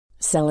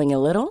Selling a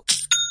little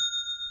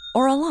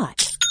or a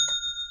lot?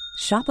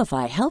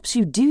 Shopify helps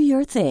you do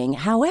your thing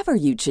however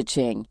you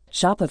cha-ching.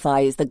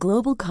 Shopify is the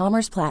global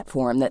commerce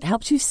platform that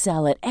helps you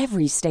sell at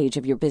every stage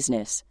of your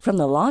business. From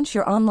the launch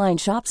your online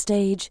shop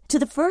stage to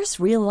the first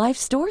real-life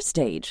store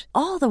stage,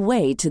 all the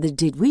way to the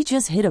did we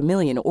just hit a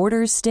million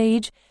orders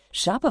stage.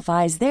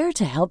 Shopify is there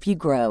to help you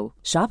grow.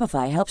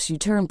 Shopify helps you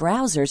turn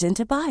browsers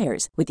into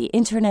buyers with the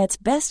internet's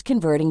best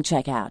converting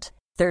checkout.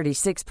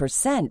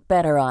 36%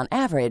 better on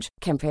average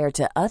compared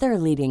to other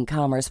leading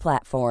commerce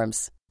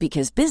platforms.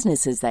 Because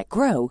businesses that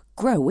grow,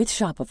 grow with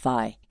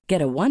Shopify.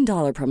 Get a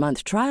 $1 per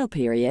month trial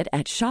period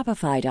at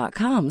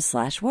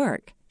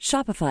shopify.com/work.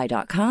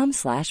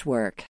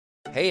 Shopify.com/work.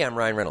 Hey, I'm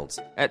Ryan Reynolds.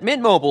 At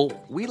Mint Mobile,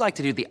 we like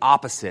to do the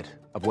opposite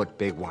of what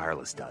Big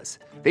Wireless does.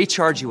 They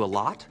charge you a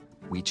lot,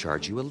 we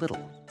charge you a little.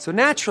 So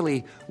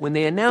naturally, when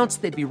they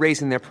announced they'd be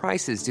raising their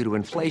prices due to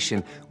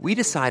inflation, we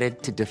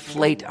decided to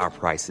deflate our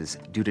prices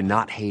due to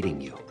not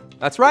hating you.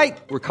 That's right.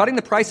 We're cutting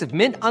the price of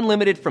Mint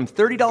Unlimited from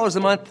 $30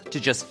 a month to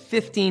just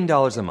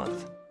 $15 a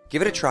month.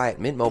 Give it a try at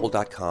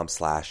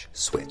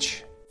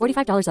mintmobile.com/switch.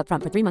 $45 up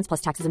front for 3 months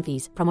plus taxes and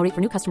fees. Promo rate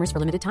for new customers for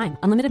limited time.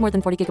 Unlimited more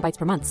than 40 gigabytes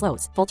per month.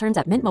 Slows full terms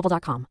at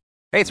mintmobile.com.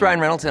 Hey, it's Ryan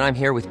Reynolds, and I'm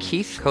here with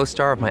Keith,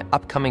 co-star of my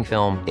upcoming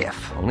film,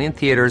 If, only in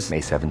theaters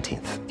May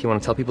 17th. Do you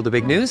want to tell people the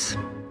big news?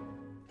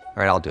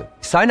 All right, I'll do it.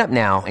 Sign up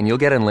now and you'll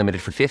get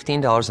unlimited for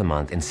 $15 a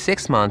month and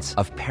 6 months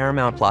of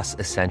Paramount Plus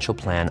Essential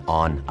Plan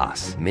on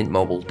us.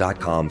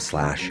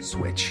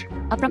 mintmobile.com/switch.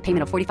 Upfront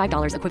payment of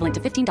 $45 equivalent to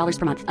 $15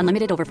 per month.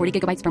 Unlimited over 40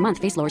 gigabytes per month.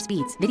 Face lower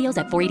speeds. Videos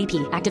at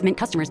 480p. Active Mint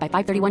customers by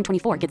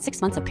 531.24 get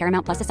 6 months of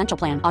Paramount Plus Essential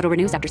Plan. Auto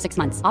renews after 6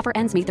 months. Offer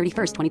ends May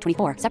 31st,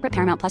 2024. Separate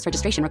Paramount Plus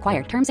registration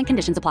required. Terms and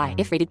conditions apply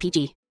if rated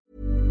PG.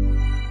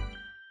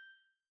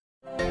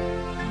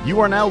 You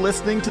are now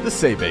listening to the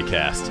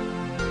Sabecast,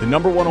 the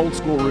 #1 old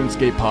school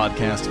RuneScape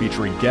podcast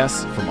featuring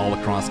guests from all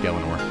across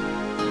Gelinor.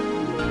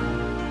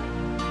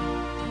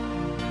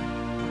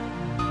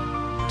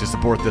 To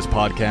support this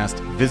podcast,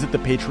 visit the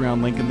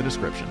Patreon link in the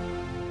description.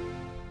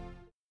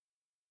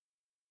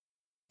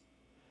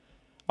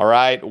 All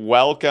right,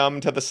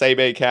 welcome to the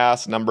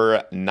Sabecast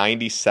number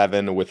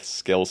 97 with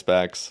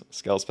Skillspecs.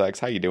 Skillspecs,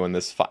 how you doing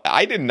this?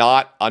 I did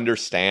not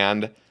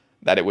understand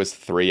that it was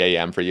 3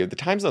 a.m. for you. The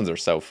time zones are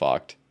so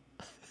fucked.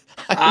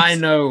 I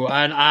know,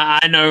 and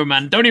I know,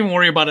 man. Don't even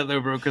worry about it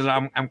though, bro, because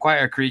I'm quite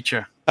a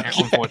creature,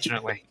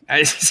 unfortunately.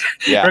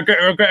 Yeah.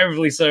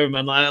 Regrettably so,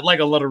 man. Like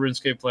a lot of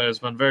RuneScape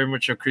players, man. Very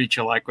much a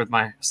creature, like with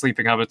my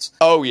sleeping habits.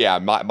 Oh yeah,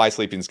 my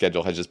sleeping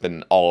schedule has just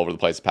been all over the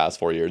place the past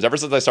 4 years. Ever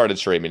since I started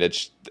streaming,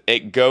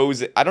 it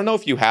goes. I don't know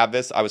if you have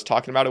this. I was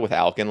talking about it with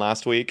Alkin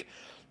last week.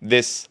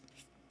 This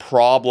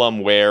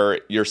problem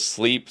where your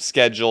sleep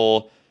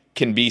schedule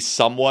can be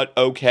somewhat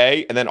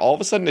okay, and then all of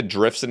a sudden it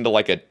drifts into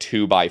like a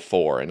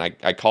 2x4, and I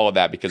call it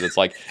that because it's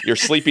like you're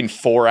sleeping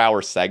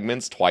 4-hour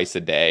segments twice a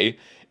day,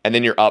 and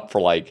then you're up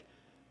for like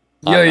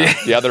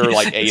the other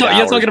like 8 hours.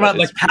 You're talking about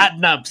like cat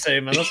naps,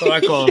 man. That's what I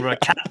call them, bro.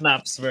 Cat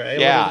naps, bro.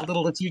 Yeah.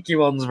 Little cheeky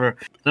ones, bro.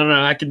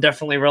 No, I can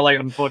definitely relate,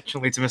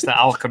 unfortunately, to Mr.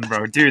 Alkin,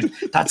 bro. Dude,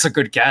 that's a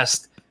good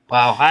guest.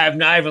 Wow, I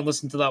haven't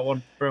listened to that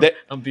one, bro.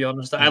 I'll be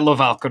honest. I love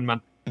Alkin,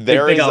 man. Big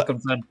Alkin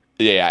fan.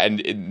 Yeah,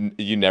 and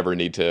you never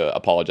need to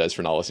apologize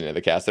for not listening to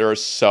the cast. There are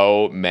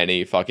so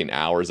many fucking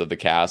hours of the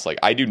cast. Like,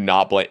 I do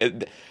not blame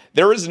it.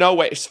 There is no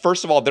way.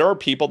 First of all, there are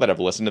people that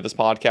have listened to this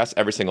podcast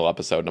every single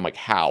episode, and I'm like,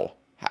 how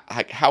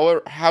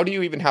do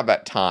you even have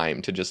that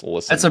time to just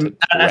listen?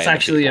 That's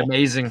actually people?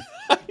 Amazing.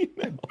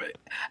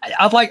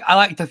 I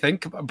like to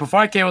think before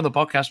I came on the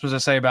podcast, as I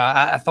say about,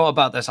 I thought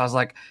about this. I was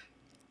like,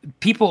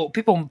 people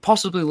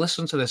possibly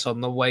listen to this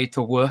on the way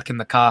to work in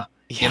the car.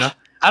 Yeah. You know.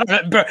 I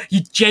don't know, bro.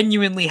 You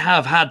genuinely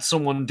have had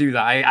someone do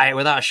that, I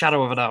without a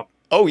shadow of a doubt.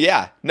 Oh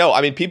yeah, no. I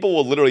mean, people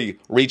will literally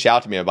reach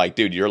out to me. I'm like,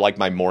 dude, you're like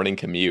my morning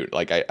commute.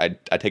 Like, I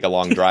take a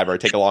long drive or I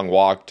take a long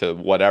walk to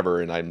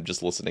whatever, and I'm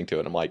just listening to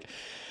it. I'm like,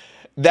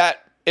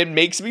 that. It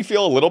makes me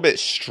feel a little bit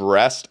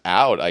stressed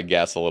out, I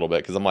guess, a little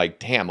bit, because I'm like,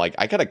 damn, like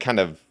I gotta kind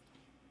of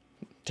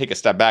take a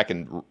step back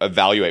and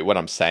evaluate what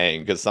I'm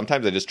saying, because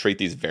sometimes I just treat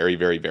these very,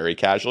 very, very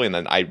casually, and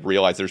then I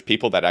realize there's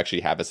people that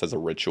actually have this as a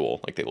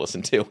ritual, like they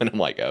listen to, and I'm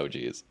like, oh,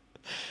 geez.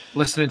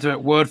 Listening to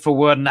it word for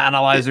word and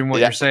analyzing what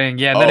you're saying.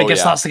 Yeah, and then it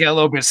starts to get a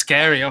little bit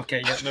scary.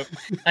 Okay, yeah, no.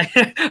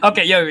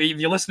 Okay, yo, if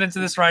you're listening to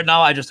this right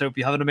now, I just hope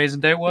you have an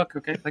amazing day at work.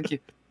 Okay, thank you.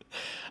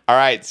 All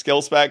right,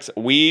 Skillspecs,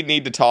 we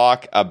need to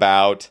talk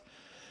about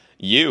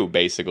you,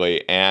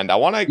 basically. And I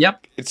want to...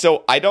 Yep.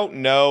 So I don't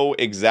know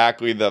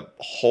exactly the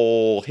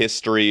whole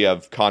history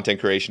of content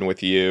creation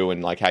with you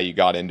and like how you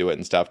got into it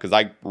and stuff, because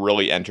I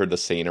really entered the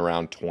scene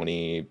around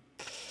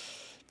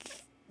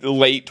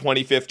late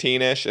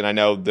 2015-ish, and I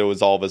know there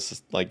was all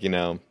this, like, you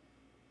know,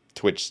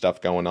 Twitch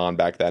stuff going on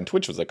back then.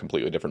 Twitch was a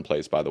completely different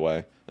place, by the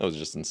way. That was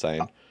just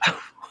insane.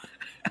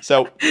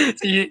 So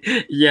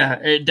yeah,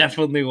 it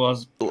definitely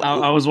was.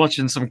 I was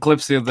watching some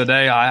clips the other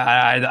day.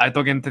 I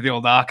dug into the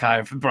old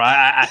archive, bro.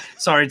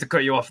 Sorry to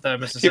cut you off there,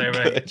 Mr.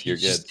 Saber. You're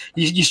good.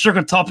 You struck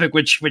a topic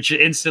which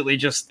instantly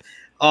just,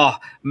 oh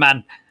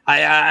man,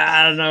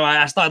 I don't know.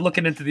 I started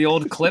looking into the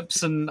old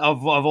clips and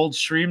of old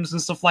streams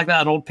and stuff like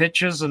that, and old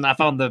pictures, and I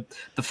found the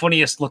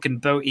funniest looking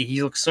Boaty.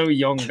 He looks so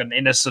young and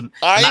innocent.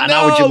 I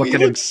know. He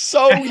looks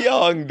so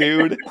young,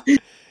 dude.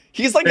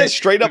 He's like a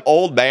straight up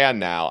old man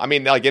now. I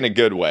mean, like in a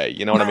good way.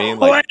 You know what I mean?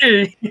 Like,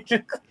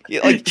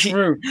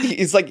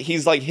 he's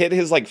like hit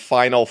his like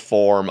final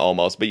form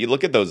almost. But you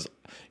look at those,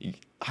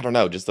 I don't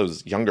know, just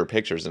those younger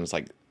pictures, and it's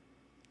like,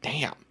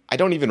 damn. I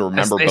don't even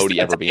remember Boaty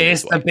ever being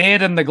this way. It's the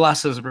beard and the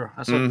glasses, bro.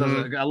 That's what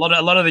a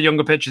lot of the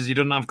younger pictures, he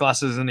doesn't have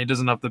glasses and he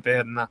doesn't have the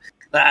beard, and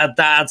that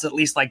adds at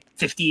least like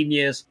 15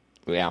 years.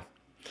 Yeah.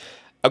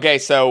 Okay,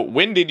 so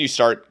when did you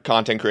start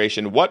content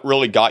creation? What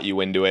really got you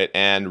into it?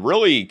 And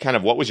really kind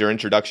of what was your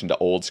introduction to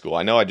old school?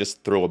 I know I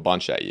just threw a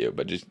bunch at you,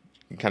 but just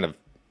kind of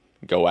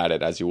go at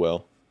it as you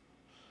will.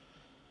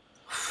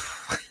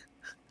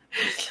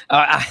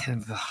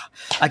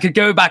 I could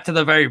go back to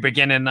the very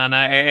beginning, and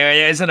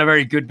it isn't a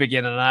very good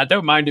beginning. And I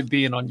don't mind it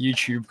being on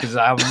YouTube because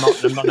I'm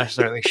not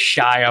necessarily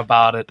shy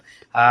about it.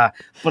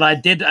 But I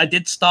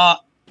did start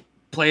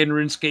playing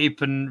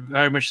RuneScape and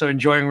very much so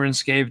enjoying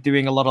RuneScape,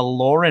 doing a lot of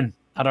loring.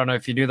 I don't know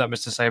if you knew that,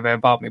 Mr. Saber,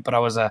 about me, but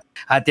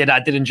I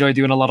did enjoy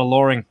doing a lot of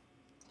loring.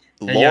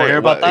 Lore,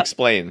 about that?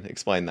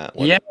 Explain that.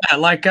 Yeah,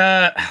 like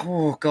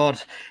oh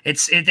god,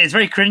 it's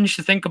very cringe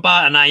to think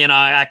about, and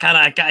I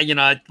kind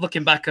of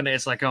looking back on it,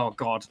 it's like, oh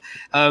god.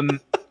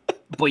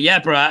 But yeah,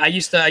 bro, I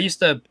used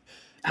to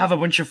have a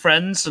bunch of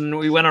friends, and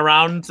we went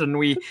around and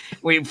we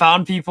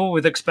found people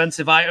with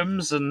expensive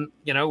items, and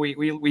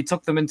we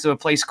took them into a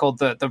place called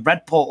the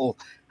Red Portal,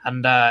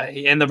 and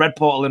in the Red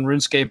Portal in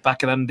RuneScape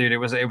back then, dude, it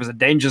was a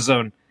danger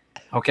zone.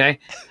 Okay,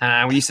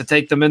 and we used to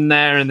take them in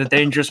there in the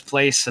dangerous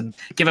place and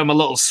give them a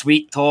little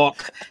sweet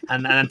talk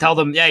and tell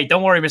them, hey,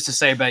 don't worry, Mr.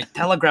 Saber,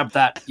 telegrab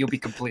that, you'll be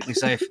completely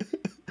safe.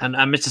 And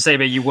Mr.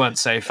 Saber, you weren't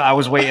safe. I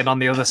was waiting on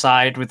the other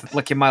side with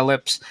licking my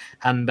lips,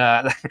 and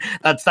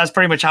that's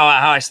pretty much how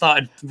I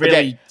started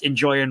really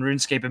enjoying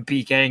RuneScape and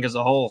PKing as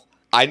a whole.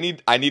 I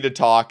need to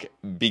talk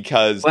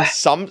because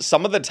some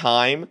of the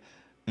time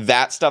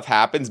that stuff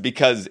happens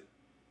because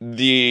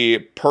the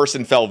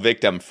person fell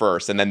victim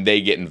first, and then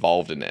they get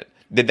involved in it.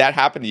 Did that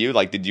happen to you?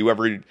 Like,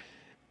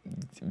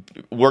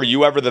 were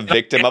you ever the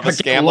victim of a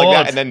scam like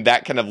that? And then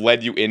that kind of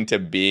led you into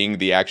being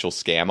the actual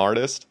scam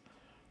artist?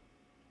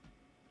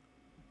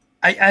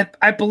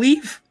 I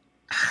believe,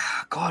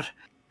 God,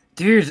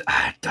 dude,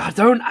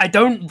 I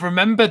don't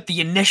remember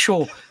the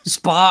initial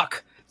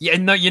spark. Yeah,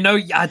 no,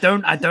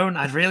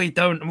 I really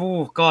don't.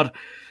 Oh God,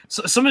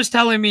 so someone's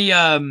telling me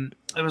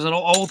there was an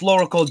old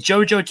lore called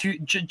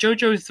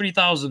Jojo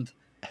 3000,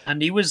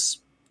 and he was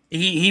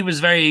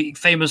very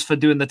famous for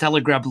doing the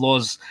telegrab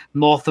laws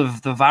north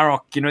of the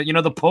Varrock. You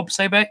know the pub,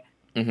 Sebe?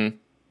 Mm-hmm.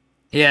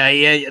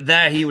 Yeah.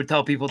 There he would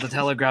tell people to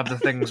telegrab the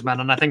things, man.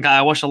 And I think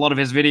I watched a lot of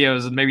his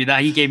videos, and maybe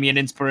that he gave me an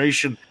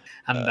inspiration.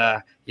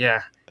 And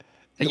yeah,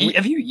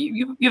 have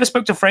you ever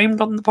spoke to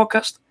Framed on the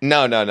podcast?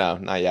 No,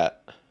 not yet.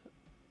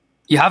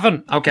 You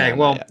haven't? Okay, no,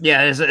 well,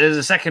 yeah. There's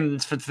a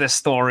second for this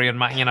story, and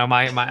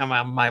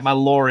my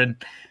Lauren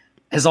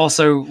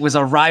was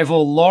a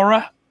rival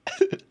Laura,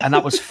 and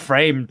that was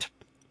Framed.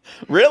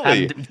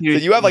 Really? So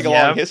you have like a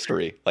long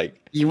history. Like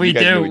we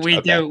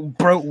do,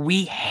 bro.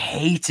 We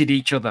hated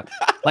each other,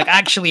 like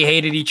actually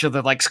hated each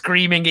other, like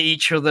screaming at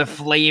each other,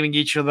 flaming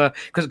each other,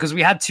 because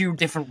we had two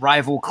different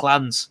rival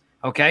clans.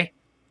 Okay,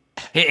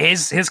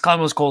 his clan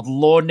was called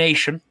Law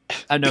Nation.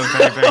 I know,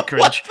 very very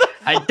cringe.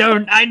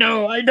 I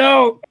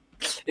know.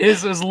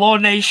 His was Law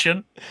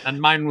Nation,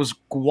 and mine was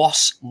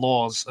Gwas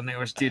Laws, and it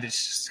was, dude,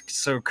 it's just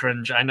so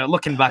cringe. I know,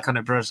 looking back on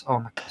it, bros. Oh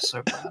my god,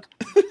 so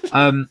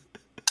bad.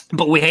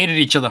 But we hated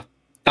each other,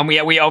 and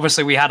we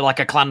obviously had like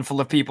a clan full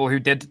of people who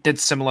did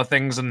similar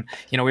things, and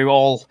we were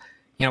all,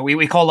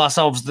 we called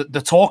ourselves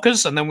the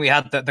talkers, and then we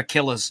had the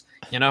killers,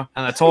 and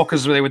the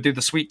talkers, they would do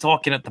the sweet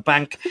talking at the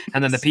bank,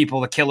 and then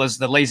the killers,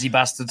 the lazy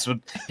bastards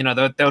would,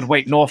 they would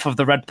wait north of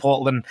the Red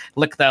Portal and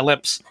lick their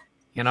lips,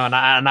 and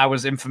I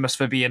was infamous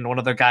for being one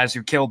of the guys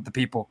who killed the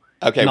people.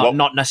 Okay,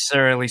 not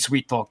necessarily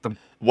sweet talk them.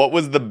 What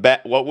was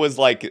what was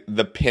like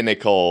the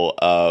pinnacle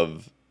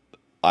of,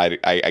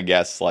 I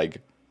guess,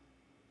 like,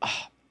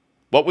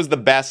 what was the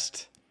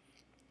best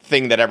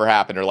thing that ever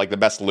happened, or like the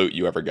best loot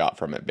you ever got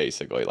from it,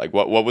 basically? Like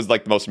what was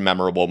like the most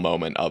memorable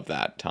moment of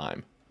that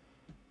time?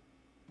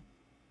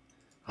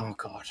 Oh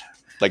god.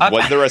 Like,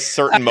 was there a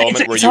certain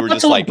moment where you were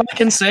just like, I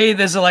can say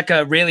there's like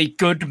a really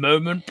good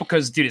moment,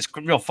 because dude, it's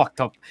real fucked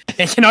up.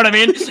 You know what I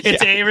mean?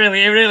 It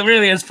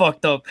really is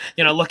fucked up.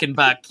 Looking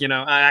back,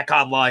 I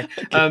can't lie.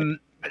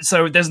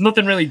 So there's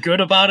nothing really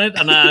good about it,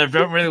 and I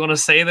don't really want to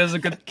say there's a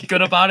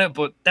good about it,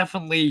 but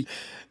definitely,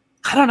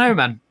 I don't know,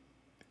 man.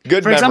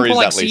 Good For memories, example,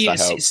 like at least, I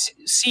hope.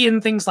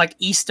 Seeing things like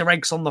Easter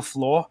eggs on the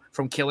floor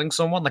from killing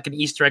someone, like an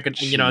Easter egg, and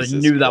I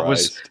Jesus knew that Christ.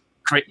 was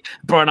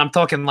bro. And I'm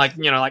talking like,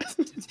 you know, like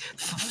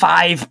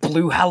 5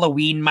 blue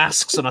Halloween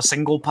masks on a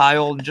single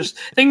pile and just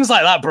things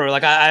like that, bro.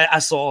 Like I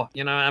saw,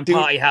 you know, and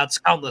party hats,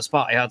 countless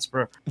party hats,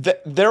 bro.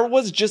 There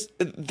was just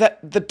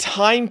the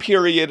time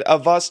period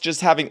of us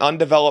just having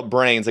undeveloped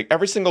brains. Like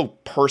every single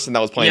person that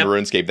was playing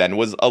RuneScape then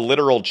was a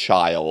literal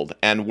child,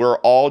 and we're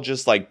all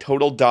just like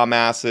total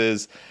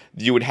dumbasses.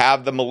 You would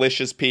have the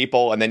malicious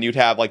people, and then you'd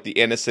have like the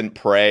innocent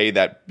prey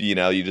that, you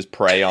know, you just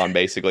prey on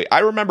basically. I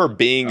remember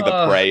being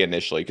the prey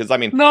initially because, I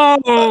mean,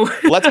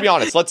 let's be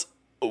honest.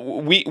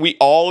 We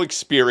all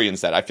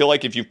experience that. I feel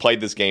like if you've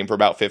played this game for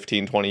about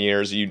 15, 20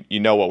 years, you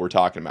know what we're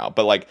talking about.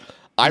 But like,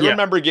 I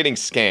remember getting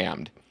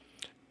scammed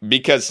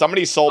because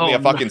somebody sold me a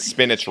fucking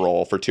spinach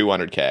roll for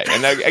 $200K.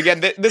 And again,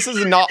 this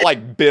is not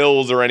like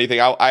bills or anything.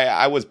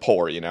 I was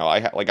poor, you know. I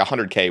had like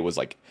 $100K was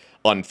like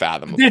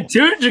unfathomable. Dude,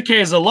 $200K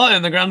is a lot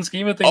in the grand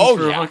scheme of things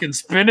for a fucking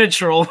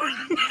spinach roll.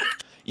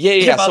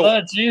 Yeah.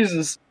 So,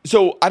 Jesus.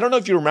 So I don't know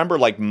if you remember,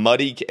 like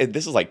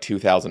this is like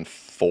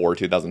 2004,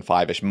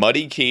 2005-ish.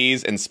 Muddy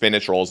keys and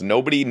spinach rolls.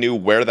 Nobody knew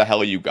where the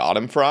hell you got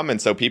them from, and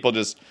so people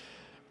just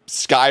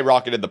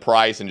skyrocketed the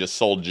price and just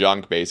sold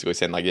junk, basically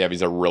saying like, yeah,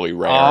 these are really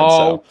rare.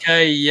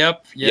 Okay.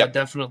 Yep.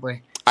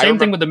 Definitely. Same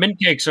thing with the mint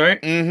cakes,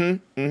 right?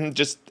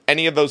 Just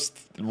any of those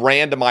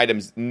random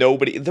items.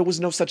 There was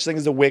no such thing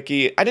as a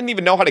wiki. I didn't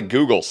even know how to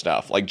Google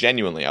stuff. Like,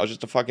 genuinely, I was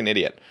just a fucking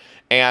idiot.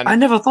 And I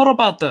never thought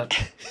about that.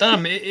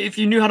 Damn, if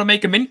you knew how to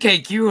make a mint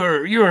cake, you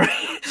were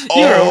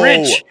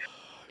rich.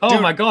 Oh,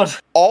 dude, my God.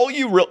 All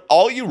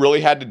you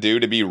really had to do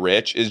to be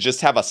rich is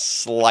just have a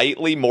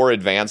slightly more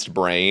advanced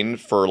brain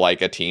for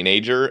like a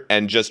teenager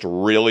and just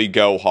really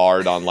go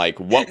hard on like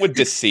what would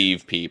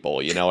deceive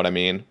people. You know what I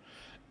mean?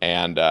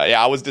 And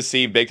I was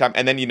deceived big time.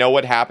 And then you know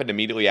what happened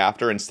immediately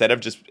after? Instead of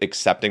just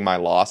accepting my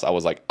loss, I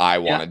was like, I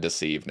want to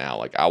deceive now.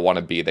 Like, I want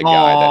to be the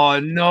guy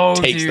that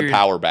takes the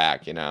power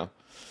back, you know?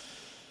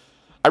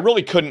 I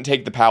really couldn't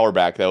take the power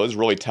back, though. It was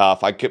really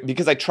tough.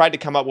 Because I tried to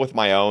come up with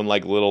my own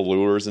like little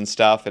lures and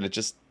stuff, and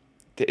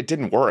it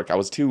didn't work. I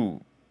was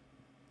too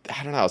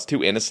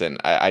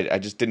innocent. I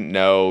just didn't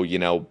know, you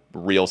know,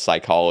 real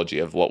psychology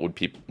of what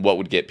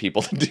would get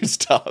people to do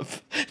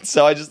stuff.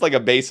 So I just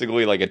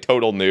basically a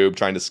total noob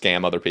trying to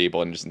scam other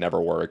people, and it just never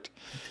worked.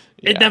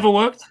 It never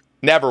worked?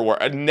 Never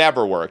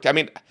worked. I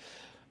mean,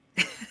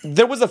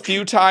 there was a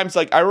few times,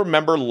 like I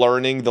remember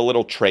learning the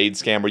little trade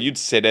scam where you'd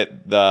sit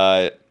at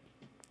the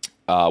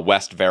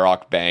West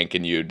Varrock Bank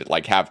and you'd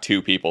like have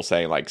two people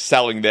saying like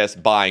selling this,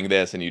 buying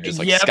this, and you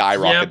just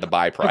skyrocket the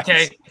buy price.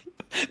 Okay.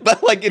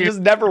 But like it just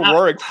never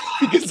worked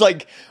because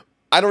like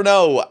I don't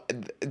know,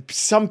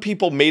 some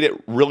people made it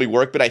really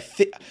work, but I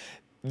think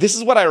this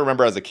is what I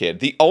remember as a kid.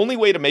 The only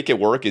way to make it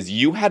work is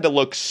you had to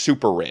look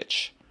super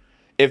rich.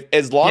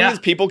 As long as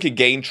people could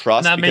gain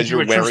trust because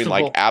you're wearing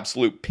like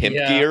absolute pimp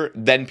gear,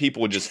 then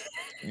people would just,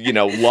 you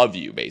know, love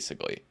you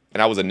basically.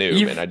 And I was a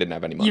noob and I didn't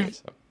have any money.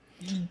 So.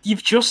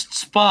 You've just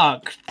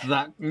sparked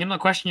that, you know, the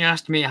question you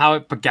asked me how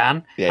it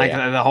began,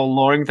 the whole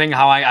luring thing,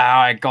 how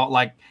I got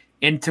like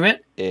into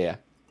it. Yeah.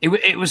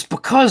 It was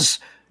because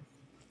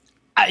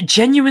I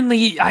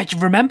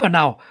remember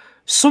now,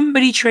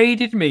 somebody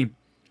traded me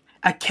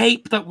a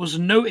cape that was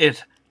noted,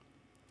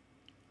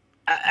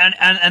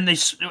 and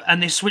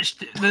they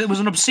switched. There was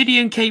an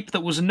obsidian cape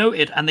that was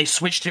noted, and they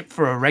switched it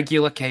for a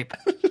regular cape.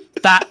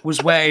 That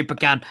was where it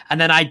began, and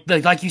then I,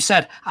 like you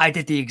said, I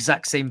did the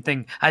exact same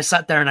thing. I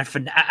sat there and I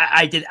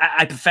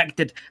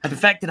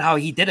perfected how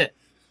he did it.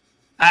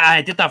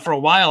 I did that for a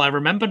while. I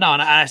remember now,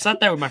 and I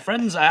sat there with my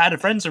friends. I had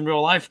friends in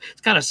real life.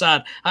 It's kind of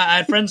sad. I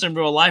had friends in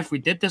real life we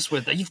did this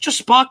with. You've just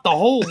sparked the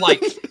whole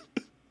like.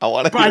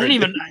 I didn't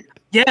even.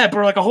 Yeah,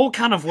 bro, like a whole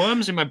can of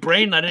worms in my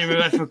brain.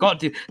 I forgot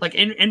to like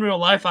in real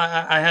life.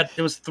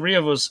 There was 3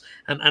 of us,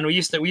 and we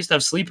used to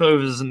have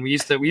sleepovers, and we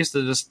used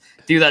to just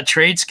do that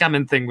trade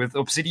scamming thing with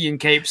obsidian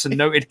capes and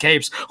noted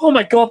capes. Oh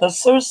my God,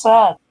 that's so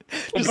sad.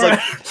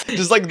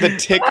 Just like the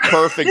tick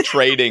perfect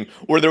trading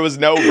where there was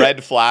no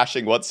red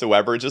flashing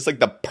whatsoever. Just like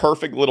the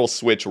perfect little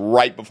switch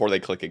right before they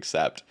click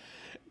accept.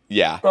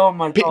 Yeah. Oh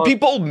my God.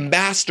 People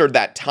mastered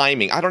that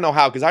timing. I don't know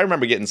how, because I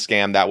remember getting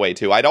scammed that way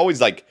too. I'd always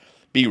like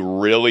be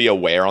really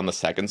aware on the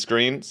second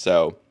screen.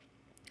 So,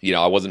 you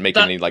know, I wasn't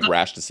making any like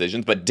rash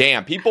decisions, but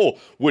damn, people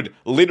would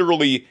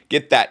literally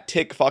get that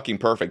tick fucking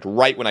perfect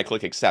right when I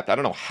click accept. I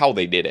don't know how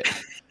they did it.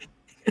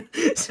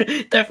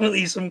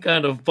 Definitely some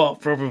kind of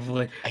bot,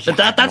 probably. But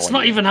that's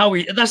not even how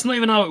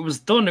it was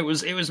done. It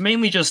was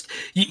mainly just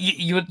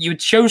you would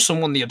show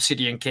someone the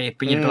obsidian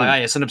cape, and you'd be like,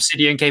 "Oh, it's an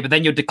obsidian cape," and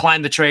then you'd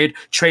decline the trade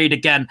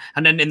again,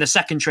 and then in the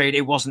second trade,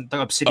 it wasn't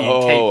the obsidian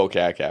cape. Oh,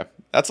 okay.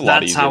 That's a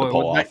lot easier to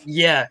pull off.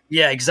 Yeah,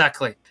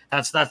 exactly.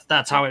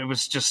 That's how it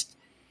was. Just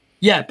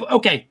but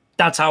okay.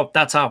 That's how.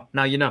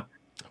 Now you know.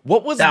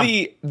 What was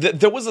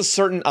there was a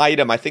certain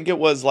item, I think it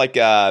was like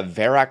a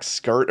Varrock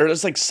skirt, or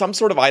there's like some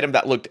sort of item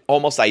that looked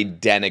almost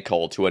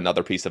identical to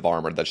another piece of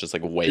armor that's just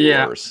like way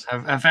worse.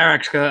 A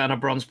Varrock skirt and a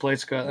bronze plate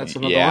skirt, that's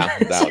another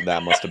one.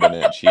 that must have been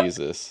it,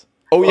 Jesus.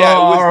 Oh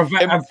yeah, a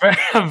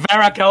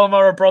Varrock helm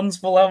or a bronze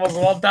full helm as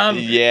well, damn.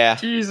 Yeah.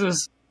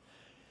 Jesus.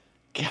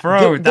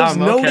 Bro, those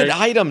noted okay.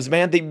 items,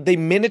 man, they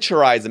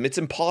miniaturize them. It's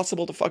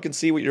impossible to fucking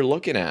see what you're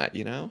looking at,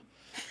 you know?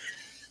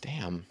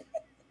 Damn.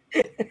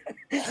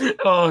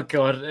 Oh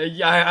god,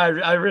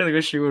 I really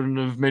wish you wouldn't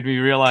have made me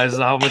realize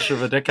how much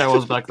of a dick I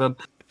was back then.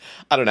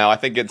 I don't know. I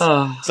think it's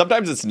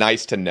sometimes it's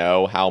nice to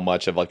know how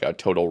much of like a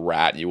total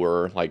rat you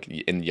were like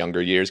in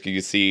younger years, because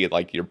you see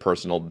like your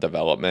personal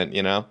development,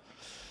 you know?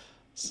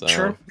 So.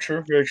 True,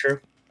 very true.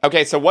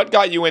 Okay, so what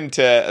got you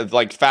into,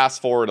 like,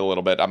 fast forward a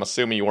little bit? I'm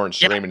assuming you weren't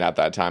streaming at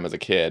that time as a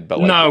kid, but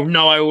like,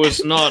 no, I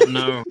was not.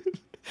 No,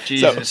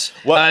 Jesus.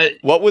 So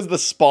what was the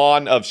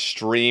spawn of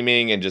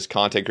streaming and just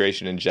content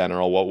creation in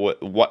general?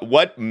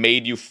 What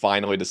made you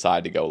finally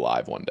decide to go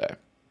live one day?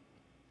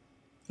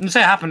 I'd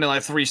say it happened in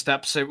like 3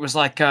 steps. It was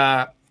like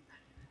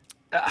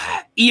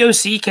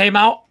EOC came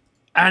out,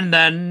 and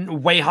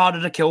then Way Harder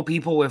to Kill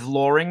People with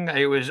Loring.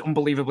 It was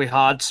unbelievably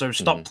hard, so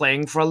stopped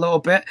playing for a little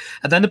bit.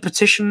 And then the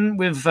petition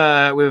with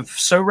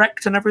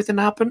Sorect and everything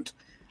happened.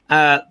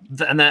 And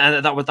then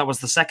that was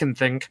the second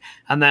thing.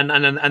 And then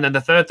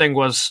the third thing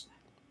was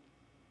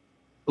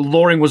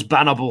Loring was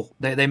bannable.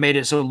 They made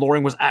it so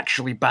Loring was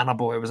actually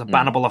bannable. It was a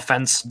bannable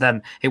offense.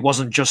 Then it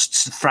wasn't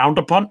just frowned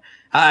upon.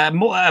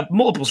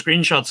 Multiple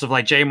screenshots of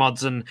like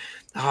JMods and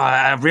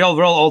a real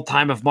old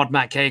time of Mod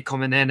Matt K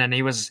coming in, and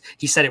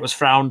he said it was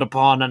frowned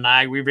upon,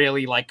 and we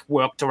really like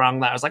worked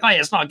around that. I was like, oh yeah,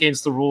 it's not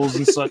against the rules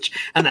and such,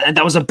 and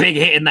that was a big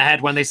hit in the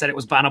head when they said it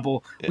was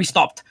bannable. Yeah. We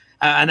stopped,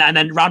 and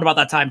then round about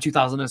that time,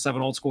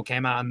 2007, Old School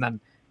came out, and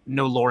then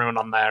no Loring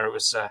on there. It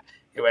was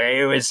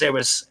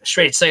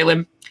straight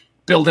sailing,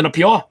 building a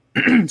Pure.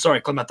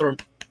 Sorry, clear my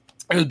throat.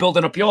 It was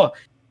building a Pure.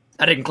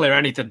 I didn't clear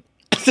anything.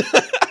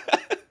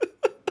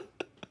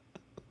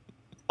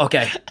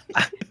 Okay,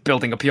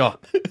 building a Pure.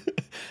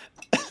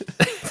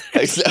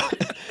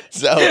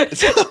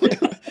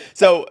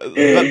 So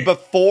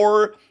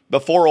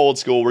before Old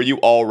School, were you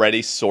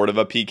already sort of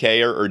a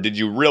PKer, or did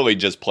you really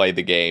just play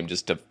the game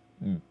just to,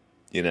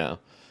 you know,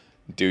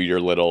 do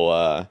your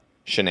little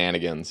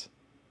shenanigans?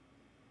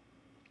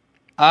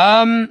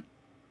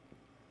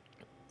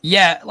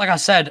 Yeah, like I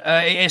said,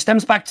 it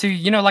stems back to,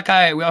 you know, like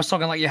I was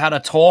talking, like you had a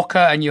talker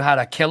and you had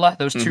a killer.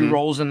 Those two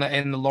roles in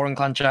the Loring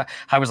clan chat.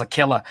 I was a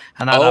killer,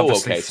 and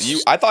okay. So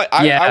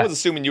I was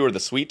assuming you were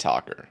the sweet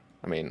talker.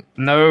 I mean,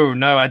 no,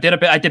 I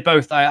did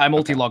both. I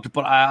multi-logged,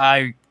 but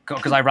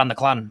because I ran the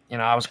clan. You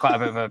know, I was quite a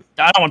bit of a.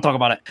 I don't want to talk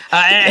about it.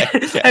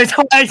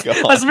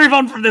 Let's move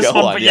on from this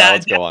one. But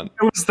let's go on.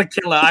 I was the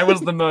killer. I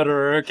was the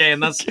murderer. Okay,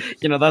 and that's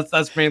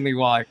mainly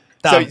why.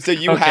 So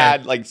you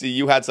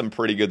had some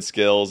pretty good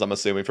skills, I'm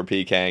assuming, for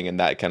PKing, and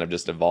that kind of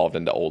just evolved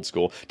into Old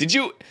School. Did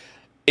you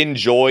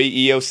enjoy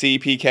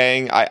EOC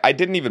PKing? I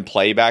didn't even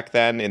play back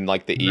then in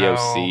like the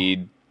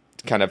EOC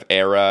kind of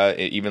era,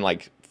 even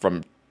like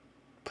from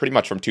pretty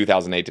much from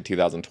 2008 to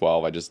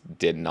 2012. I just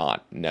did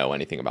not know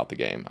anything about the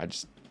game. I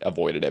just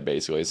avoided it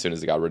basically as soon as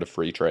they got rid of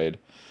free trade.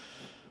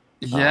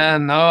 Yeah,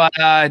 no,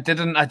 I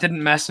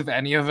didn't mess with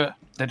any of it.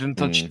 I didn't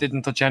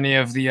touch any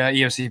of the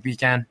EOC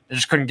PKing. I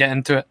just couldn't get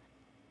into it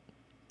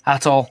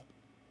at all.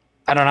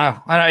 I don't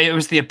know. It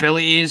was the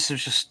abilities. It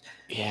was just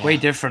way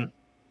different.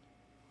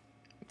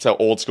 So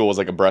Old School was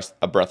like a breath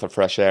of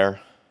fresh air.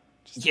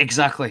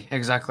 Exactly.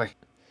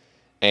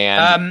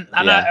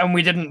 And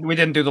we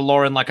didn't do the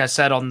Loring, like I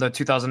said, on the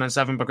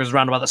 2007, because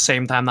around about the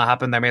same time that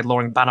happened, they made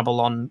Loring bannable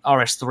on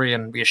RS3,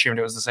 and we assumed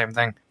it was the same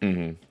thing.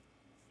 Mm-hmm.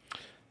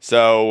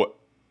 So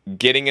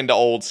getting into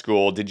Old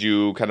School, did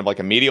you kind of like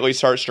immediately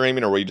start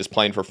streaming, or were you just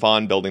playing for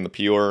fun, building the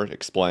Pure?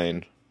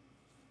 Explain.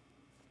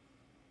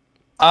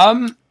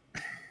 I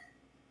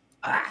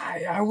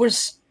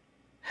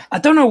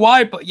don't know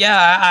why, but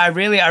yeah, I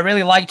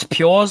really liked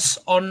Pures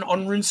on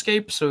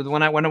RuneScape. So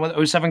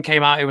when 07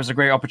 came out, it was a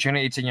great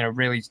opportunity to,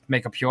 really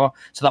make a Pure.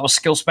 So that was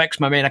Skill Specs,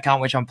 my main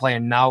account, which I'm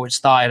playing now. It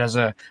started as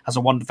a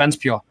 1 defense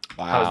Pure.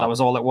 Wow. That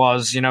was all it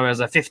was, as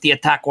a 50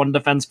 attack 1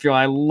 defense Pure.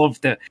 I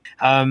loved it.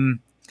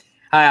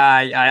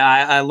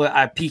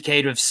 I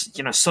PK'd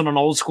with Sun and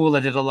Old School. I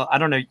did a lot. I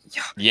don't know.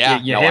 Yeah,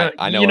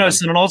 I know. You know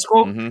Sun and Old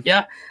School. Mm-hmm.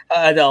 Yeah,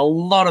 I did a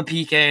lot of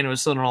PKing with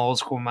Sun and Old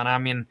School, man. I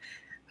mean,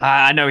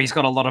 I know he's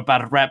got a lot of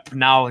bad rep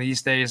now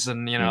these days,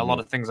 and a lot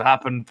of things have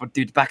happened. But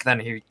dude, back then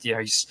he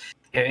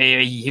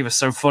was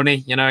so funny.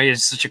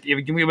 He's such a.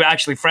 We were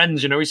actually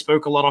friends. We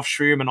spoke a lot off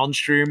stream and on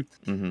stream.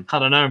 Mm-hmm. I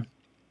don't know.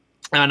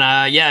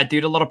 And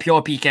dude, a lot of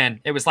pure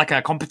PKing. It was like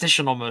a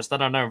competition almost. I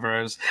don't know,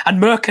 bros.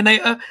 And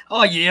Mercanator.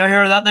 Oh, you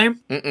hear of that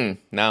name?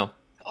 No.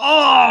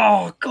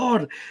 Oh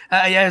god.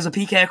 There's a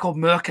PK called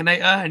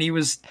Mercanator, and he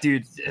was,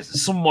 dude.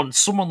 Someone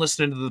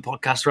listening to the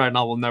podcast right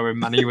now will know him,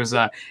 man. He was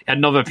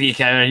another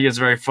PK. He was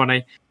very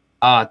funny.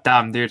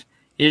 Damn, dude.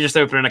 You're just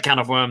opening a can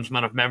of worms,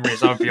 man, of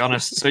memories. I'll be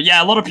honest. So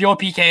yeah, a lot of pure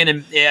PKing,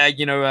 and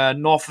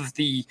north of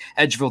the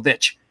Edgeville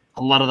Ditch.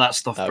 A lot of that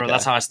stuff, bro. Okay.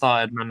 That's how I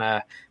started,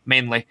 man,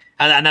 mainly.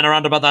 And then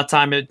around about that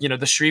time,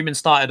 the streaming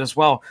started as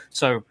well.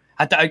 So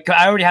I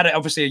already had,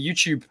 obviously, a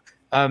YouTube.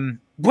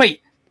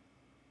 Wait.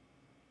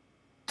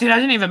 Dude, I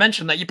didn't even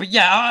mention that. But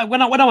yeah,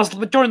 when I was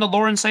during the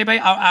Lauren Sabe,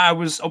 I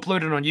was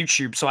uploading on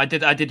YouTube. So I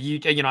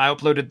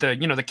uploaded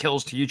the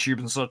kills to YouTube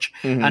and such.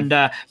 And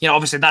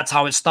obviously that's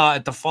how it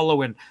started, the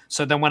following.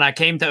 So then when I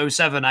came to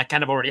 07, I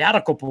kind of already had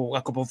a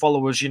couple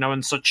followers,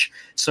 and such.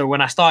 So when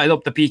I started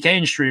up the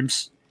PK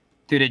streams,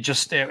 dude,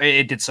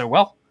 it did so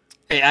well.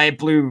 I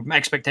blew my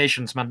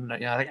expectations, man.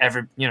 Yeah, I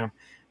think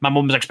my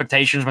mum's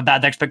expectations, my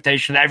dad's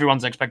expectations,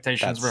 everyone's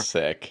expectations. That's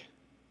sick.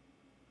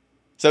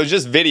 So it was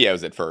just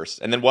videos at first,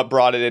 and then what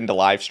brought it into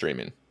live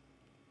streaming?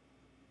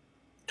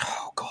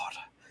 Oh God,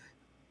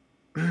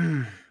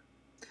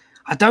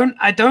 I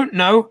don't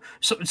know.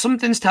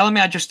 Something's telling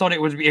me I just thought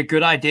it would be a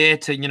good idea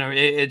to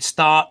it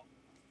start.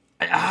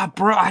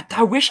 Bro,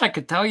 I wish I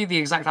could tell you the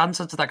exact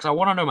answer to that because I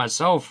want to know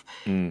myself.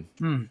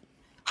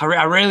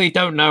 I really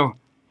don't know.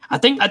 I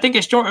think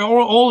it's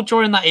all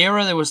during that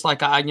era. There was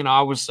like I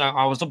was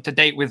up to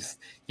date with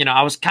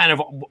I was kind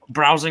of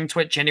browsing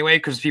Twitch anyway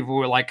because people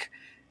were like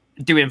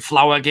doing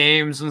flower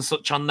games and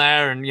such on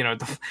there, and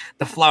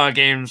the flower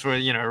games were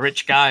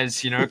rich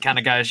guys, kind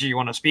of guys you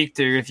want to speak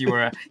to if you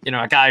were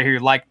a guy who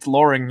liked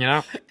loring,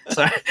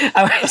 So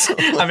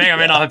I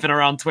may not have been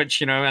around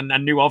Twitch,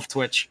 and knew of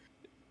Twitch.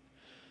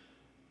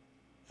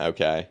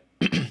 Okay,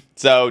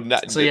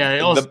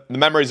 the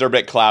memories are a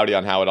bit cloudy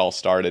on how it all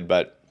started,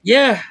 but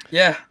yeah.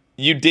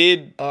 You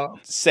did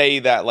say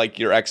that like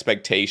your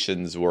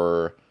expectations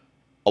were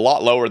a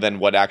lot lower than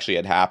what actually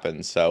had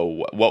happened.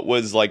 So what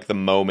was like the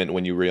moment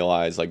when you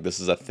realized like this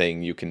is a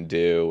thing you can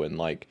do and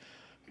like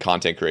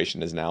content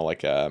creation is now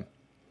like a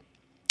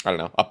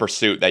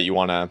pursuit that you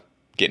want to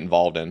get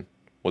involved in?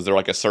 Was there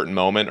like a certain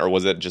moment, or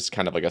was it just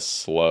kind of like a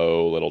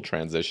slow little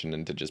transition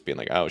into just being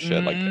like, oh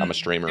shit, like I'm a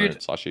streamer /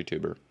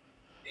 YouTuber?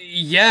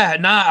 Yeah,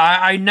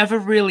 I never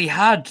really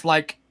had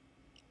like,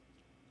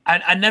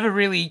 I never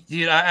really,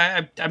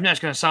 I'm not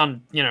just going to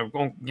sound, I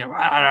don't know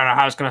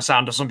how it's going to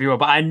sound to some people,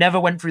 but I never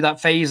went through that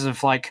phase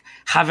of like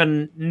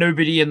having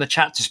nobody in the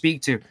chat to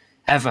speak to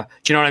ever.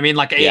 Do you know what I mean?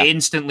 Like it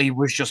instantly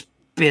was just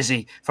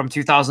busy. From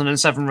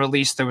 2007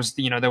 release, there was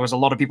a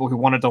lot of people who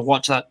wanted to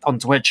watch that on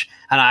Twitch,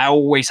 and I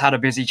always had a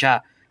busy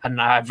chat,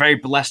 and I'm very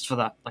blessed for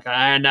that. Like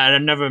I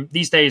never,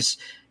 these days,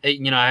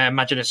 I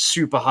imagine it's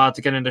super hard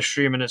to get into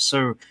streaming. It's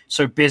so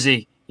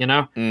busy,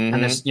 and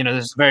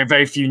there's very,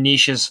 very few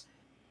niches.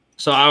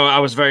 So I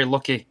was very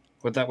lucky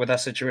with that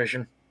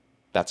situation.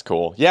 That's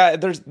cool. Yeah,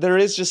 there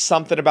is just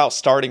something about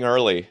starting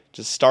early.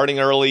 Just starting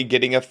early,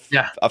 getting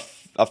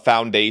a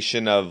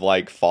foundation of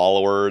like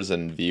followers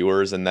and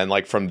viewers, and then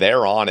like from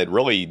there on, it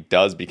really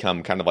does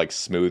become kind of like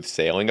smooth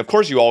sailing. Of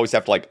course, you always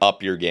have to like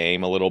up your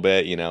game a little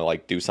bit,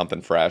 like do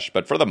something fresh.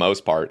 But for the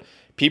most part,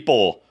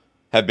 people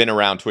have been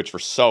around Twitch for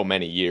so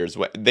many years.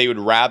 They would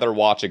rather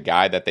watch a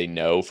guy that they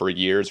know for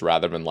years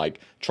rather than like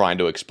trying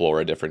to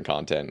explore a different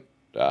content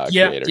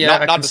creator.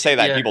 Not to say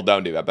that people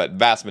don't do that, but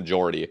vast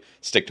majority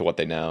stick to what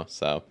they know.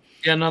 So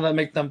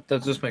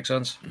that does make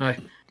sense. Right.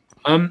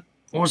 What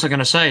was I going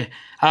to say?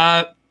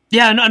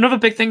 Another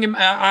big thing.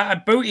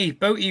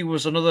 Boaty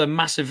was another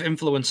massive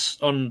influence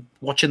on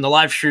watching the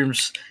live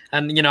streams,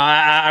 and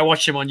I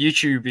watched him on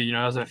YouTube.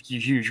 I was a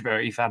huge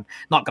Boaty fan.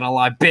 Not gonna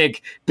lie,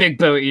 big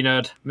Boaty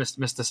nerd,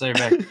 Mr.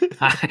 Sabe.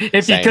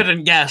 If you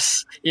couldn't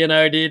guess,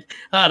 dude.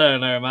 I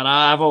don't know, man.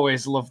 I've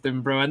always loved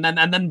him, bro. And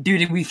then,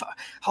 dude,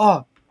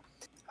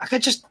 I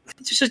could just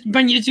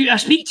when I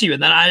speak to you,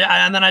 and then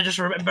I just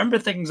remember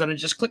things, and it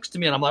just clicks to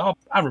me, and I'm like, oh,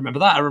 I remember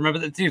that. I remember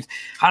that, dude.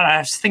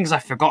 Things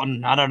I've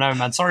forgotten. I don't know,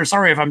 man. Sorry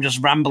if I'm just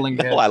rambling.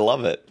 No, I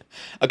love it.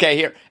 Okay,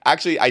 here,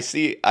 actually, I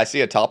see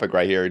a topic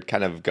right here,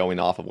 kind of going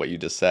off of what you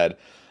just said.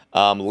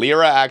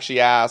 Lyra actually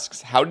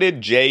asks, how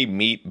did Jay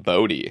meet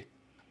Bodhi?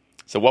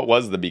 So, what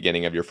was the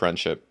beginning of your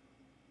friendship?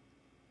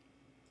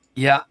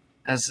 Yeah,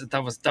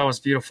 that was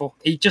beautiful.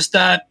 He just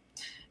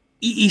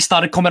he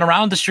started coming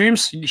around the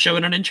streams,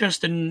 showing an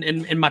interest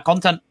in my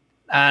content,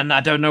 and I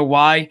don't know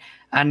why.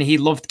 And he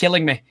loved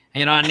killing me,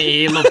 and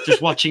he loved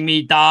just watching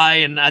me die.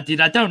 And I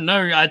don't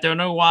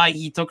know why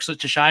he took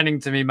such a shining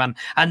to me, man.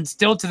 And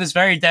still to this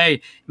very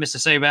day, Mr.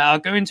 Saber, I'll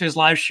go into his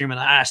live stream and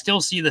I still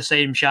see the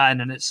same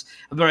shine. And it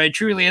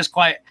truly is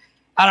quite,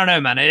 I don't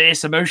know, man.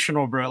 It's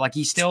emotional, bro. Like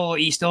he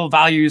still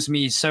values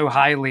me so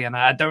highly, and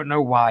I don't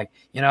know why.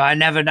 I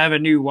never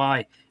knew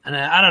why. And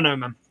I don't know,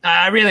 man.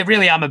 I really,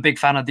 really am a big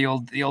fan of the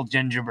old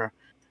Ginger, bro.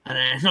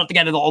 And not to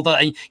get all the,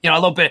 a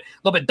little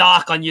bit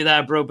dark on you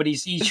there, bro. But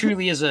he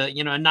truly is a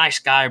nice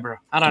guy, bro.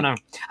 I don't know.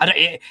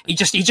 He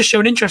just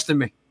showed interest in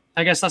me.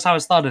 I guess that's how it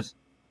started.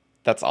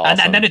 That's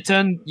awesome. And then it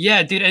turned,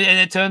 dude.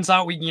 It turns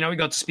out we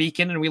got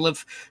speaking, and we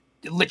live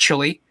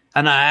literally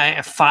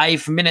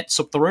 5 minutes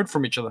up the road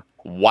from each other.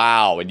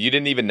 Wow! And you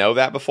didn't even know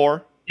that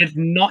before? Did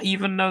not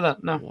even know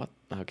that. No. What?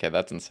 Okay,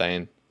 that's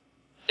insane.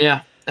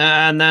 Yeah,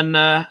 and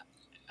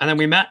then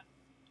we met.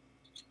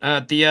 I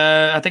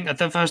think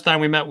the first time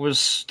we met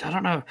was, I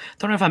don't know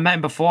if I met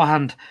him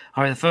beforehand,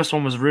 or the first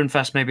one was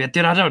RuneFest maybe. I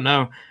don't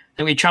know.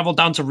 And we traveled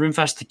down to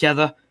RuneFest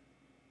together.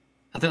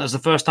 I think that was the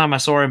first time I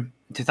saw him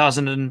in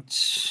 2000 and,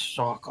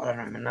 oh God, I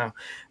don't even know.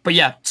 But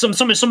yeah,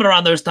 something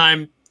around those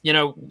time,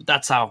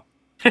 that's how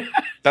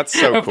That's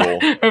so cool.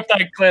 Hope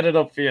that cleared it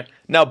up for you.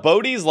 Now,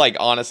 Bodhi's like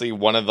honestly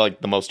one of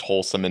like the most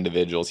wholesome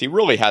individuals. He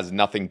really has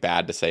nothing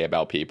bad to say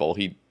about people.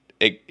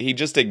 He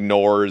just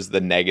ignores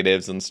the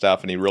negatives and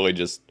stuff, and he really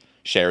just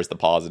shares the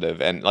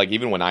positive. And like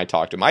even when I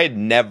talked to him, I had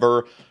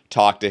never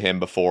talked to him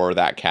before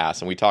that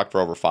cast, and we talked for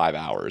over 5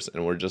 hours,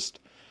 and we're just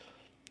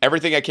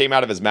everything that came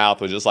out of his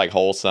mouth was just like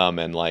wholesome,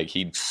 and like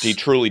he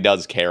truly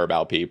does care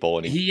about people,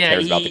 and he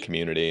cares about the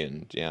community,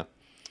 and yeah.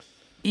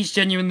 He's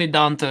genuinely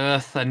down to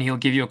earth, and he'll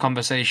give you a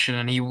conversation,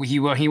 and he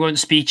won't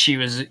speak to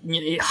you as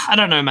I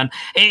don't know, man.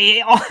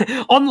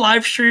 On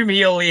live stream,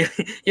 he'll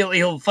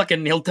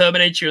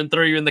terminate you and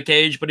throw you in the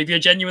cage. But if you're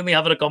genuinely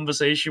having a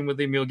conversation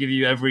with him, he'll give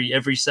you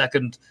every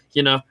second.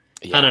 You know,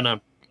 yeah. I don't know.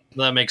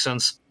 That makes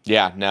sense.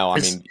 Yeah, no,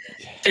 I mean,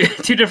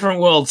 two different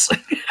worlds.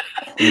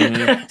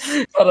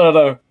 Mm-hmm. I don't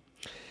know.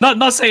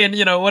 Not saying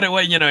what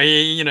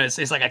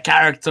it's like a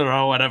character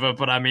or whatever,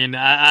 but I mean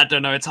I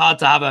don't know. It's hard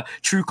to have a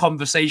true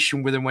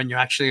conversation with him when you're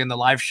actually in the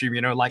live stream.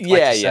 Like you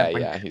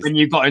said, when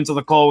you got into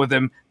the call with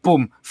him,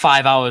 boom,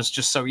 5 hours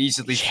just so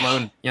easily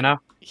flown.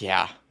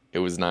 Yeah, it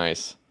was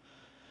nice.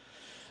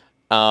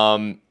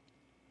 Okay,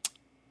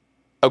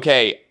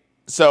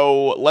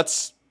 so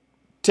let's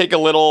take a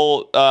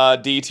little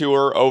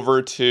detour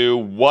over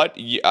to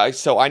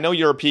so I know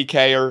you're a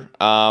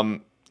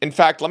PKer. In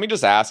fact, let me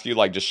just ask you,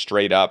 like, just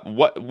straight up,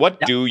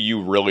 what do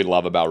you really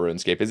love about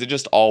RuneScape? Is it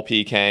just all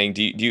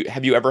PKing?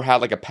 Have you ever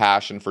had like a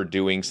passion for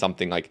doing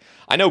something like?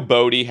 I know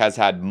Bodhi has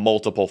had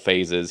multiple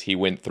phases. He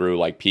went through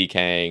like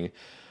PKing,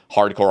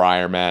 hardcore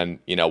Ironman,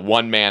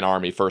 one-man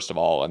army first of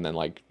all, and then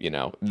like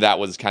that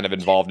was kind of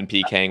involved in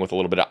PKing with a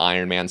little bit of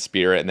Ironman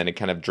spirit, and then it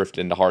kind of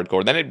drifted into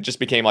hardcore. Then it just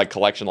became like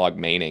collection log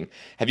maining.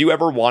 Have you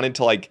ever wanted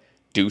to like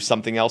do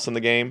something else in the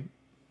game?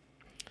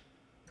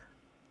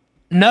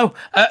 No,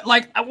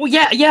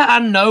 yeah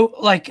and no.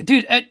 Like,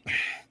 dude, I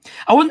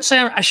wouldn't say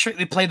I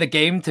strictly play the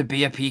game to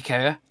be a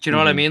PKer. Do you know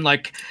what I mean?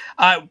 Like,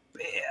 God,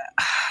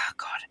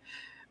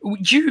 were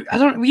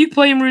you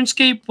playing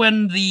RuneScape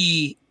when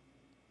the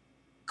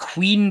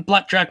Queen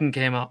Black Dragon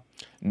came out?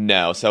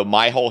 No, so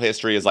my whole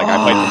history is like I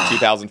played from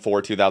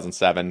 2004,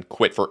 2007,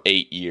 quit for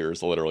 8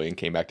 years literally, and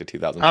came back to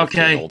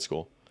 2015 old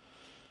school.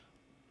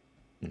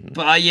 Mm-hmm.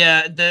 But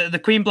yeah, the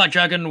Queen Black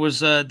Dragon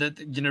was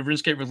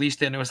RuneScape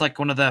released it, and it was like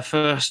one of their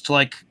first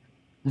like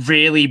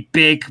really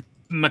big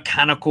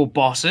mechanical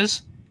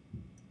bosses.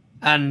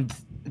 And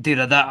dude,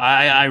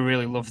 I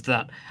really loved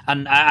that,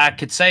 and I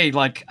could say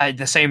like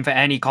the same for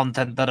any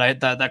content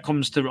that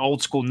comes to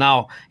old school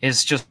now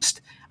is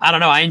just I don't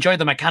know. I enjoy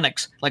the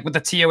mechanics, like with the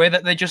TOA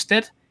that they just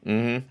did.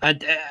 Mm-hmm.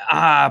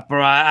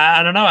 Bro,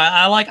 I don't know.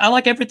 I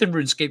like everything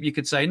RuneScape, you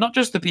could say, not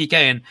just the PK.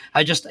 And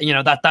I just,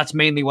 that's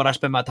mainly what I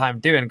spend my time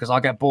doing because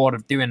I'll get bored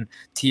of doing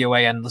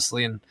TOA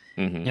endlessly. And,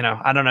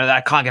 I don't know,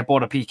 I can't get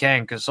bored of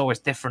PKing because it's always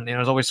different.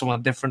 There's always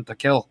someone different to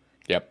kill.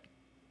 Yep.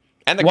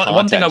 And the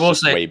one thing I will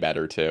say, way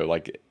better too.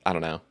 Like, I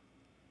don't know.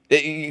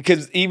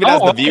 Because even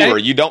as the viewer,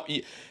 you don't,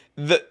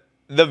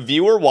 the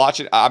viewer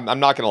watching, I'm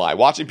not going to lie,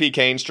 watching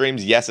PKing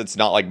streams, yes, it's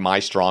not like my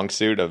strong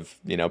suit of,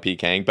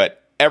 PKing,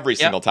 but every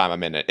single time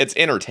I'm in it, it's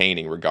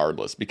entertaining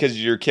regardless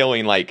because you're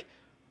killing like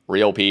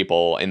real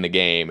people in the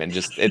game and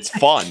just it's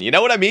fun. You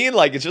know what I mean?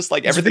 Like it's just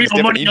like everything's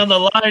different. Money on the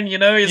line, you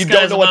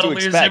don't know what to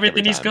expect.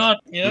 Everything he's got.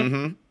 Yeah.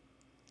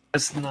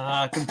 Mm-hmm.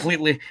 I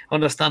completely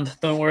understand.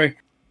 Don't worry,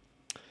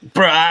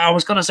 bro. I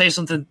was gonna say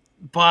something,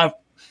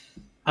 but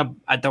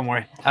I don't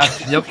worry.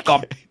 Yep,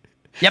 gone.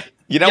 Yep.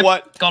 You know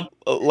what? Gone.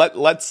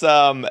 Let's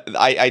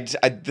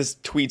this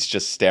tweet's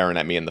just staring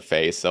at me in the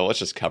face, so let's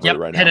just cover it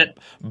right now. Hit it.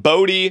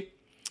 Bodhi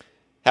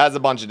has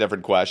a bunch of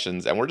different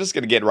questions, and we're just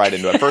going to get right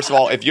into it. First of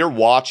all, if you're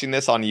watching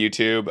this on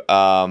YouTube,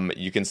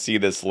 you can see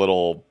this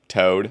little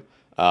toad.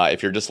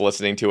 If you're just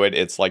listening to it,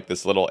 it's like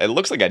this little... It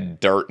looks like a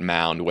dirt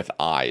mound with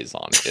eyes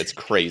on it. It's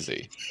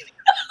crazy.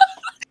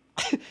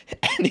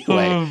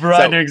 Anyway.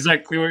 Right, so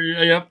exactly where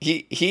you're... Yep.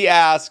 He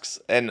asks,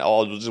 and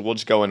we'll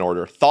just go in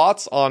order.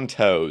 Thoughts on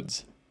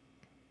toads?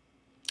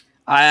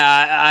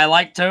 I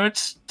like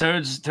toads.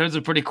 Toads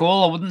are pretty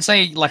cool. I wouldn't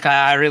say like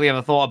I really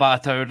ever thought about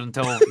a toad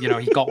until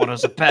he got one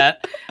as a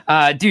pet.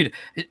 Dude,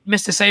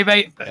 Mr.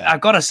 Sebe, I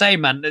gotta say,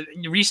 man,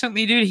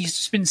 recently, dude, he's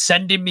just been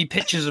sending me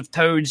pictures of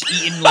toads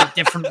eating like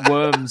different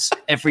worms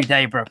every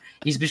day, bro.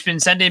 He's just been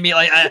sending me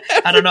like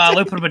I don't know. I'll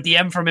open up a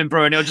DM from him,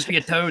 bro, and it'll just be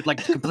a toad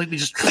like completely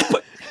just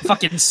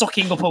fucking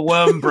sucking up a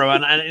worm, bro.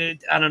 And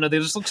I don't know. They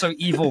just look so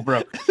evil,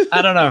 bro.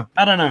 I don't know.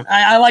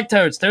 I like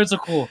toads. Toads are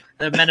cool.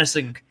 They're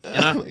menacing,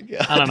 Oh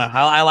I don't know.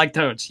 I like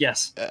toads.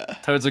 Yes,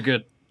 toads are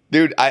good.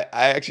 Dude, I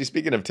actually,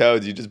 speaking of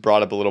toads, you just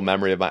brought up a little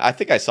memory of mine. I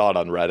think I saw it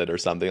on Reddit or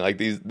something. Like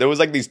there was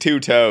like these two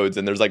toads,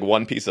 and there's like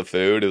one piece of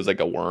food. It was like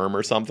a worm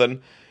or something.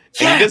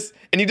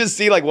 And you just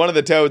see like one of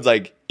the toads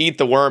like eat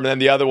the worm, and then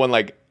the other one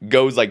like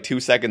goes like 2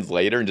 seconds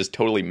later and just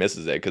totally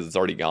misses it because it's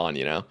already gone,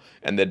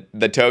 And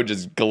the toad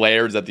just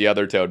glares at the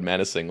other toad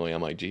menacingly.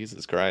 I'm like,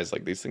 Jesus Christ!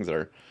 Like these things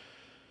are.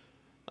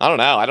 I don't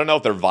know. I don't know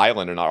if they're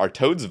violent or not. Are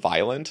toads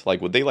violent?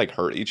 Like, would they like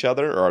hurt each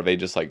other, or are they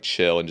just like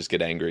chill and just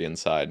get angry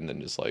inside and then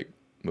just like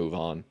move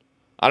on?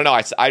 I don't know.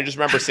 I just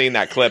remember seeing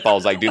that clip. I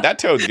was like, dude, that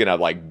toad's gonna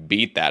like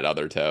beat that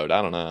other toad.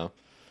 I don't know.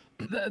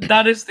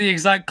 That is the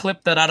exact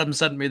clip that Adam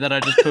sent me that I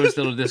just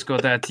posted on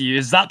Discord there to you.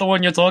 Is that the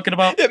one you're talking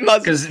about? It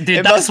must. Because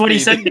dude, that's what he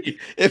sent me.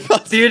 It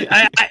must. Dude,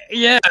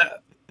 yeah.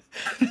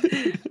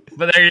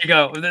 But there you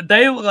go.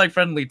 They look like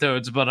friendly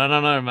toads, but I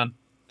don't know, man.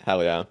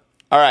 Hell yeah.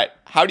 All right.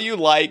 How do you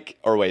like?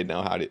 Or wait,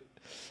 no.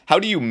 How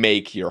do you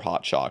make your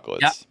hot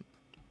chocolates? Yeah.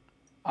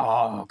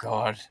 Oh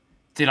god,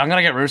 dude, I'm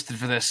gonna get roasted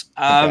for this.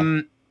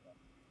 Okay.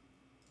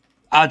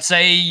 I'd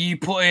say you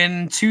put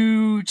in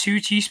two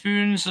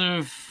teaspoons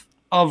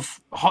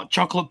of hot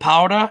chocolate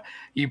powder.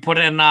 You put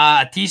in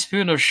a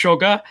teaspoon of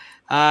sugar.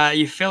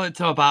 You fill it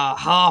to about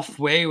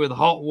halfway with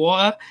hot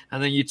water,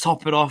 and then you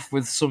top it off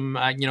with some,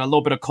 a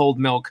little bit of cold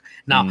milk.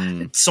 Now,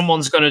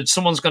 someone's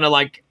gonna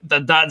like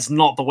that. That's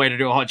not the way to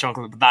do a hot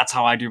chocolate, but that's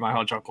how I do my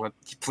hot chocolate.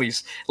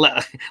 Please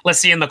let's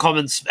see in the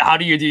comments, how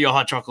do you do your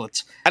hot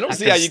chocolates? I don't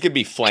see how you could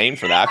be flamed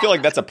for that. I feel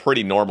like that's a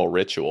pretty normal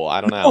ritual. I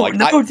don't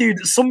know. Dude.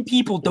 Some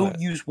people don't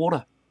use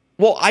water.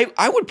 Well,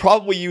 I would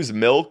probably use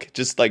milk,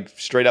 just like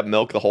straight up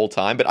milk the whole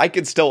time, but I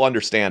could still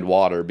understand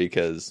water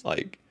because,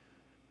 like,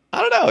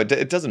 I don't know,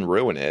 it doesn't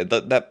ruin it.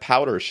 That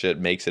powder shit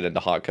makes it into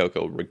hot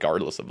cocoa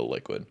regardless of the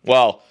liquid.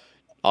 Well,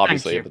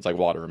 obviously, if it's like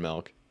water or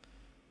milk.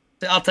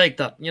 I'll take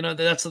that.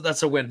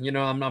 That's a win.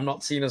 I'm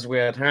not seen as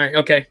weird. All right,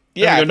 okay.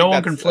 Yeah, no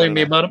one can flame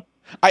me about it.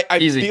 I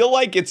feel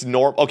like it's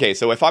normal. Okay,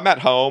 so if I'm at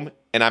home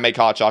and I make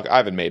hot chocolate, I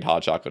haven't made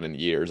hot chocolate in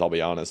years, I'll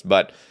be honest,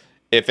 but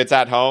if it's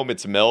at home,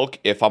 it's milk.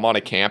 If I'm on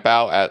a camp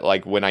out at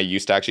like when I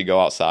used to actually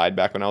go outside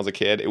back when I was a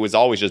kid, it was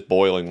always just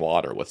boiling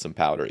water with some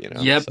powder,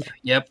 Yep.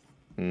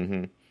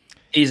 Mm-hmm.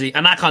 Easy.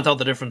 And I can't tell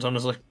the difference,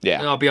 honestly.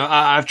 Yeah.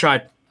 I've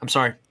tried. I'm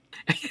sorry.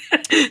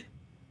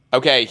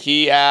 Okay,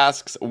 he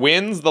asks,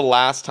 when's the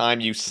last time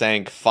you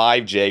sank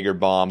 5 Jaeger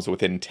bombs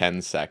within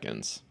 10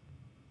 seconds?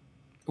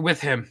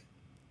 With him.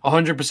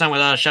 100%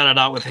 without a shadow of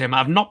doubt with him.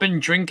 I've not been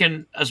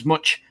drinking as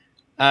much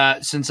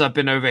since I've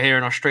been over here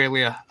in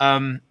Australia.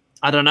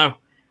 I don't know.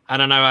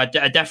 I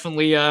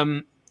definitely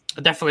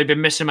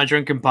been missing my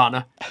drinking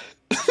partner.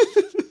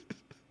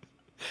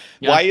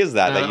 Yeah. Why is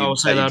that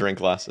you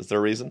drink less? Is there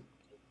a reason?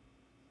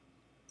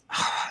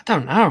 I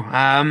don't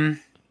know.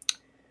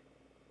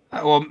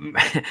 Well,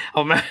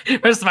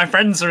 most of my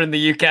friends are in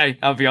the UK.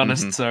 I'll be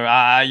honest. Mm-hmm. So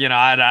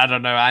I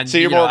don't know. So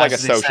you're more like a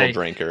social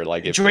drinker,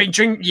 like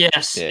drink.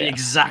 Yes, yeah.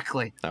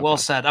 Exactly. Okay. Well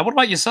said. What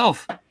about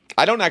yourself?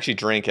 I don't actually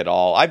drink at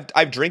all.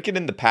 I've drinking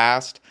in the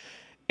past.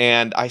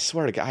 And I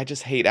swear to God, I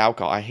just hate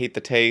alcohol. I hate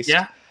the taste.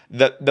 Yeah.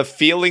 The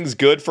feeling's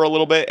good for a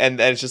little bit, and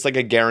then it's just like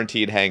a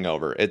guaranteed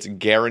hangover. It's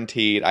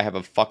guaranteed. I have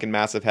a fucking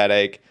massive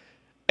headache.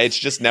 It's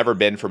just never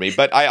been for me.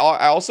 But I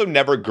also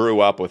never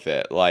grew up with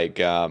it. Like,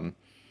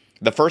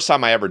 the first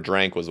time I ever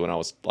drank was when I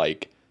was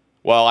like,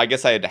 well, I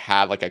guess I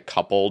had like a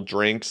couple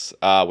drinks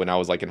when I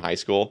was like in high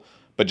school.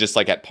 But just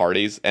like at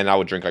parties, and I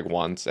would drink like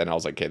once, and I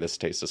was like, okay, this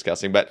tastes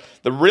disgusting. But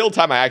the real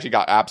time I actually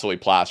got absolutely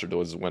plastered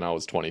was when I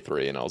was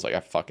 23, and I was like, I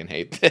fucking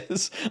hate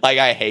this. Like,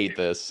 I hate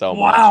this so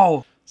much.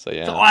 Wow. So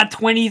yeah. So at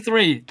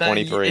 23,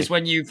 23 is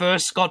when you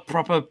first got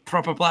proper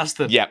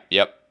plastered. Yep.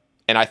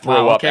 And I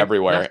threw up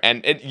everywhere.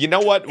 Yeah. And you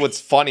know what?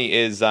 What's funny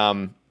is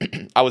I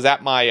was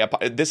at my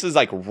this is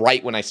like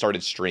right when I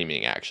started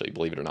streaming, actually,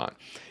 believe it or not.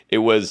 It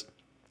was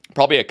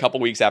probably a couple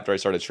weeks after I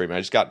started streaming. I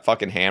just got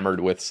fucking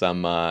hammered with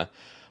some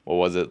what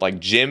was it? Like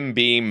Jim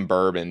Beam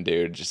bourbon,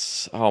 dude.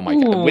 Just, oh my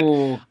God.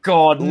 Oh,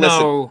 God,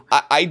 no.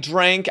 I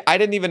drank, I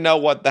didn't even know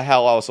what the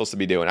hell I was supposed to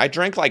be doing. I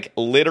drank like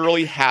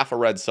literally half a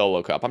red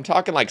Solo cup. I'm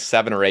talking like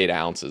 7 or 8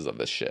 ounces of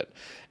this shit.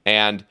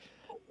 And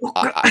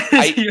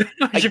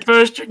your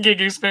first drinking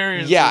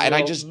experience. Yeah, and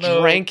I just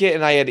drank it,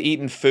 and I had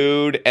eaten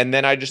food, and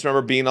then I just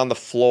remember being on the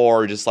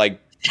floor, just like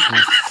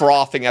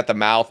frothing at the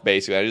mouth,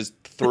 basically. I just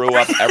threw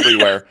up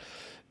everywhere.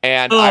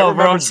 And I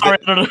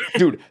remember,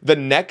 dude, the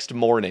next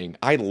morning,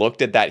 I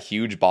looked at that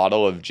huge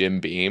bottle of Jim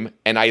Beam,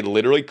 and I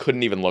literally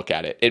couldn't even look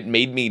at it. It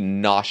made me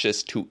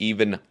nauseous to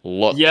even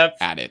look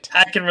at it.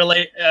 I can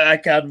relate. I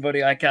can,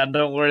 buddy. I can.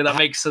 Don't worry. That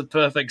makes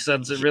perfect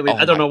sense. It really.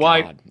 I don't know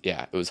why.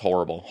 Yeah, it was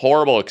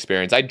horrible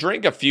experience. I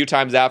drank a few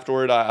times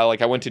afterward.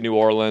 I went to New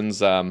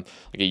Orleans like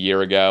a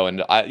year ago,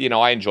 and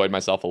I enjoyed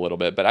myself a little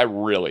bit, but I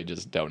really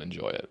just don't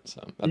enjoy it.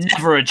 So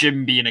never a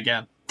Jim Beam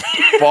again.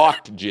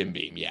 Fucked Jim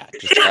Beam, yeah.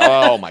 Just,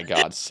 oh my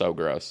God, so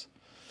gross.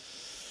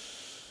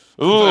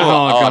 Ooh,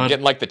 I'm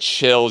getting like the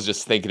chills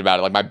just thinking about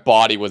it. Like my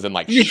body was in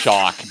like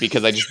shock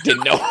because I just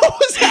didn't know what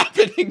was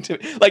happening to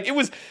me. Like it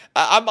was,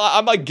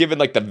 I'm like given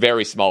like the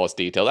very smallest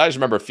details. I just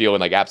remember feeling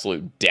like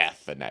absolute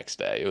death the next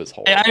day. It was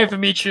horrible. Hey, I ever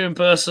meet you in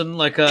person,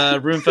 like a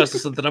Roomfest or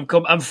something,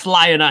 I'm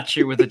flying at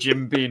you with a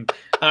Jim Beam.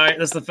 All right,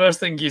 that's the first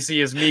thing you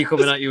see is me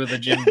coming at you with a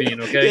Jim Beam.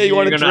 Okay, yeah, you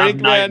want to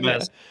drink, man? Yeah.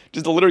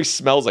 Just literally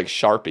smells like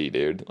Sharpie,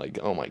 dude. Like,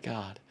 oh my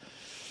God.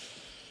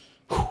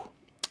 Whew.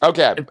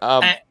 Okay.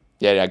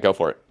 Yeah, go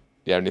for it.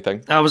 You have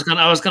anything? I was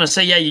gonna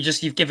say, yeah.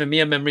 You've given me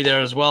a memory there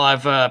as well.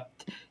 I've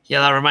Yeah,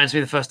 that reminds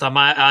me. The first time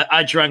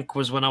I drank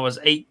was when I was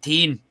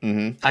 18.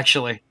 Mm-hmm.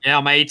 Actually, yeah,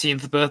 on my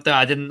 18th birthday.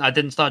 I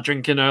didn't start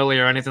drinking early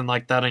or anything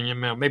like that. And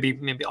maybe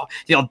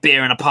the odd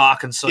beer in a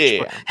park and such.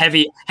 Yeah. But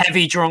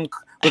heavy drunk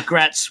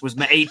regrets was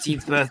my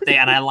 18th birthday,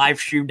 and I live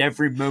streamed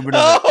every moment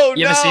of it.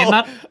 You ever seen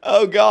that?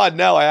 Oh God,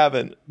 no, I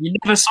haven't. You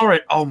never saw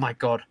it? Oh my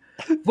God.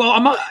 Well,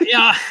 I'm not.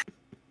 Yeah.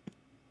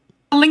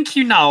 I'll link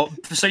you now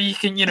so you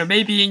can,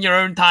 maybe in your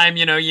own time,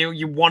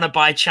 you want to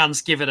by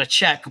chance give it a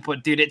check.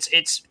 But dude,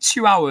 it's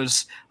 2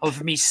 hours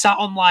of me sat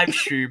on live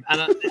stream,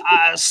 and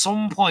at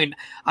some point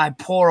I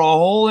pour a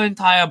whole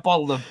entire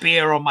bottle of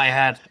beer on my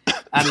head,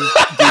 and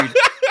dude,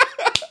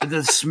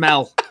 the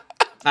smell.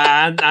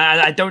 And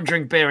I don't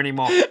drink beer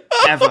anymore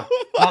ever.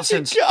 Not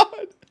since. God.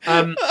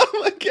 Oh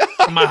my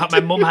God! My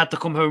mum had to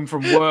come home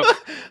from work.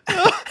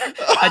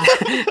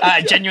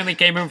 I genuinely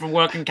came home from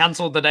work and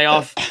cancelled the day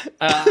off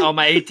on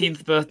my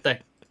 18th birthday.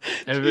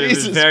 It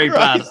was very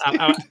Christ,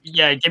 bad.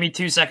 Yeah, give me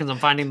 2 seconds. I'm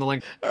finding the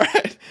link. All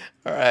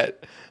right.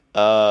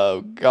 Oh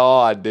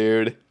God,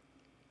 dude.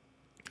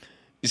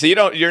 So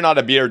you're not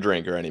a beer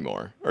drinker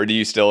anymore, or do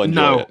you still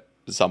enjoy it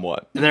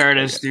somewhat? There it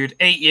is, dude.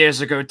 8 years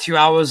ago, 2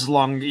 hours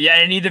long. Yeah,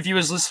 any of the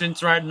viewers listening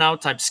to right now,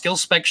 type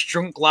SkillSpecs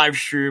drunk live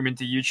stream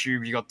into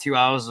YouTube. You got 2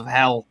 hours of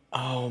hell.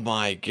 Oh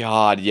my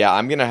God! Yeah,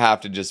 I'm gonna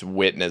have to just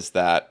witness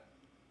that.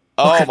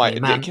 Oh my!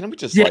 Man. Can we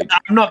just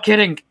I'm not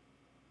kidding.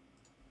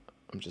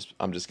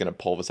 I'm just gonna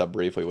pull this up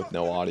briefly with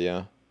no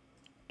audio.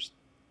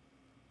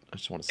 I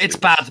just want to see. It's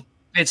bad.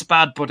 It's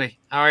bad, buddy.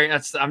 All right,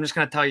 I'm just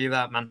gonna tell you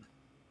that, man.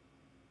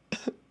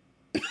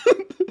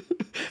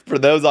 For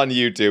those on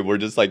YouTube, we're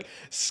just like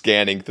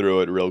scanning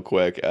through it real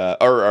quick,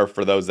 or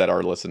for those that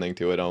are listening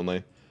to it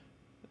only.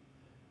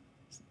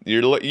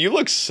 You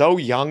look so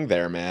young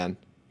there, man.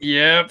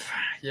 Yep.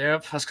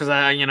 That's because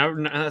I,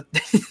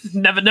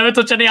 never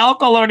touch any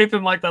alcohol or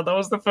anything like that. That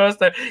was the first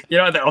thing,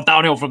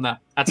 downhill from there.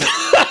 That's it.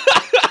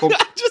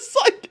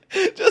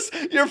 just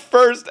your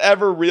first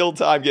ever real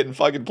time getting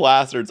fucking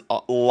plastered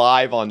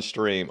live on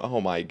stream.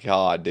 Oh my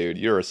God, dude,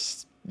 you're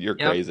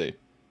crazy.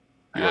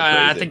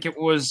 I think it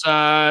was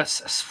like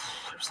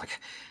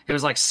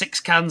 6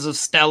 cans of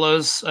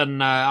Stellas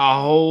and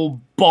a whole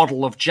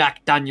bottle of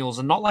Jack Daniels,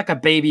 and not like a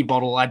baby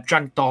bottle. I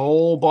drank the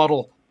whole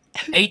bottle.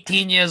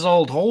 18 years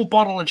old, whole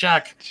bottle of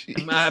Jack.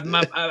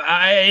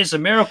 It's a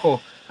miracle.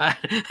 I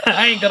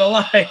ain't gonna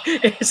lie.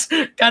 It's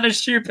kind of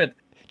stupid.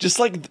 Just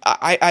like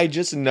I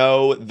just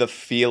know the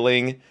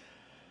feeling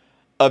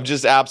of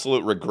just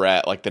absolute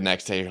regret. Like the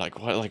next day, you're like,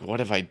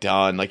 what have I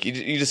done? Like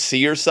you just see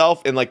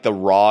yourself in like the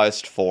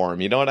rawest form.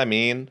 You know what I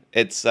mean?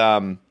 It's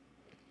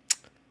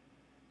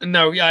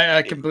No, yeah,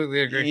 I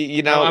completely agree.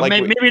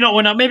 Maybe not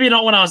when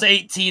I was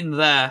 18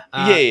 there.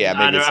 Maybe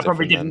I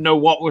probably didn't know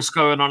what was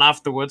going on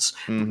afterwards.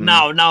 Mm-hmm.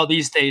 Now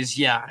these days,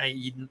 yeah,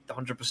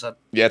 100%.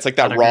 Yeah, it's like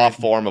that raw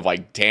form of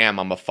like, damn,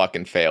 I'm a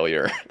fucking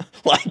failure.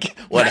 Like,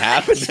 what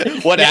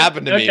happened? What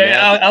happened to me,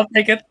 man? I'll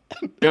take it.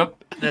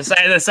 Yep.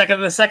 The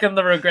second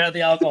the regret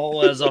the alcohol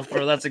wears off,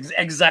 bro, that's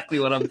exactly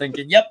what I'm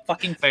thinking. Yep,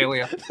 fucking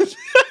failure.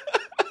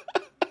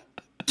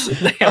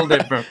 Nailed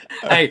it, bro.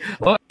 Hey,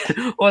 what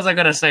was I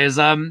gonna say is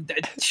don't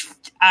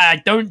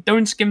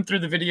skim through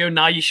the video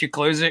now. You should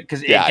close it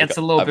because it gets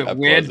a little bit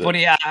weird,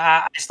 buddy.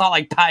 I start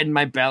like patting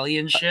my belly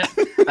and shit,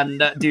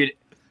 and dude,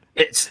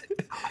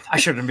 I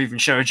shouldn't have even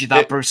showed you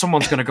that, bro.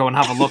 Someone's gonna go and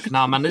have a look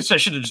now, man. I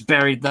should have just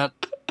buried that.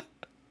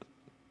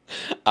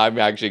 I'm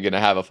actually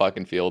gonna have a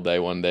fucking field day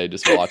one day,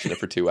 just watching it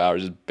for 2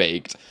 hours, just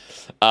baked.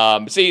 So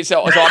I'm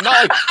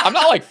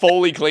not like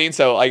fully clean.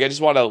 So like, I just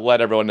want to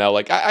let everyone know,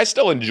 like, I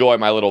still enjoy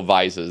my little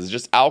vices.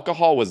 Just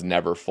alcohol was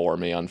never for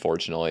me,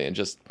 unfortunately, and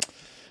just,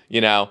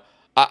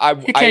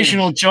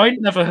 occasional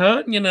joint never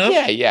hurt,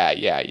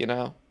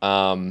 Yeah.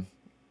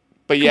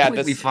 But yeah,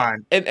 completely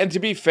fine. And to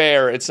be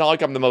fair, it's not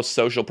like I'm the most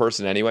social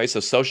person anyway. So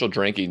social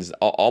drinking's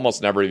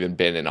almost never even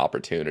been an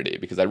opportunity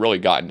because I really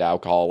got into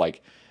alcohol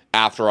like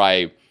after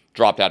I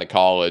dropped out of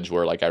college,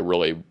 where like I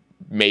really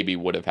maybe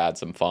would have had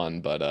some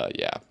fun, but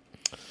yeah.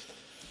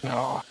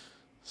 Oh.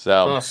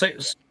 So I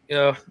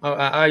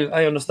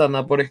understand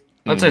that, buddy.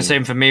 I'd say the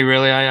same for me,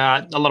 really.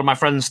 A lot of my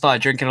friends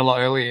started drinking a lot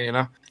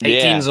earlier,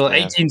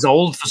 18's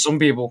old for some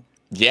people.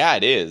 Yeah,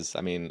 it is.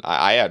 I mean,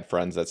 I had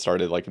friends that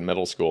started like in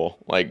middle school,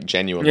 like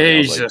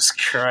genuinely. Jesus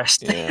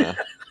Christ. Yeah.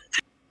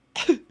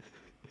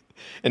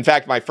 In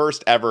fact, my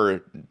first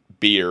ever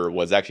beer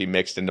was actually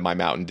mixed into my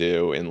Mountain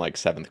Dew in like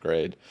 7th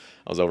grade.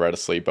 I was over at a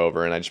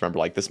sleepover, and I just remember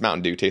like, this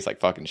Mountain Dew tastes like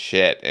fucking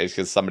shit. It's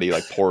because somebody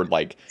like poured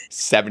like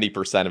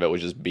 70% of it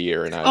was just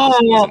beer, and I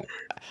was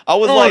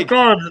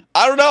God.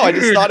 I don't know. I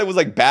just thought it was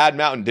like bad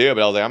Mountain Dew,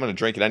 but I was like, I'm gonna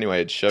drink it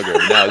anyway. It's sugar.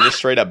 No, it's just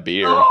straight up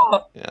beer. Yeah,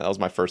 that was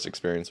my first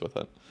experience with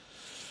it.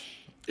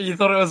 You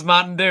thought it was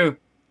Mountain Dew?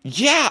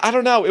 Yeah, I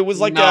don't know. It was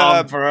like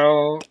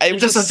bro. It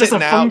was just a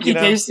funky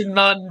tasting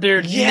Mountain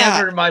Dew. Yeah.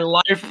 Never in my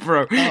life,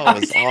 bro. Oh,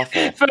 it was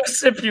awful. First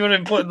sip, you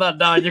wouldn't putting that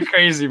down. You're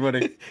crazy,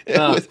 buddy.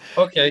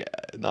 Okay.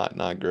 Yeah,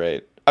 not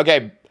great.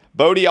 Okay,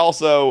 Bodie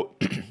also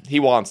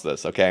he wants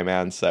this. Okay,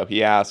 man. So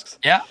he asks.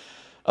 Yeah.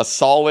 A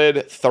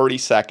solid 30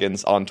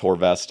 seconds on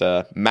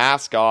Torvesta.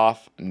 Mask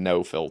off,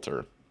 no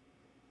filter.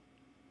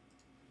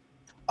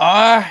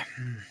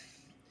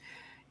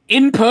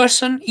 In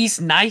person,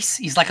 he's nice.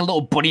 He's like a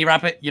little bunny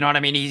rabbit. You know what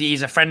I mean?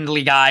 He's a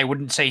friendly guy.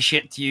 Wouldn't say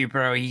shit to you,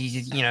 bro.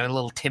 He's, you know, a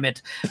little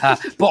timid.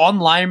 But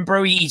online,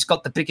 bro, he's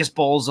got the biggest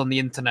balls on the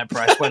internet,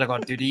 bro. I swear to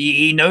God, dude.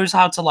 He knows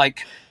how to,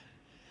 like,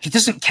 he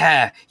doesn't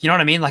care. You know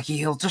what I mean? Like,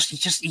 he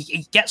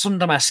gets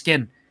under my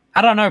skin.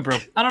 I don't know, bro.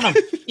 I don't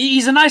know.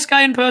 He's a nice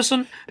guy in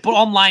person, but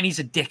online he's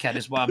a dickhead,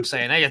 is what I'm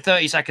saying. Hey,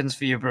 30 seconds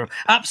for you, bro.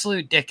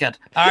 Absolute dickhead.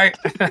 All right.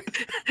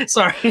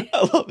 Sorry.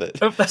 I love it.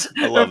 Hope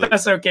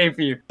that's okay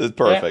for you. It's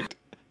perfect. Yeah.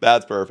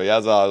 That's perfect.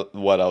 That's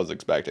what I was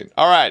expecting.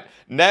 All right.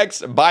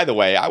 Next, by the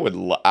way, I would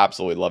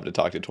absolutely love to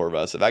talk to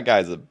Torvesta. That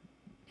guy's a...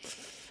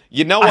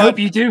 You know what? I hope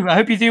you do. I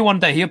hope you do one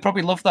day. He'll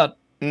probably love that.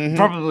 Mm-hmm.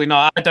 Probably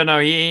not. I don't know.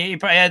 He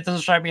doesn't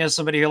strike me as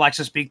somebody who likes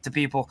to speak to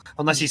people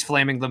unless he's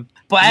flaming them.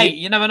 But hey,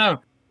 you never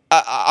know.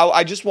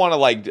 I just want to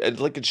like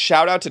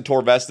shout out to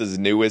Torvesta's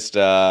newest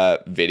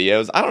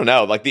videos. I don't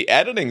know, like the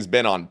editing's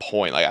been on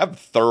point. Like I've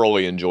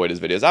thoroughly enjoyed his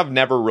videos. I've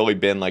never really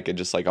been like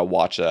a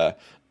watch a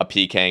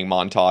PKing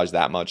montage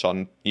that much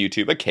on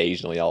YouTube.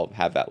 Occasionally I'll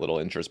have that little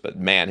interest, but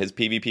man, his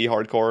PvP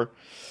hardcore,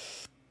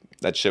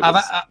 that shit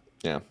was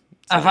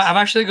I've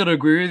actually got to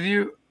agree with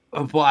you,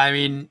 but I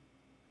mean.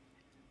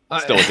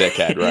 Still a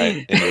dickhead,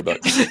 right? In your book.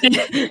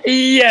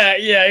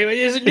 Yeah.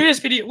 His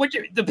newest video,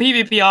 the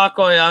PvP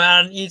hardcore,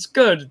 man, he's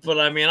good, but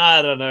I mean,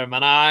 I don't know,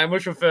 man. I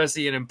much prefer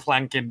seeing him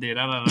planking, dude.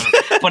 I don't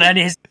know. But then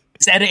his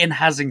editing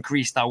has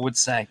increased, I would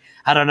say.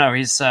 I don't know.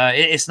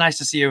 It's nice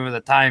to see over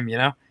the time, you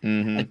know?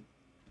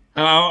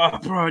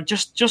 Mm-hmm. Bro,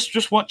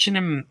 just watching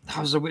him, that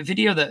was a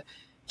video that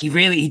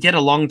he did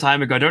a long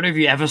time ago. I don't know if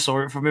you ever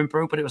saw it from him,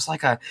 bro, but it was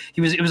like it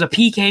was a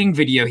PKing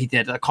video he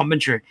did, a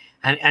commentary,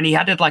 and he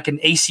added like an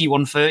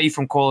AC-130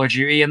 from Call of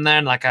Duty in there,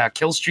 and like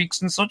kill streaks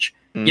and such.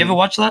 You ever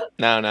watch that?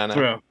 No.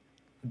 Bro,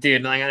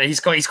 dude, like, he's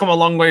come a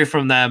long way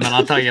from there, man.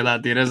 I'll tell you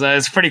that, dude.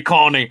 It's pretty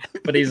corny,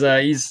 but he's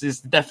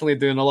definitely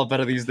doing a lot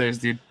better these days,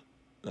 dude.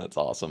 That's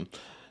awesome.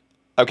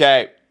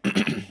 Okay.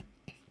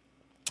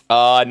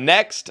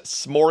 Next,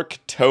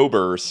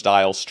 Smorktober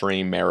style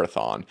stream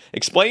marathon.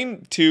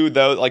 Explain to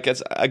those, like,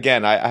 it's,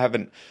 again,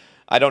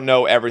 I don't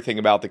know everything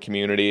about the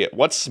community.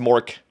 What's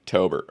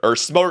Smorktober or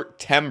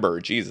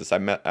Smorktember? Jesus,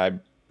 Smorktember.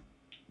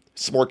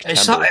 What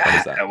is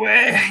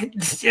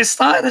that? It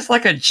started as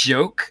like a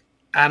joke,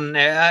 and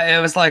it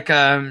was like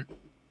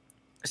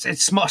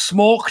it's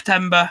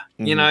Smorktember.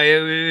 You know,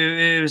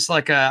 it was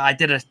like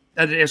it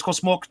was called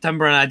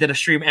Smorktember, and I did a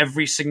stream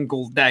every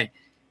single day.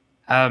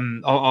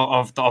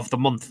 Of the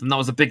month, and that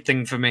was a big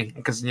thing for me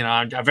because, you know,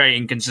 I'm a very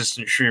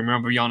inconsistent streamer,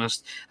 I'll be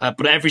honest.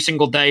 But every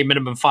single day,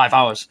 minimum 5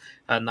 hours,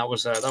 and that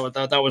was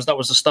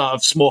the start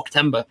of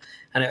Smorktember,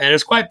 and it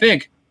was quite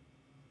big.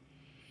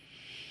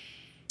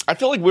 I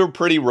feel like we're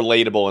pretty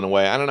relatable in a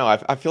way. I don't know.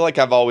 I feel like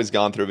I've always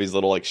gone through these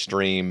little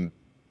extreme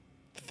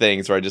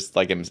things where I just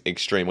like am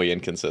extremely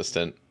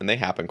inconsistent, and they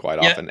happen quite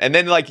often. And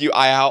then like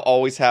I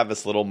always have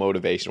this little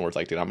motivation where it's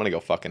like, dude, I'm gonna go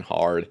fucking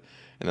hard.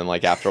 And then,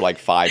 like, after, like,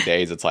 5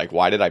 days, it's like,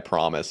 why did I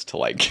promise to,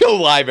 like, go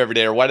live every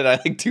day? Or why did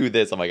I, like, do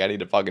this? I'm like, I need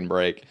to fucking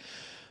break.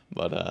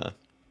 But,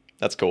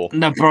 that's cool.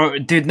 No, bro,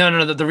 dude,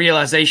 no. The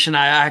realization,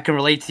 I can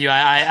relate to you.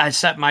 I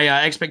set my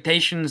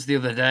expectations the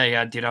other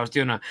day. Dude, I was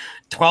doing a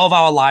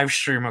 12-hour live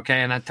stream,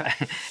 okay? And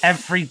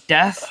every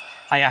death,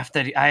 I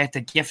had to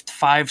gift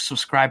 5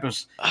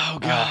 subscribers. Oh,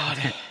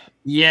 God.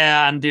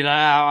 Yeah, and dude,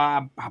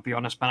 I'll be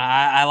honest, man.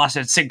 I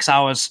lasted 6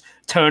 hours,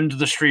 turned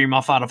the stream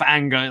off out of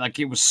anger. Like,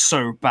 it was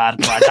so bad,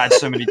 bro. I died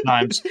so many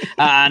times.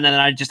 And then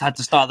I just had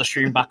to start the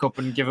stream back up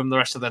and give them the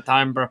rest of their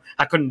time, bro.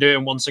 I couldn't do it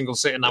in one single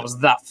sitting. I was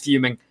that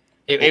fuming.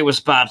 It was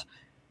bad.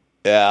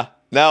 Yeah.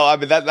 No, I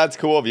mean, that's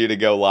cool of you to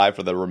go live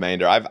for the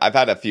remainder. I've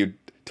had a few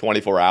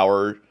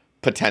 24-hour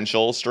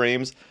potential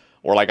streams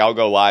where, like, I'll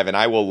go live and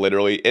I will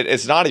literally...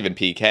 It's not even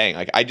PKing.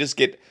 Like, I just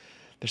get...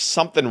 There's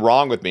something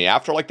wrong with me.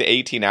 After like the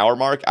 18-hour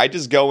mark, I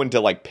just go into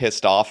like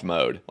pissed off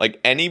mode. Like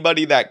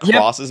anybody that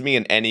crosses me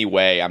in any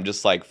way, I'm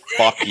just like,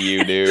 fuck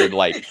you, dude.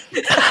 Like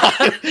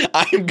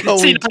I'm going.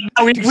 See,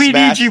 we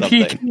need you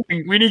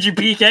PKing. We need you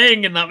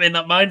PKing in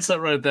that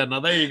mindset right there. Now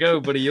there you go,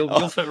 buddy.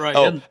 You'll fit right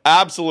in.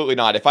 Absolutely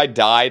not. If I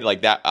died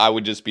like that, I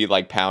would just be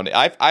like pounding.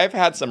 I've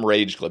had some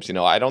rage clips. You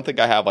know, I don't think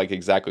I have like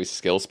exactly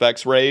skill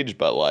specs rage,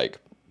 but like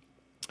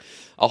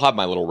I'll have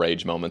my little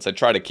rage moments. I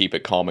try to keep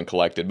it calm and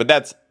collected, but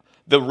that's.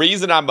 The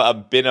reason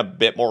I've been a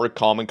bit more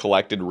calm and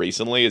collected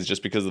recently is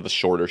just because of the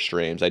shorter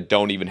streams. I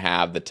don't even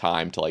have the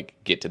time to like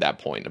get to that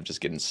point of just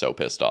getting so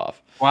pissed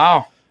off.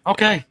 Wow.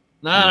 Okay.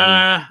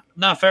 No.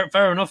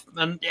 Fair enough.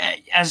 And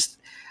as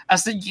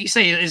you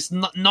say, it's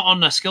not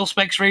on a skill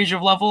specs range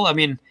of level. I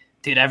mean,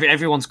 dude,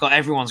 everyone's got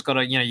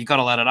to, you know, you got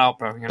to let it out,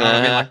 bro. You know what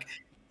I mean? Like,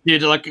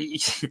 dude, like,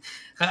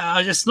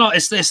 it's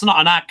not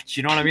an act.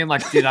 You know what I mean?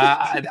 Like, dude,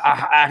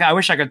 I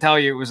wish I could tell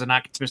you it was an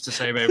act, Mr.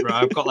 Sebe, bro.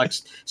 I've got like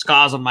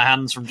scars on my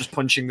hands from just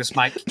punching this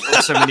mic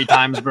so many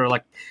times, bro.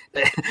 Like,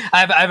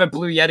 I have a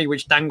blue Yeti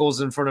which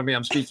dangles in front of me.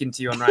 I'm speaking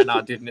to you on right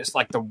now, dude, and it's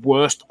like the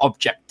worst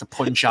object to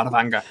punch out of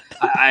anger.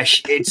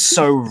 It's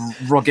so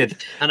rugged,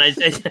 and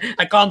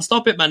I can't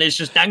stop it, man. It's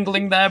just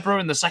dangling there, bro.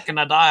 And the second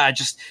I die,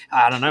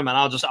 I don't know, man.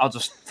 I'll just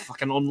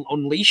fucking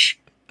unleash.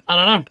 I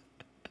don't know.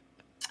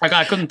 Like,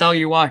 I couldn't tell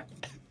you why.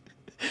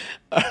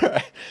 All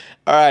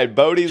right.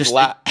 Bodie's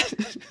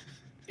last.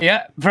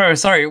 Yeah, bro.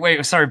 Sorry.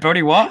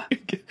 Bodie, what?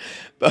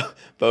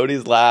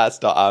 Bodie's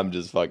last. I'm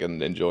just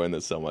fucking enjoying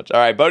this so much. All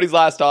right. Bodie's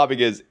last topic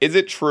is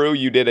it true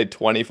you did a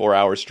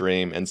 24-hour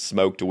stream and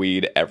smoked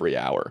weed every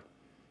hour?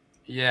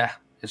 Yeah,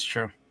 it's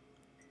true.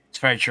 It's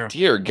very true.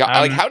 Dear God.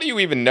 Like, how do you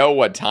even know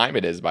what time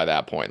it is by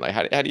that point? Like,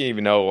 how do you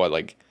even know what,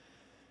 like,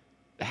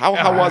 how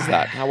was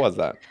that? How was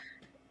that?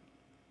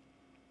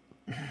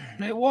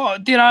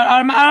 What, dude?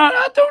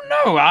 I don't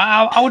know.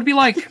 I would be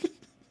like,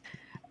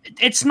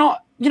 it's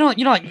not. You know,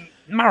 like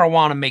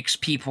marijuana makes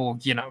people,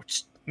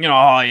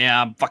 oh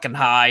yeah, I'm fucking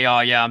high. Oh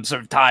yeah, I'm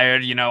sort of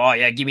tired. Oh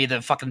yeah, give me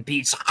the fucking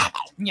pizza.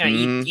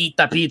 Eat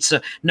that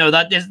pizza. No,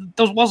 that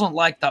wasn't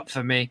like that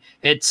for me.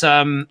 It's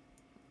I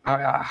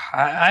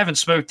haven't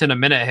smoked in a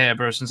minute here,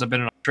 bro, since I've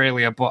been in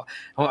Australia. But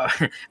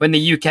in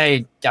the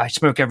UK, I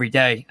smoke every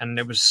day, and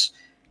it was,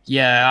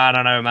 I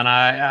don't know, man.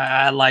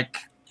 I like.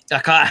 I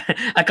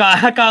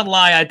can't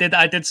lie. I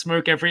did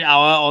smoke every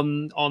hour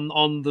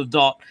on the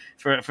dot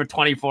for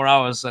 24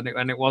 hours, and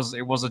it was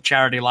a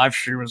charity live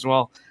stream as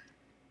well.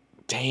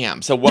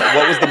 Damn. So what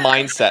was the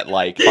mindset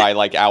like by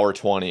like hour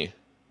 20?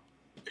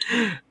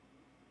 Like,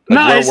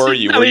 where were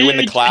you? Were you in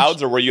the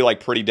clouds, or were you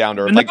like pretty down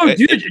to earth? No,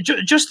 dude,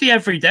 just the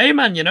everyday,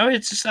 man.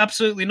 It's just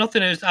absolutely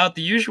nothing out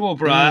the usual,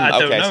 bro. I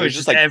don't know. So it's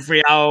just like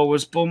every hour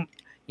was bump.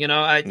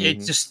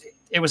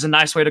 It was a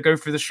nice way to go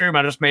through the stream.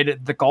 I just made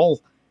it the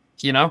goal.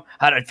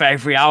 Had it for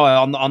every hour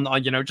on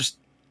just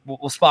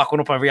we'll spark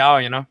one up every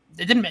hour. It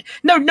didn't make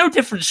no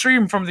different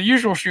stream from the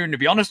usual stream, to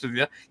be honest with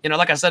you.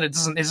 Like I said, it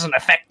doesn't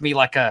affect me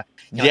like a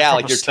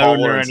like your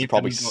tolerance is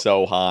probably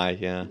so high.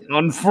 Yeah,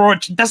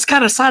 unfortunately, that's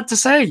kind of sad to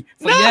say,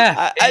 but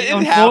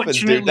it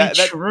happens, dude.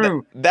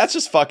 True. That's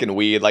just fucking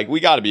weed. Like,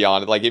 we got to be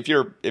honest. Like, if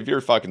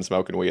you're fucking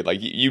smoking weed,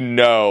 like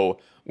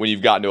when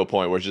you've gotten to a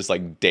point where it's just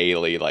like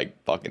daily, like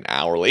fucking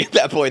hourly at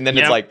that point, and then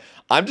it's like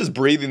I'm just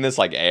breathing this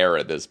like air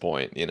at this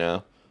point,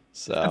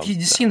 So, have you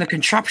seen the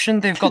contraption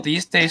they've got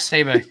these days,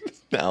 Saber?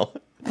 No,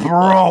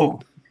 bro,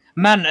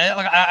 man,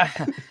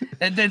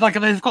 they've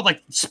got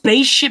like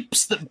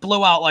spaceships that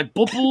blow out like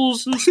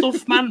bubbles and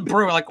stuff, man,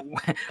 bro. Like,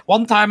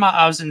 one time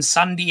I was in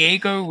San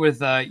Diego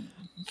with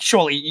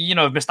surely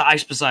Mr.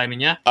 Ice Poseidon,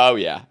 yeah? Oh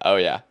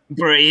yeah.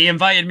 Bro, he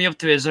invited me up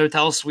to his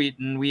hotel suite,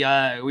 and we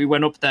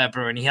went up there,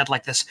 bro, and he had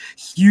like this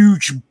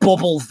huge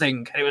bubble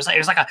thing. And it was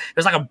like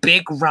a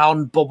big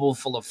round bubble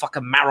full of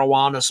fucking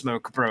marijuana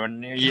smoke, bro.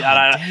 And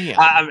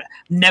I've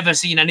never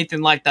seen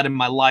anything like that in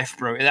my life,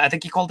 bro. I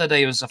think he called it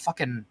it was a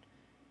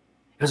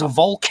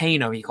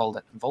volcano. He called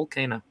it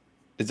volcano.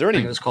 Is there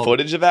any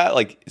footage of that?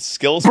 Like,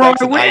 skill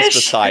specs and Ice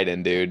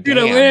Poseidon, dude. Dude,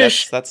 I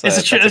wish. That's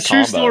a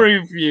true story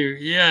of you.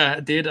 Yeah,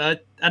 dude.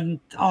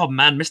 Oh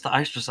man, Mr.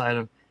 Ice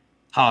Poseidon.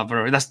 Oh,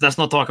 bro, let's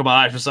not talk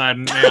about Ice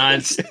Poseidon.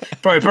 It's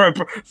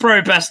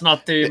probably best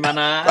not to, man.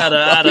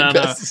 I don't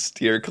know.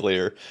 Steer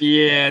clear.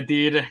 Yeah,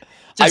 dude.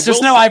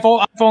 Just know I've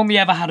only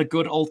ever had a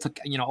good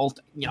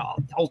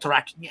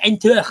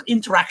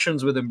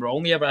interactions with him, bro.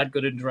 Only ever had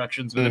good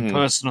interactions with him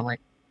personally.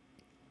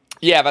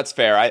 Yeah, that's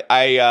fair.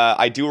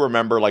 I do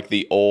remember like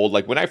the old,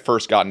 like when I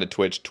first got into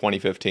Twitch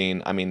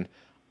 2015, I mean,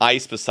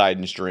 Ice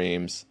Poseidon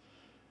streams,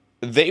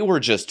 they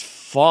were just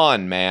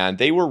fun, man.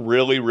 They were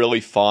really,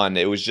 really fun.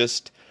 It was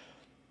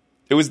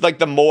like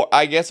the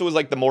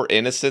more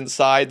innocent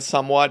side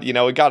somewhat.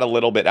 It got a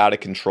little bit out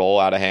of control,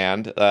 out of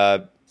hand.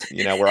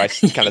 Where I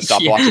kind of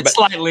stopped watching. But,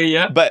 slightly,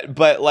 yeah.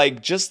 But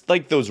like, just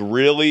like those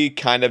really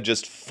kind of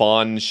just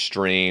fun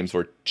streams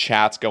where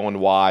chat's going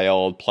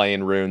wild,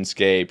 playing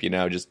RuneScape,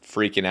 just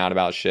freaking out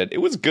about shit. It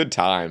was good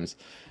times.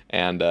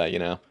 And,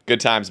 good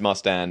times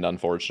must end,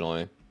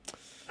 unfortunately.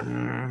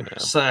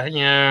 So,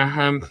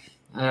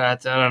 I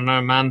don't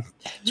know, man.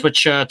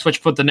 Twitch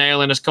put the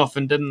nail in his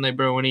coffin, didn't they,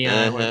 bro, when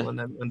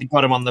when they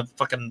put him on the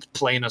fucking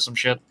plane or some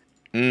shit.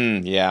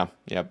 Yeah,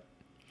 yep.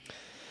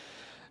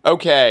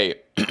 Okay,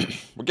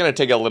 we're going to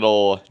take a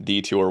little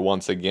detour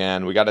once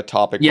again. We got a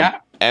topic from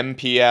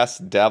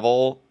MPS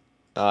Devil.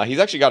 He's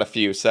actually got a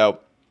few, so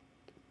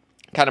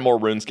kind of more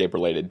RuneScape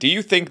related. Do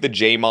you think the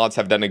J-Mods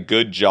have done a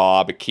good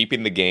job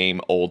keeping the game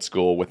old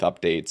school with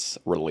updates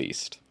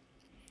released?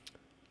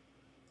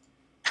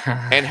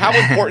 And how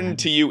important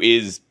to you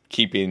is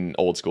keeping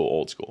old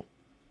school?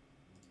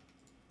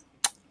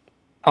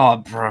 Oh,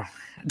 bro.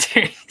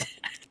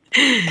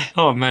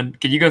 Oh, man.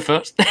 Can you go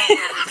first?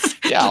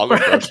 Yeah, I'll go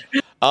first.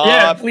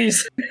 Yeah,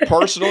 please.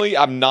 Personally,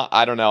 I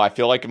don't know. I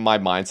feel like my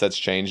mindset's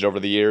changed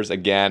over the years.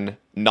 Again,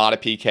 not a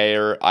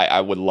PKer.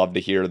 I would love to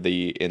hear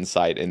the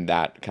insight in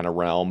that kind of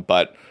realm.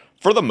 But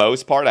for the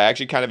most part, I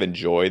actually kind of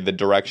enjoy the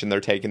direction they're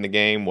taking the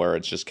game, where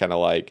it's just kind of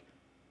like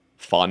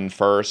fun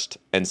first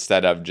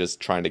instead of just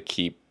trying to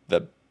keep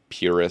the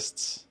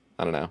purists,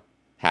 I don't know,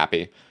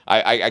 happy.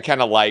 I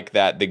kind of like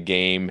that the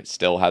game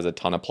still has a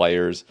ton of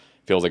players,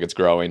 feels like it's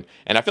growing,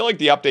 and I feel like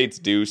the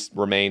updates do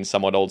remain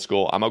somewhat old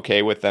school. I'm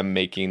okay with them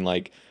making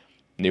like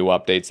new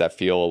updates that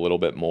feel a little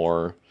bit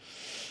more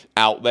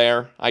out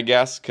there, I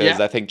guess, because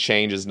I think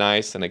change is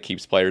nice and it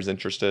keeps players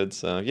interested.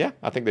 So yeah,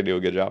 I think they do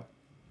a good job.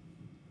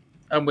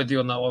 I'm with you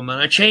on that one, man.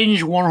 A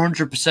change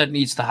 100%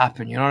 needs to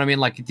happen. You know what I mean?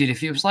 Like, dude,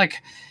 if it was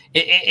like,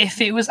 if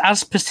it was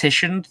as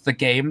petitioned, the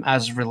game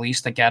as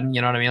released again,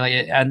 you know what I mean?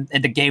 Like,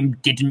 and the game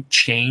didn't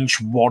change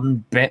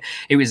one bit.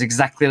 It was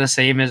exactly the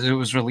same as it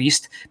was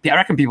released. I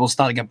reckon people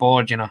start to get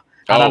bored, you know?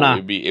 I don't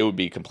know. It would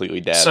be completely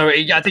dead. So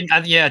I think,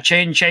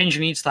 change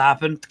needs to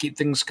happen to keep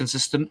things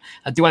consistent.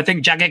 Do I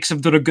think Jagex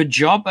have done a good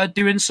job at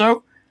doing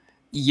so?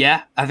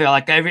 Yeah, I feel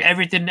like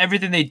everything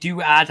they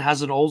do add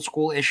has an old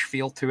school-ish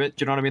feel to it.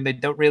 Do you know what I mean? They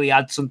don't really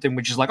add something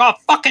which is like, oh,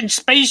 fucking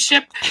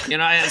spaceship. You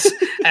know,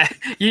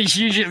 it's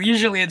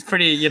usually it's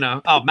pretty, you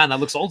know, oh man, that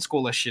looks old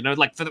school-ish. You know,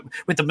 like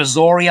with the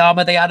Missouri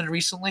armor they added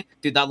recently,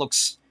 dude, that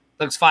looks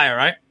fire,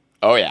 right?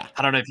 Oh yeah,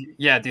 I don't know if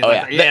dude. Oh,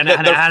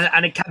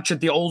 And it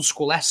captured the old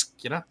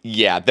school-esque, you know.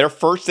 Yeah, their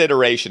first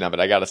iteration of it,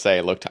 I gotta say,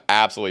 it looked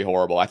absolutely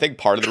horrible. I think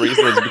part of the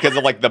reason is because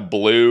of like the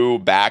blue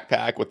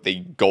backpack with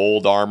the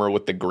gold armor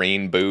with the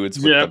green boots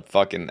with the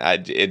fucking.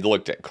 It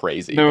looked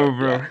crazy. No,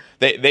 bro.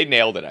 Yeah. They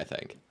nailed it. I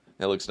think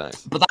it looks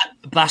nice. But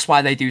that's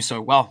why they do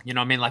so well. You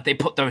know what I mean? Like they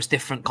put those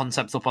different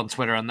concepts up on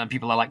Twitter, and then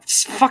people are like,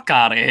 "Fuck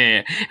out of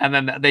here," and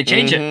then they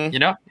change it. You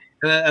know,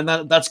 and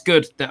that's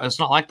good. It's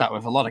not like that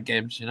with a lot of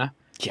games. You know.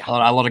 Yeah.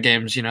 A lot of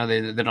games, you know,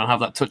 they don't have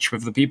that touch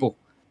with the people.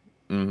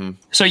 Mm-hmm.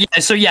 So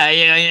yeah.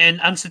 In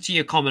answer to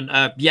your comment,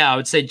 I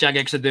would say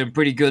Jagex are doing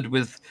pretty good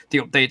with the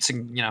updates,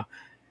 and you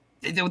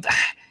know,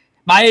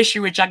 my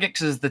issue with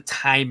Jagex is the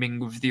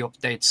timing of the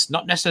updates,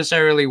 not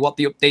necessarily what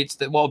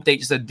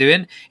updates they're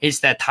doing. It's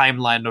their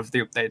timeline of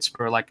the updates.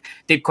 Bro, like,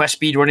 did quest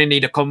speed running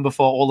need to come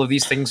before all of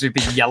these things we've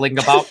been yelling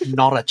about?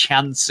 Not a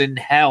chance in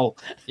hell,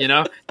 you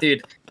know,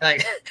 dude.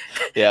 Like,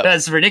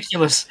 that's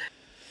ridiculous.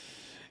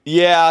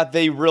 Yeah,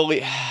 they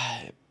really.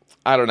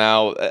 I don't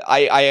know.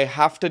 I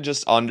have to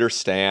just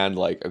understand,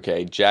 like,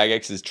 okay,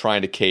 Jagex is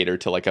trying to cater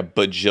to like a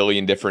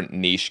bajillion different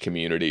niche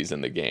communities in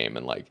the game,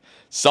 and like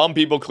some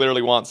people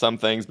clearly want some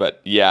things,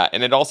 but yeah,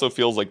 and it also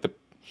feels like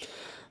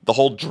the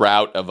whole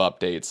drought of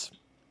updates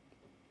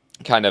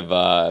kind of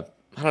I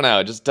don't know,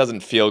 it just doesn't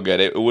feel good.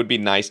 It would be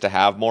nice to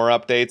have more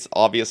updates.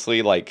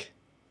 Obviously, like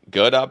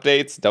good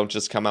updates don't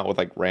just come out with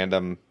like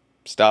random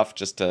stuff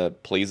just to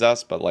please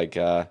us, but like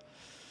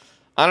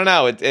I don't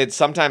know. It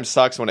sometimes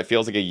sucks when it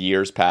feels like a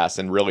year's passed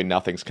and really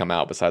nothing's come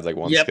out besides like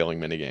one skilling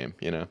minigame,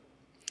 you know?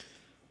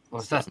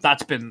 Well,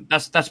 that's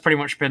pretty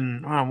much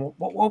been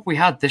what we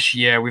had this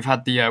year. We've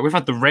had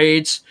the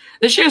raids.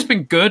 This year's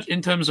been good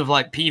in terms of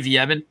like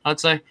PVMing. I'd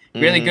say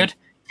really good.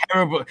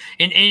 Terrible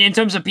in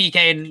terms of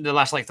PK in the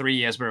last like 3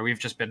 years, bro. We've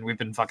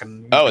been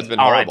fucking. It's been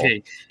horrible.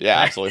 Yeah,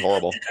 absolutely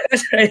horrible.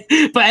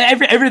 But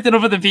everything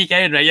other than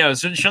PK, right? Yo,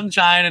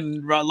 sunshine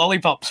and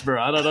lollipops,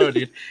 bro. I don't know,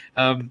 dude.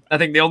 I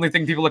think the only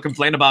thing people are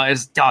complaining about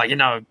is, you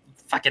know,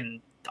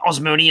 fucking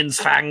Osmonian's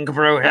Fang,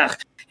 bro.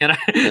 You know,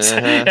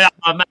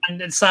 oh, man,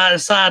 it's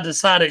sad.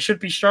 It should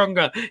be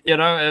stronger. You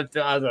know,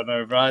 I don't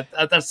know, bro.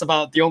 That's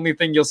about the only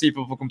thing you'll see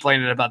people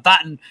complaining about.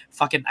 That and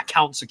fucking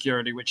account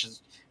security, which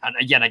is. And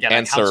again,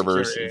 and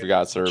servers. Security. You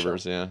forgot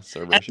servers, yeah.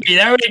 Servers. Hey,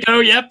 there we go.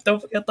 Yep, don't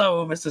forget that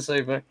one, Mr.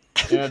 Saber.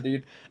 Yeah,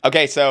 dude.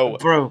 Okay, so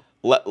bro,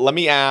 let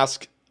me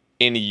ask,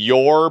 in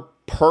your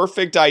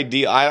perfect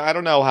idea, I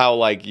don't know how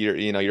like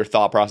your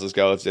thought process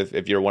goes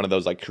if you're one of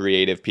those like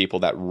creative people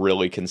that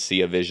really can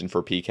see a vision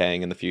for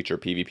PKing in the future,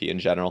 PvP in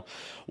general.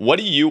 What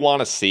do you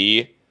want to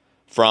see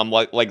from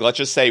like let's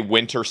just say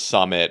Winter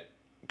Summit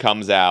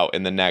comes out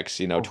in the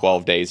next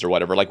 12 days or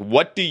whatever? Like,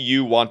 what do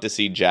you want to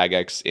see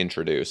Jagex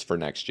introduce for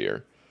next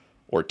year?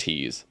 Or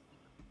tease?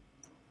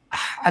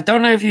 I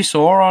don't know if you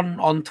saw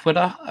on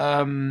Twitter.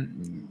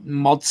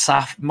 Mod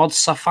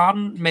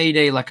Safan made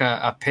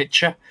a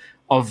picture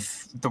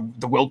of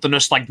the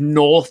wilderness like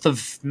north of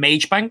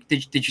Magebank.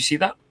 Did you see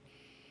that?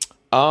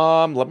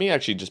 Let me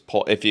actually just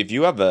pull. If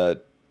you have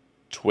a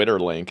Twitter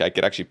link, I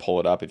could actually pull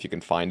it up if you can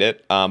find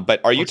it.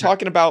 But are you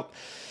talking about?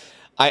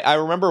 I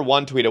remember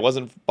one tweet. It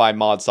wasn't by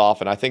Mod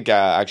Soften. I think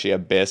actually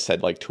Abyss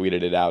had like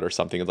tweeted it out or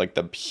something. It's like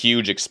the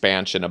huge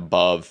expansion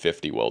above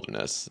 50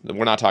 wilderness.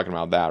 We're not talking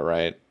about that,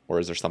 right? Or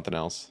is there something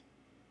else?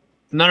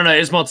 No.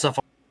 It's Mod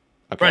Soften.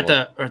 Okay, right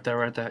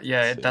there.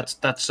 Yeah,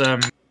 that's.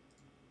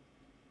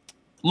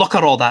 Look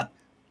at all that.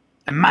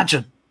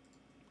 Imagine.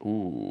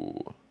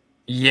 Ooh.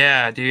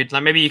 Yeah, dude.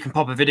 Like maybe you can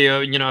pop a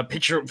video, a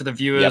picture up for the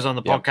viewers on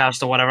the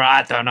podcast or whatever.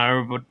 I don't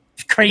know, but.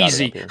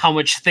 Crazy how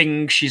much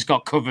things she's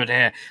got covered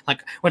here.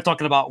 Like we're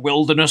talking about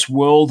wilderness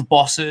world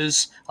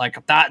bosses.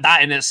 Like that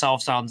in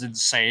itself sounds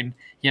insane.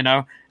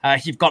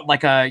 You've got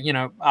like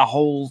a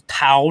whole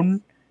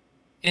town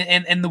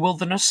in the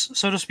wilderness,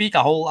 so to speak.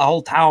 A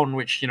whole town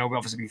which we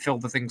obviously be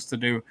filled with things to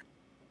do.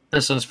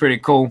 This one's pretty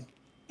cool.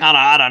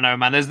 I don't know,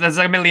 man. There's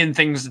a million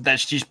things that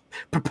she's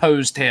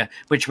proposed here,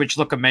 which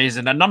look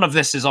amazing, and none of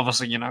this is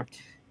obviously,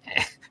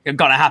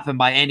 gonna happen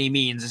by any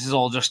means. This is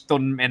all just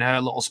done in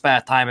her little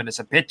spare time, and it's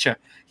a picture,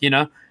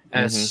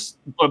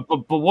 But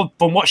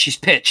from what she's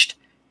pitched,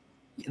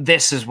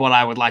 this is what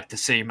I would like to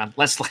see, man.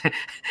 Let's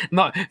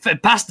not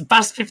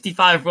past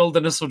 55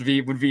 Wilderness would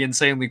be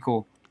insanely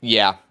cool.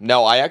 Yeah,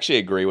 no, I actually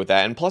agree with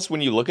that. And plus,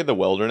 when you look at the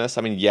Wilderness,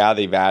 I mean, yeah,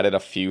 they've added a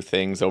few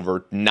things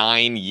over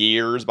 9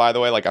 years, by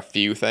the way, like a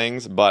few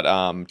things. But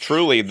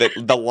truly,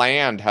 the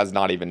land has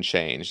not even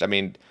changed. I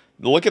mean,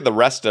 look at the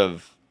rest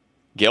of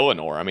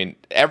Gielinor. I mean,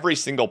 every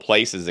single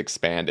place is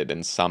expanded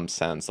in some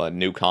sense. A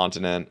new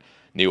continent,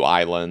 new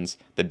islands.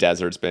 The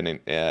desert's been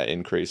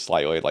increased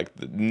slightly. Like,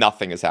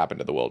 nothing has happened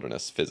to the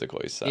Wilderness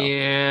physically. So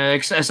yeah,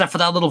 except for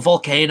that little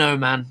volcano,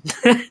 man.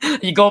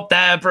 You go up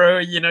there, bro.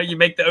 You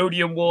make the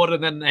Odium Ward,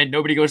 and then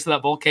nobody goes to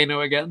that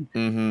volcano again.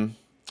 Mm-hmm.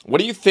 What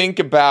do you think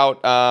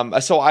about?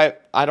 So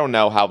I don't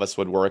know how this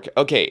would work.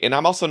 Okay, and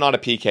I'm also not a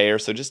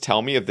PKer, so just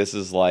tell me if this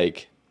is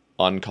like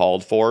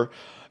uncalled for.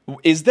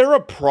 Is there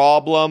a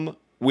problem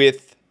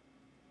with?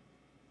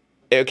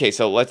 Okay,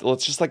 so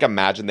let's just like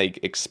imagine they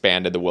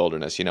expanded the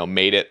Wilderness,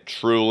 made it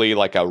truly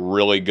like a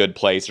really good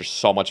place. There's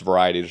so much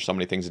variety. There's so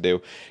many things to do.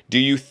 Do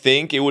you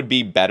think it would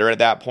be better at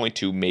that point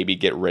to maybe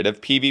get rid of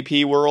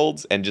PvP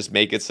worlds and just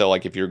make it so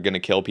like if you're going to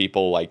kill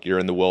people, like you're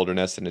in the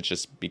Wilderness and it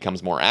just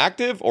becomes more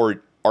active?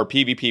 Or are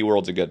PvP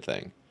worlds a good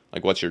thing?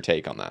 Like, what's your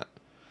take on that?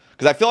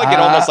 Because I feel like it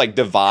almost like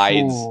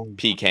divides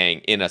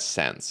PKing in a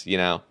sense,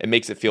 It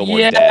makes it feel more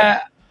dead.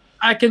 Yeah,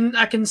 I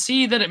can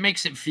see that it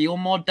makes it feel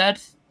more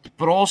dead.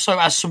 But also,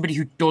 as somebody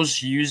who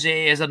does use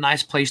it as a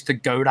nice place to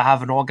go to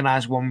have an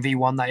organized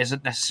 1v1 that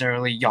isn't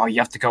necessarily, you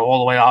have to go all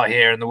the way out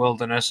here in the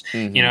Wilderness.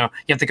 Mm-hmm. You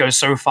have to go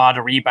so far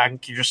to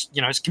rebank. You just,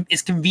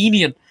 it's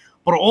convenient.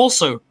 But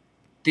also,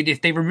 if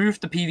they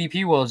removed the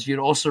PvP worlds, you'd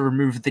also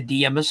remove the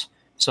DMers.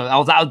 So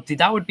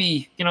that would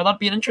be, that'd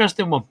be an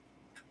interesting one.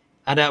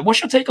 And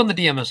what's your take on the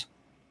DMers?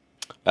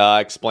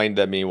 Explain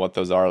to me what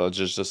those are. Are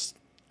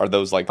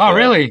those like? Oh,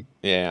 really?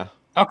 Yeah.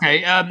 Okay.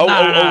 Wait. I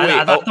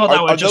thought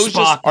that would just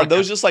spark. Are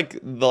those just like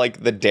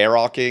the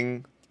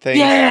Darrocking thing?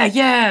 Yeah,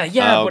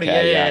 Oh, buddy.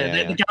 okay,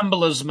 Yeah. The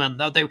gamblers, man.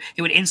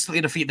 It would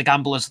instantly defeat the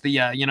gamblers. You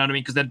know what I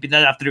mean? Because they'd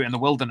have to do it in the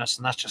Wilderness,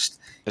 and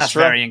that's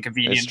very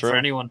inconvenient for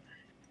anyone.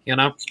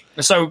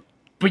 So,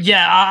 but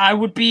yeah,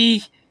 I'd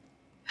be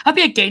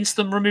against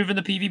them removing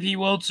the PvP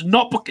worlds.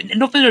 Nothing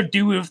to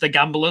do with the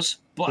gamblers,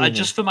 but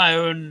just for my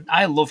own.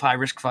 I love high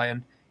risk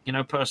fighting.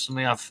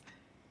 Personally,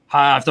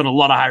 I've done a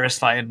lot of high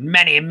risk fighting,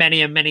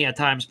 many a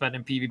time spent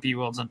in PvP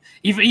worlds, and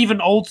even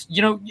old,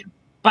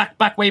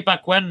 way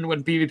back when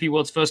PvP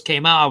worlds first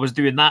came out, I was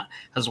doing that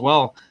as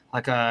well.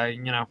 Like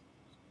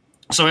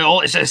so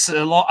it's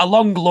a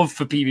long love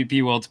for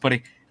PvP worlds,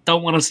 buddy.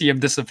 Don't want to see them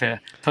disappear,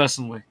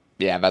 personally.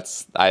 Yeah,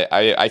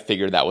 I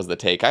figured that was the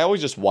take. I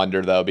always just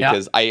wonder though,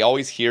 because I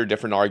always hear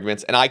different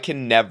arguments, and I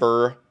can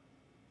never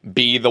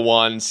be the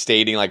one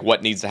stating like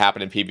what needs to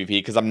happen in PvP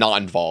because I'm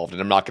not involved,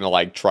 and I'm not going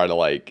to try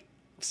to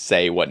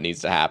say what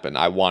needs to happen.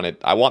 I want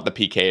the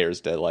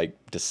PKers to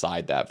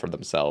decide that for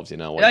themselves,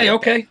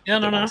 Okay. Yeah,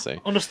 no.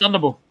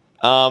 Understandable.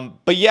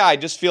 But yeah, I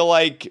just feel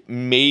like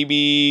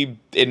maybe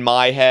in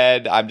my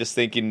head, I'm just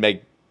thinking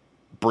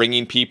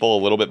bringing people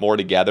a little bit more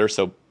together.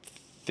 So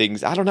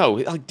things, I don't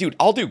know, dude,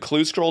 I'll do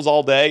clue scrolls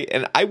all day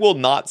and I will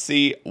not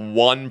see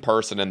one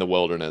person in the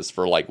Wilderness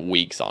for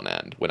weeks on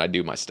end when I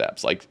do my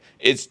steps.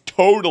 It's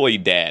totally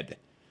dead.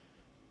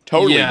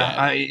 Totally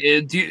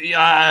dead.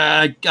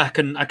 I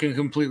can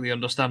completely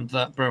understand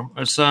that, bro.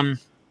 It's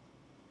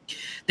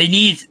they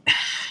need.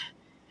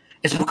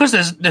 It's because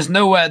there's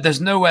nowhere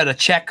to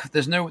check.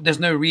 There's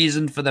no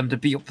reason for them to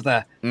be up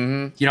there.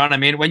 Mm-hmm. You know what I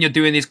mean? When you're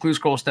doing these clue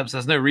scroll steps,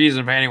 there's no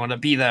reason for anyone to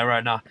be there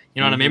right now.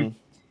 You know what I mean?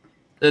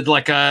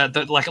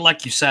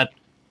 Like you said,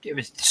 it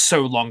was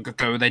so long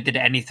ago they did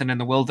anything in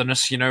the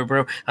Wilderness,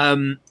 bro.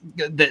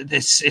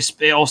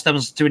 It all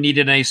stems to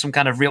needing some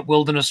kind of real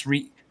Wilderness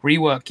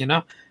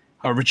rework,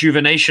 or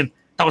rejuvenation.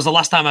 That was the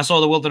last time I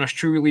saw the Wilderness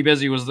truly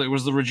busy. Was the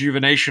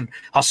rejuvenation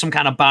or some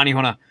kind of bounty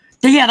hunter?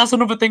 Yeah, that's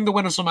another thing. The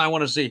winter summer I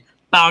want to see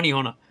bounty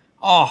hunter.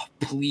 Oh,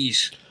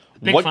 please.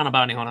 Big fan of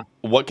bounty hunter.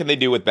 What can they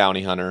do with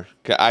bounty hunter?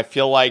 I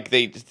feel like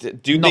they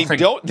Nothing.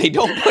 they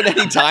don't put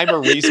any time or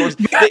resource.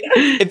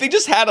 If they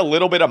just had a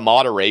little bit of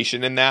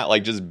moderation in that,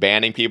 just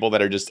banning people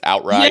that are just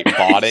outright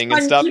botting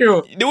and stuff,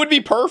 it would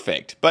be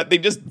perfect. But they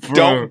just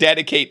don't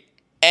dedicate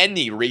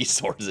any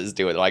resources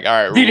to it. All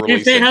right, dude,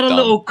 if they had a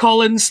little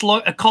Colin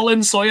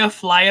Sawyer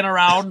flying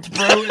around,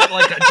 bro,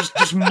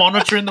 just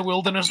monitoring the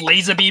Wilderness,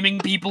 laser beaming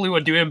people who are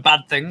doing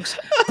bad things,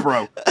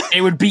 bro, it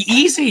would be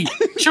easy.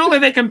 Surely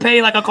they can pay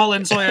a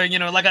Colin Sawyer,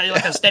 like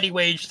a steady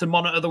wage to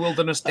monitor the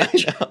Wilderness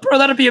ditch, bro.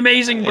 That'd be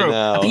amazing, bro.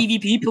 A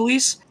PvP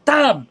police,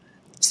 damn.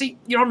 See,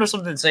 you're onto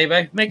something,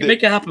 Save. Make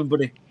it happen,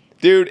 buddy.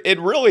 Dude, it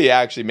really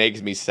actually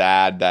makes me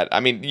sad that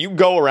you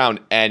go around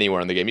anywhere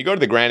in the game. You go to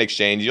the Grand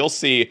Exchange, you'll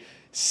see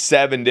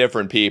 7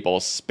 different people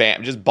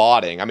just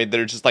botting.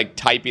 They're just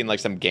typing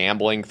some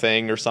gambling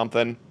thing or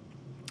something.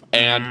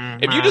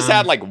 And if you just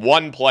had like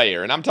one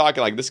player, and I'm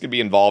talking like this could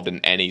be involved in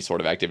any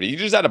sort of activity, you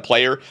just had a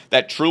player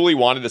that truly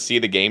wanted to see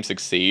the game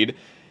succeed,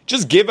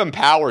 just give them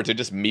power to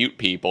just mute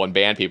people and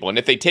ban people. And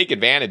if they take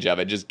advantage of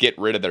it, just get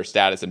rid of their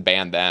status and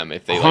ban them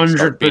if they like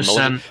start being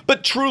malicious.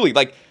 But truly,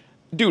 like,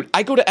 dude,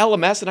 I go to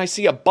LMS and I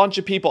see a bunch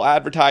of people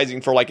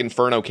advertising for like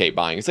Inferno Cape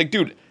buying. It's like,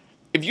 dude,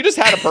 if you just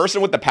had a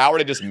person with the power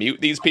to just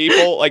mute these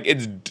people, like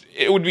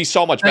it would be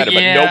so much better.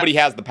 But nobody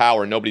has the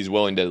power. Nobody's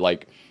willing to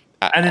like.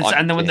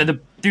 And then when the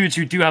dudes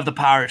who do have the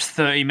power, it's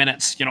 30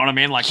 minutes. You know what I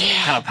mean? Like,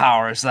 what kind of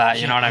power is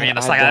that? You know what I mean?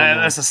 It's like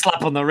that's a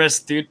slap on the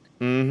wrist, dude.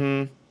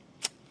 Mm-hmm.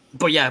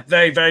 But yeah,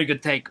 very, very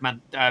good take,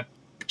 man.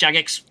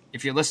 Jagex,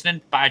 if you're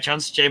listening, by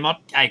chance, J-Mod,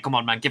 hey, come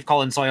on, man. Give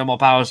Colin Sawyer more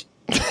powers.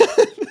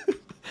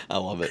 I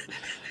love it.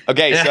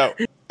 Okay, so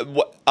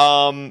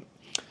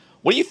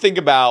what do you think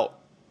about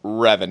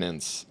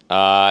Revenants?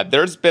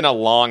 There's been a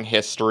long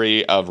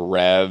history of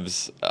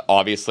revs.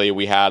 Obviously,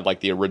 we had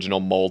like the original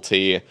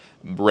multi.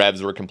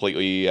 Revs were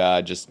completely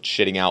just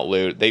shitting out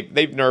loot. They've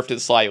nerfed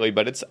it slightly,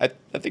 but I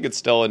think it's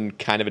still in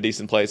kind of a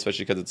decent place,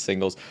 especially because it's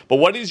singles. But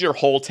what is your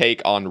whole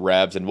take on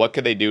revs, and what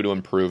could they do to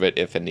improve it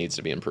if it needs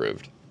to be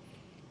improved?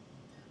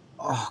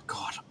 Oh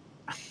God.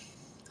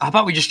 How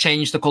about we just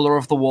change the color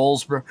of the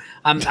walls, bro?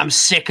 I'm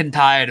sick and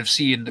tired of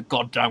seeing the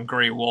goddamn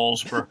grey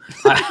walls, bro.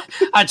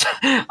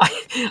 Yeah,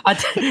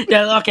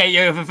 okay.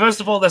 Yeah.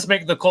 First of all, let's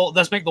make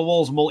the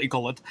walls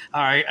multicolored.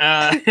 All right.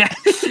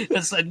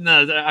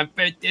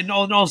 In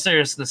all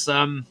seriousness,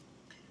 I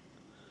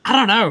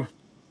don't know.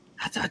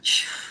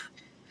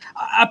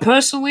 I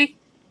personally,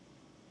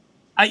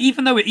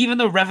 even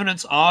though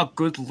Revenants are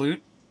good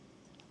loot,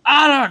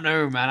 I don't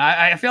know, man.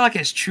 I feel like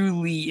it's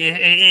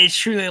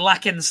truly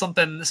lacking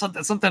something,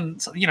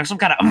 you know, some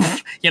kind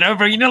of, you know,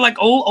 but you know, like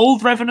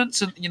old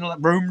Revenants, you know, that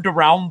roamed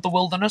around the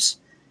wilderness.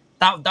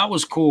 That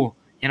was cool.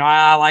 You know,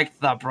 I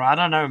liked that, bro. I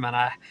don't know,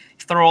 man.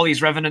 If throw all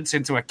these Revenants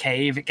into a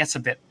cave, it gets a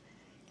bit,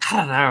 I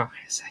don't know,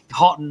 it's like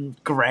hot and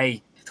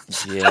grey.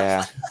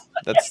 Yeah,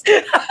 that's.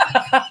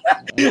 I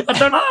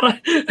don't know how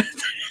to.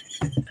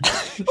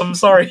 I'm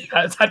sorry.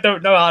 I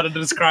don't know how to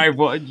describe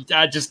what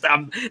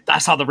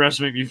that's how the rest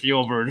make me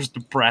feel, bro. Just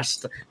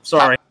depressed.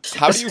 Sorry.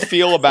 How do you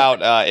feel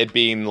about it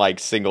being like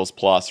singles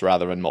plus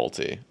rather than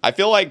multi? I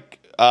feel like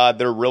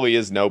there really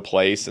is no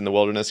place in the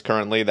wilderness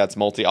currently that's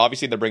multi.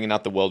 Obviously, they're bringing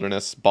out the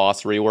wilderness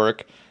boss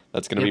rework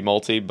that's going to be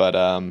multi, but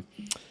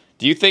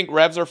do you think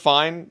revs are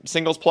fine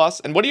singles plus?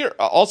 And what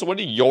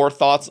are your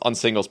thoughts on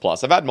singles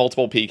plus? I've had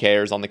multiple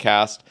PKers on the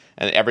cast,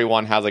 and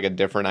everyone has like a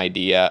different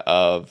idea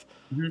of.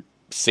 Mm-hmm.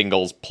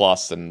 Singles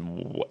plus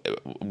and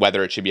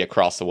whether it should be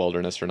across the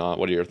wilderness or not.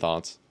 What are your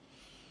thoughts?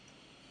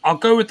 I'll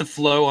go with the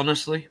flow,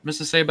 honestly,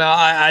 Mr. Saber.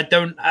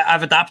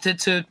 I've adapted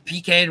to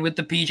PKing with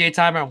the PJ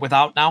timer and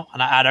without now,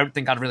 and I don't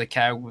think I'd really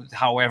care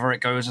however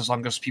it goes as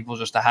long as people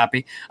just are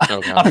happy.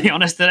 Okay. I'll be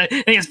honest, I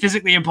think it's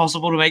physically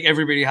impossible to make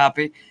everybody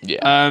happy.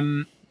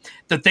 Yeah.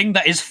 The thing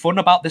that is fun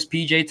about this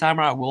PJ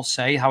timer, I will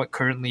say, how it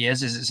currently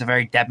is it's a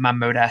very Deadman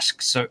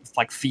Mode-esque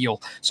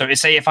feel. So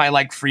say if I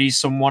like freeze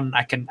someone,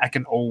 I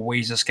can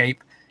always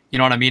escape. You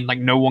know what I mean? Like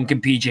no one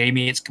can PJ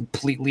me. It's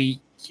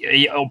completely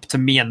up to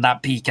me and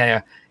that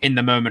PKer in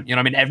the moment. You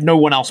know what I mean? If no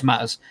one else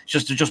matters,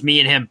 it's just me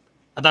and him.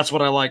 And that's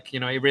what I like. You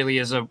know, it really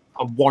is a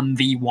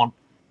 1v1.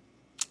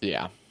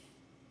 Yeah,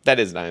 that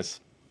is nice.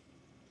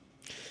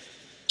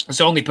 It's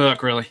the only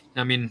perk, really.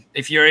 I mean,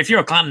 if you're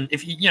a clan,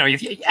 if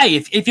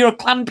you're a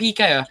clan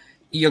PKer,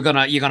 you're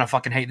gonna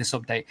fucking hate this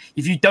update.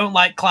 If you don't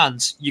like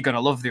clans, you're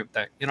gonna love the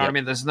update. You know what I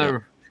mean? There's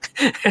no.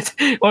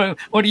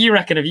 What do you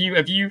reckon? Have you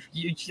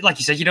like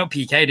you said, you don't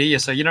PK, do you?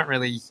 So you don't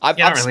really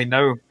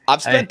know.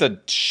 I've spent a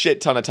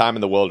shit ton of time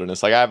in the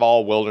wilderness. Like I have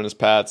all wilderness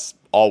pets,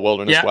 all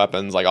wilderness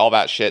weapons, like all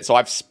that shit. So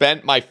I've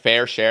spent my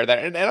fair share there,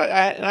 and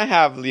I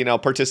have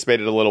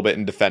participated a little bit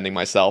in defending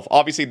myself.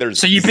 Obviously,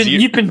 there's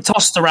you've been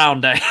tossed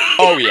around, eh?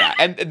 Oh yeah,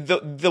 and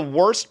the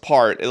worst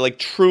part, like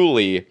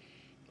truly,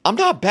 I'm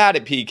not bad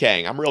at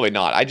PKing. I'm really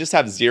not. I just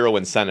have zero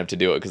incentive to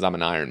do it because I'm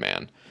an Iron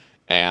Man.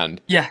 And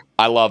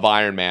I love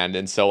Iron Man.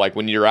 And so like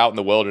when you're out in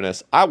the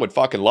wilderness, I would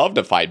fucking love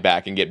to fight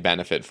back and get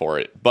benefit for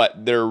it.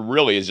 But there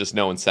really is just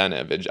no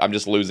incentive. I'm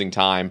just losing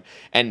time.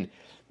 And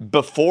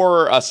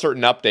before a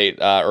certain update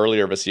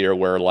earlier this year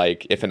where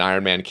like if an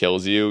Iron Man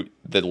kills you,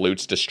 the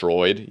loot's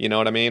destroyed. You know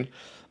what I mean?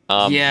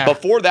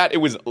 Before that,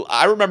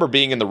 I remember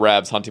being in the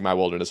revs hunting my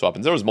wilderness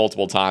weapons. There was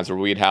multiple times where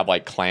we'd have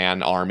like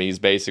clan armies,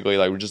 basically,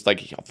 like we're just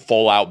like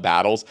full out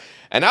battles.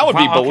 And I would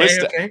be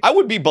I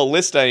would be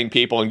ballistaing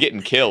people and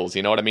getting kills,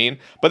 you know what I mean?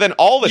 But then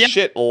all the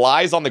shit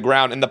lies on the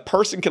ground and the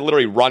person can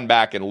literally run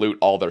back and loot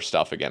all their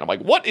stuff again. I'm like,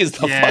 what is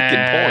the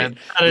fucking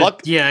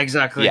point?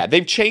 Exactly. Yeah,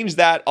 they've changed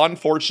that.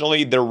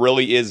 Unfortunately, there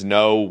really is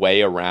no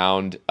way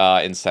around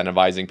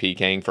incentivizing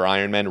PKing for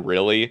Iron Man,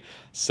 really.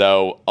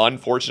 So,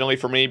 unfortunately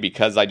for me,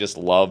 because I just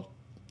love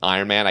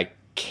Iron Man, I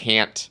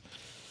can't.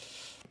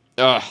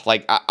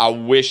 I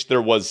wish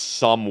there was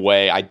some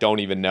way. I don't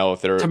even know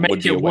if there to make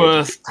would be it a way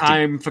worth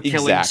time for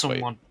killing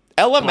someone.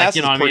 LMS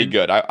is pretty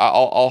good.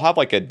 I'll have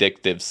like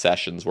addictive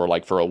sessions where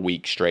like for a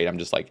week straight, I'm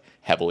just like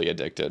heavily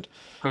addicted.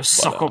 Go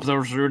suck up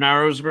those rune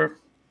arrows, bro.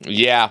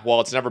 Yeah,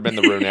 well, it's never been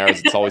the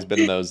Runeras. It's always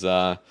been those.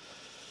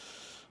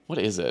 What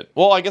is it?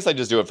 Well, I guess I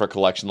just do it for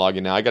collection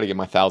logging now. I got to get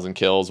my 1,000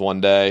 kills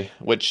one day,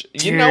 which,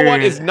 you know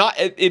what, is not.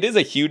 It is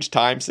a huge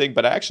time sink,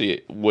 but I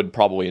actually would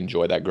probably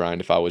enjoy that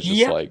grind if I was just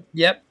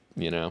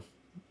you know.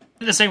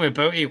 The same with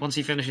Boaty. Once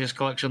he finishes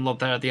collection log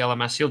there at the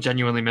LMS, he'll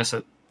genuinely miss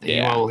it.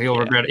 He'll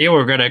regret it. He'll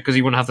regret it because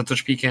he wouldn't have to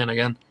touch PKN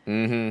again.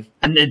 Mm-hmm.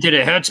 And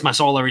it hurts my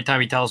soul every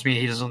time he tells me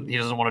he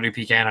doesn't want to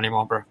do PKN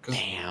anymore, bro.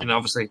 Damn.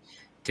 Obviously,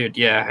 dude,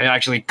 it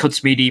actually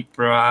cuts me deep,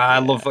 bro. I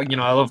love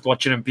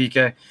watching him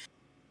PK.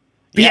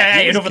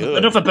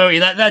 Enough about you.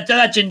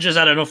 That Ginger's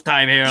had enough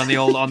time here on the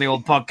old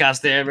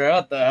podcast there, bro.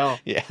 What the hell?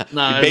 Yeah,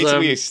 he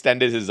basically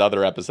extended his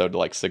other episode to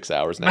like 6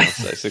 hours now,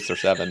 6 or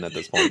 7 at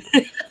this point.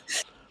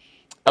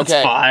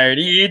 Okay, fired.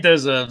 He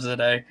deserves it,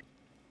 eh?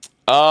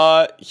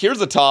 Here's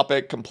a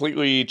topic,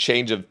 completely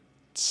change of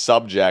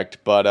subject,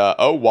 but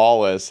O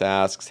Wallace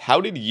asks,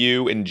 how did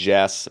you and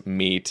Jess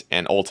meet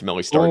and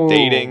ultimately start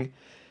dating?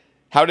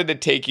 How did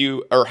it take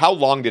you, or how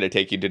long did it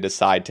take you to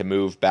decide to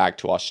move back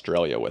to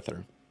Australia with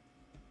her?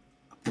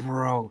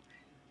 Bro.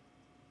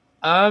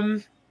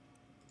 I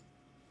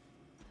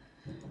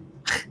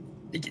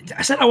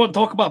said I won't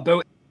talk about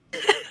Boaty.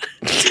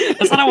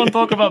 I said I won't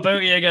talk about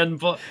Boaty again,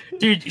 but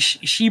dude,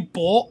 she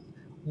bought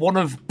one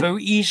of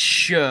Boaty's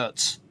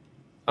shirts.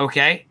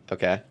 Okay. For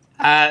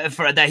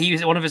that, he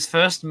was one of his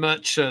first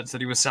merch shirts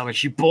that he was selling.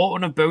 She bought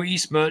one of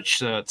Boaty's merch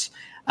shirts,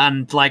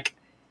 and like,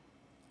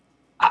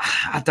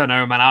 I don't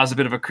know, man. I was a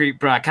bit of a creep,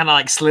 bro. I kind of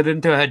like slid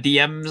into her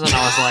DMs, and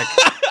I was like,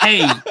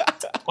 "Hey,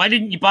 why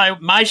didn't you buy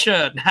my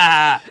shirt?"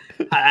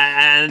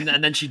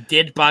 and then she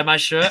did buy my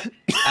shirt,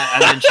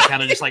 and then she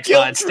kind of just like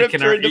started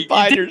sticking her into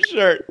buying her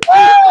shirt.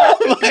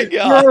 Oh my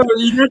god!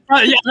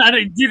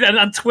 And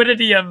on Twitter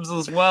DMs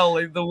as well,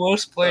 like the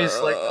worst place.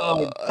 Like,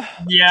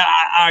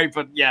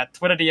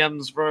 Twitter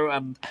DMs, bro.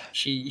 And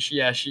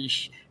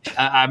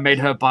I made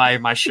her buy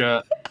my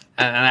shirt,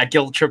 and I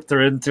guilt tripped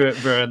her into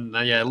it, bro. And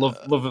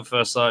love at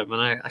first sight,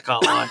 man. I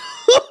can't lie.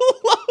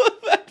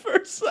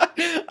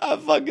 I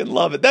fucking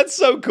love it. That's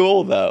so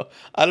cool, though.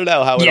 I don't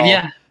know how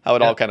it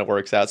all kind of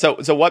works out. So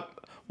what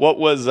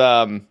was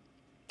I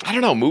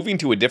don't know. Moving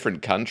to a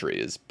different country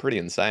is pretty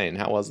insane.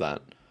 How was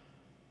that?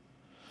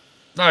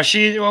 No,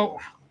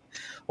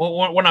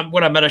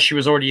 when I met her, she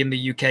was already in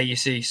the UK. You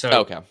see, so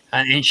okay,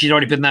 and she'd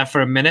already been there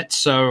for a minute.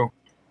 So,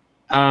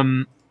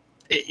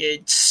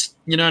 it's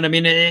you know what I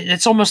mean.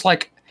 It's almost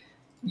like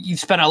you've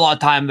spent a lot of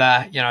time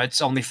there. You know,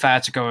 it's only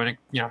fair to go and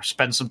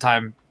spend some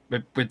time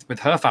with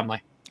her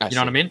family. You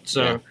know what I mean?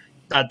 So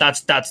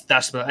that's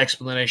the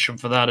explanation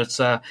for that. It's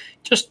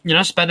just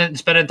spending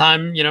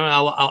time,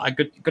 a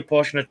good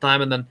portion of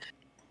time, and then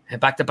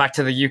head back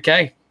to the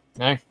UK.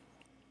 No,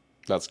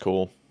 that's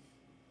cool.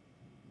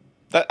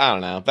 I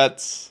don't know.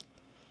 That's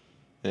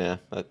I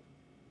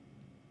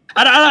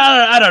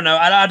don't know.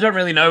 I don't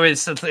really know.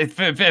 It's a bit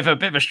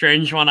of a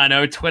strange one. I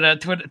know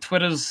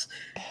Twitter's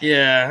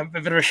a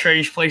bit of a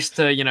strange place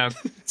to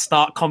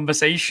start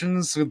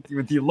conversations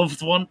with your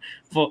loved one,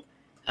 but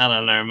I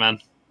don't know, man.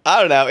 I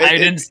don't know.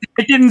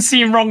 It didn't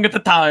seem wrong at the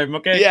time,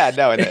 okay? Yeah,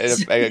 no,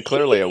 and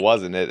clearly it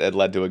wasn't. It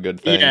led to a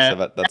good thing,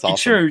 so that's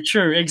awesome.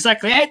 True,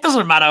 exactly. It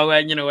doesn't matter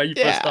when you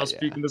first start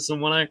speaking to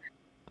someone. Eh?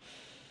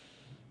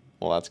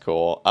 Well, that's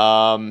cool.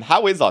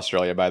 How is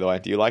Australia, by the way?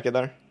 Do you like it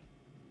there?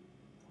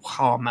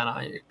 Oh,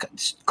 man,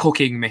 it's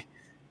cooking me,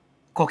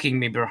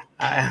 bro.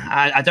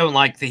 I don't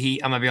like the heat,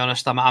 I'm going to be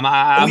honest.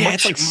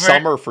 It's like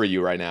summer for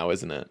you right now,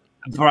 isn't it?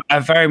 I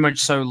very much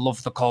so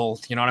love the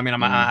cold. You know what I mean?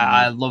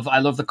 I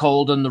love the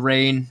cold and the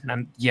rain.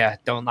 And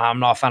I'm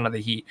not a fan of the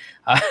heat.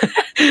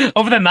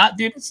 Other than that,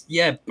 dude,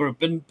 bro,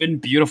 been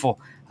beautiful.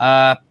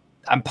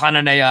 I'm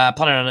planning a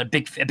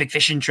big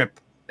fishing trip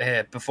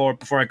before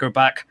I go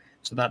back.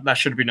 So that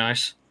should be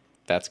nice.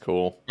 That's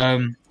cool.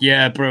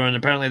 Yeah, bro, and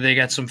apparently they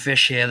get some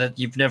fish here that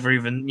you've never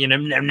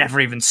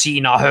even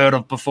seen or heard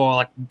of before,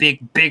 like big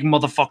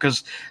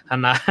motherfuckers.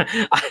 And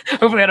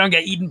hopefully I don't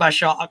get eaten by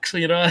sharks.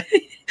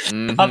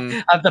 Mm-hmm.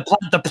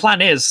 The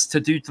plan is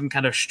to do some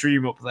kind of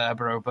stream up there,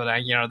 bro. But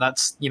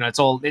that's it's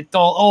all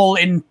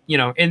in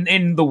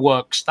in the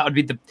works. That would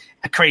be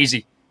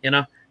crazy.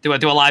 Do a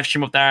live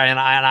stream up there and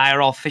I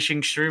are all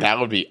fishing stream. That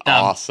would be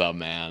awesome,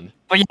 man.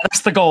 But yeah,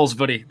 that's the goals,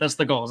 buddy. That's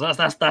the goals.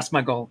 That's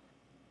my goal.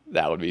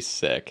 That would be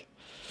sick.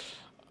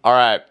 All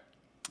right.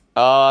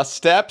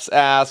 Steps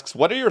asks,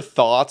 what are your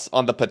thoughts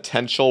on the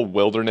potential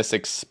Wilderness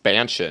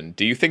expansion?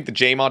 Do you think the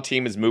JMod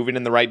team is moving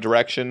in the right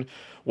direction?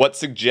 What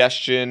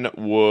suggestion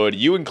would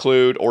you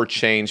include or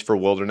change for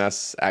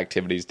Wilderness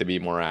activities to be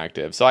more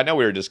active? So I know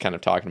we were just kind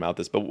of talking about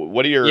this, but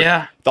what are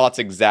your thoughts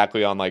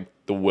exactly on like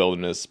the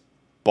Wilderness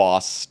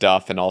boss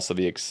stuff and also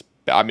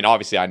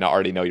obviously I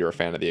already know you're a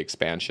fan of the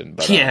expansion,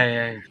 but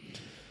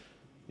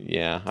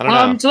yeah, I don't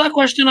know. To that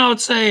question, I would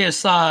say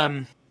is,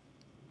 I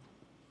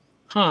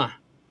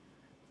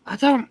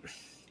don't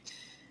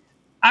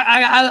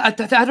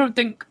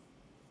think.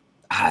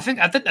 I think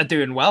they're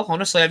doing well.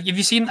 Honestly, have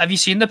you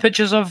seen the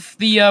pictures of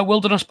the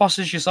Wilderness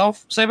bosses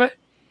yourself, Saber?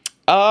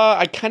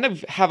 I kind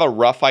of have a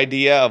rough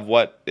idea of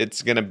what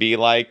it's gonna be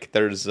like.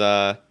 There's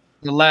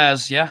The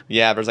layers, yeah.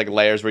 Yeah, there's like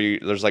layers where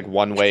there's like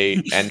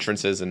one-way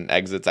entrances and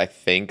exits, I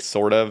think,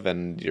 sort of,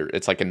 and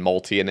it's like in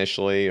multi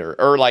initially,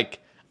 or like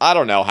I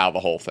don't know how the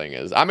whole thing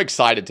is. I'm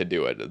excited to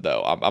do it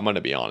though. I'm going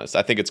to be honest.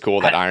 I think it's cool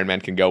that Iron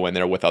Man can go in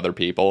there with other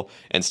people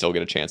and still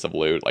get a chance of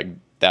loot. Like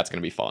that's going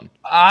to be fun.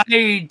 I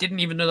didn't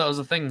even know that was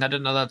a thing. I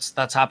didn't know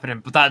that's happening,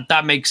 but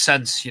that makes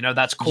sense. You know,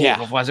 that's cool. Yeah.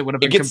 Otherwise, it would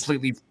have been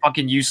completely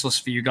fucking useless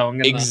for you going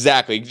in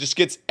Exactly. It just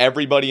gets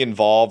everybody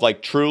involved.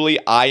 Like truly,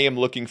 I am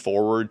looking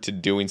forward to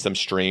doing some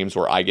streams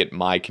where I get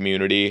my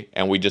community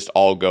and we just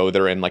all go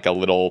there in like a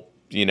little,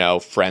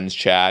 friends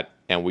chat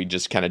and we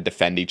just kind of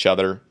defend each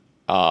other.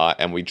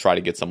 And we try to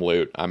get some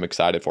loot. I'm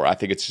excited for it. I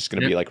think it's just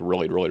going to be like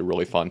really, really,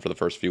 really fun for the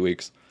first few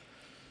weeks.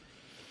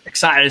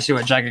 Excited to see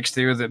what Jagex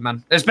do with it,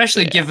 man.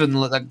 Especially given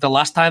like the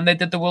last time they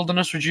did the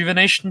Wilderness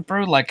Rejuvenation,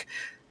 bro. Like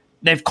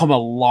they've come a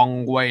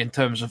long way in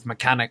terms of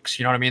mechanics.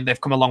 You know what I mean? They've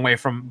come a long way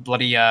from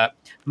bloody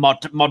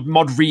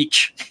mod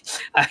reach,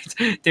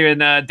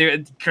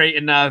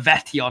 creating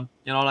Vetion.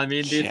 You know what I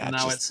mean, dude? Yeah,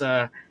 now it's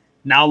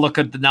now look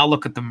at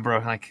them, bro.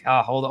 Like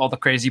all the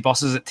crazy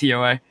bosses at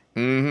TOA.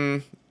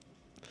 Mm-hmm.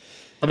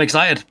 I'm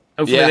excited.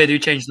 Hopefully they do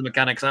change the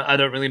mechanics. I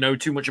don't really know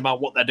too much about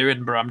what they're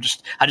doing, but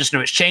I just know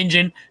it's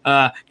changing.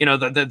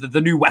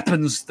 The new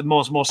weapons, the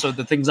more so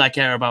the things I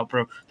care about,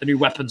 bro. The new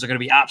weapons are going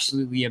to be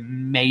absolutely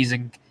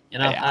amazing. You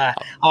know, Yeah.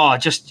 oh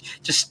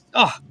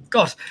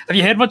god, have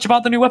you heard much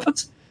about the new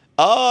weapons?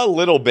 A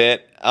little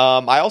bit.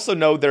 I also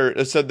know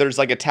there's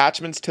like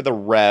attachments to the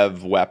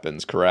Rev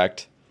weapons,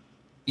 correct?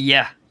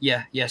 Yeah.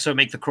 So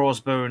make the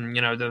crossbow and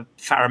the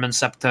Faramon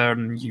scepter,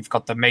 and you've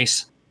got the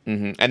mace.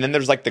 Mm-hmm. And then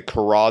there's like the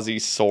Karazi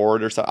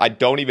sword or something. I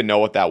don't even know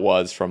what that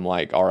was from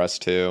like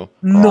RS2 or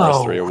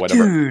RS3 or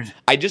whatever. Dude.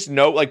 I just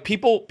know like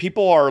people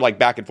are like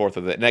back and forth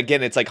with it. And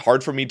again, it's like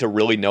hard for me to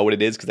really know what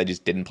it is because I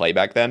just didn't play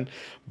back then.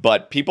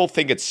 But people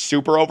think it's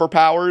super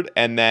overpowered,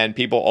 and then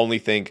people only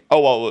think,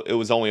 oh well, it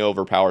was only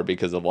overpowered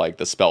because of like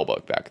the spell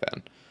book back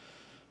then.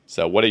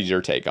 So what is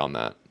your take on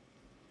that?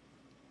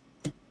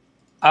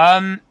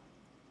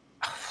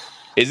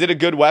 Is it a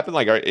good weapon?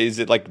 Like, is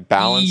it like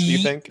balanced? Do you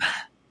think?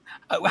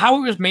 How it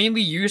was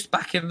mainly used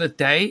back in the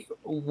day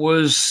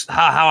was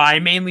how I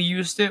mainly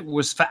used it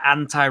was for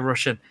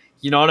anti-Russian.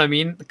 You know what I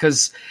mean?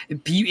 Because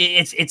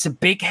it's a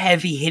big,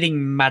 heavy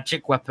hitting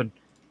magic weapon.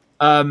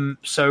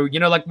 So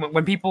like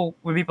when people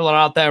are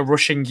out there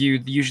rushing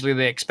you, usually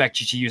they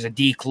expect you to use a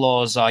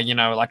D-claws or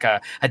like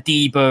a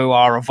D-bow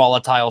or a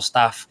volatile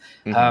staff.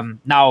 Mm-hmm.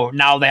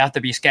 Now they have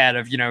to be scared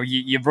of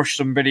you rush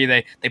somebody,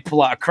 they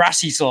pull out a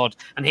Krasi sword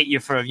and hit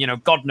you for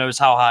God knows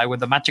how high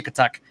with a magic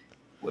attack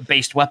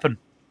based weapon.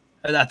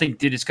 I think,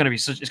 dude, it's gonna be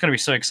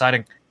so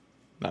exciting.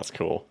 That's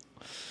cool.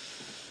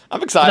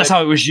 I'm excited. That's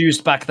how it was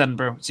used back then,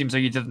 bro. It seems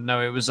like you didn't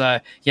know. It was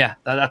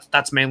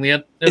that's mainly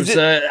it. It was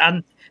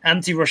an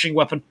anti-rushing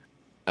weapon.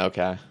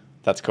 Okay,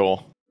 that's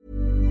cool.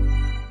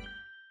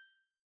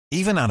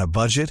 Even on a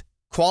budget,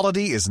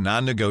 quality is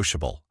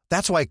non-negotiable.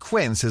 That's why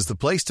Quince is the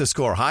place to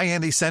score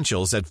high-end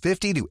essentials at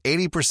 50 to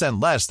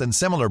 80% less than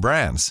similar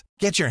brands.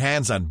 Get your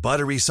hands on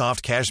buttery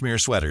soft cashmere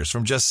sweaters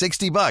from just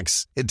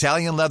 $60,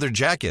 Italian leather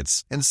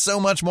jackets, and so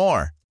much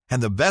more.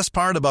 And the best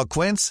part about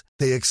Quince,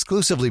 they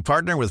exclusively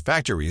partner with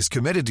factories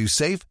committed to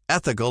safe,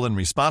 ethical, and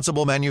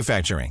responsible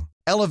manufacturing.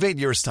 Elevate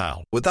your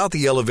style without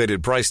the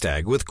elevated price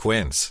tag with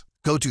Quince.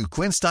 Go to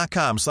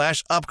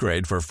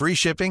quince.com/upgrade for free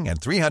shipping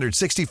and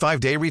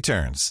 365-day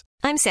returns.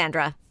 I'm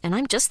Sandra, and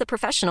I'm just the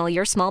professional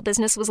your small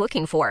business was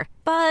looking for.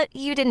 But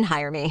you didn't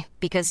hire me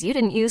because you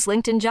didn't use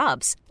LinkedIn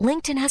Jobs.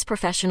 LinkedIn has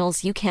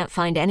professionals you can't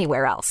find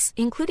anywhere else,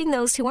 including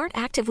those who aren't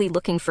actively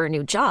looking for a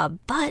new job,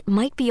 but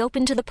might be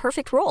open to the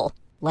perfect role,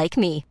 like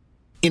me.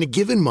 In a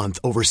given month,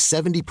 over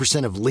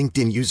 70% of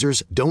LinkedIn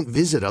users don't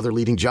visit other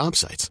leading job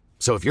sites.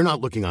 So if you're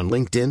not looking on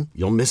LinkedIn,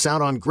 you'll miss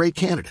out on great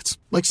candidates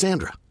like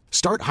Sandra.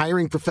 Start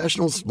hiring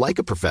professionals like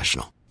a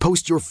professional.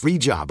 Post your free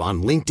job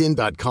on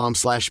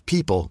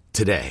linkedin.com/people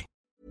today.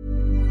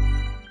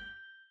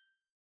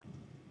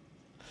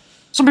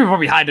 Some people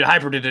probably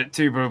hybrided it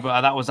too, bro,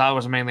 but that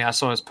was mainly I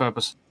saw its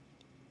purpose.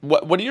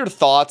 What are your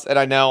thoughts? And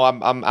I know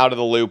I'm out of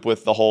the loop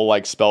with the whole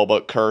like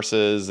spellbook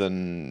curses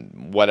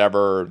and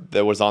whatever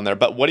that was on there,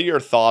 but what are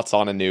your thoughts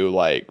on a new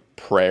like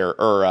prayer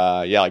or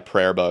like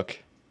prayer book?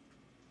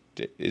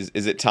 Is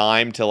it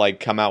time to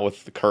like come out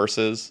with the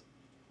curses?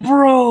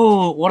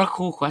 Bro, what a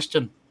cool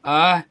question.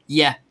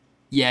 Yeah.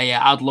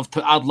 I'd love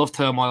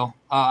turmoil.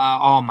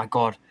 Oh my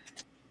god.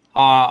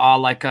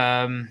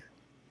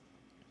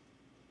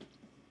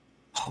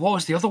 What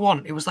was the other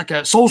one? It was like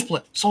a soul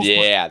split.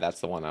 Yeah, that's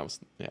the one I was.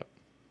 Yep.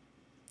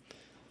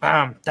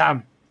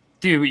 Damn.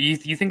 Dude,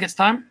 you think it's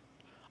time?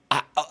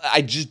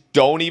 I just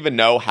don't even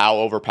know how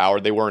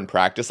overpowered they were in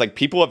practice. Like,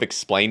 people have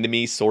explained to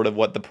me sort of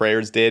what the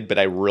prayers did, but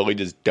I really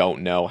just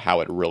don't know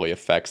how it really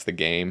affects the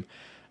game.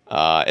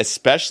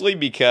 Especially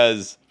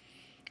because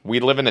we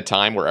live in a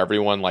time where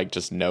everyone like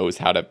just knows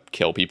how to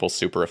kill people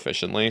super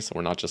efficiently. So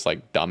we're not just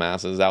like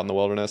dumbasses out in the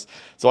wilderness.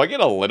 So I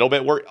get a little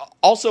bit worried.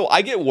 Also,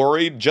 I get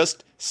worried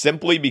just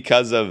simply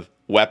because of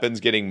weapons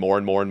getting more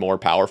and more and more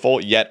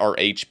powerful, yet our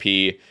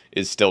HP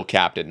is still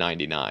capped at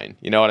 99.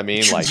 You know what I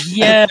mean? Like,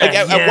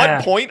 at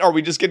what point are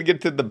we just going to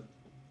get to the...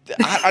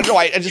 I don't know.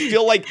 I just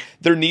feel like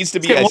there needs to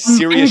be a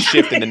serious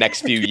shift in the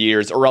next few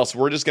years, or else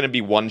we're just going to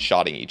be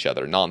one-shotting each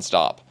other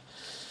nonstop.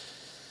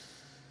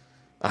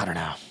 I don't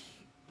know.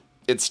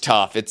 It's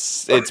tough.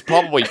 It's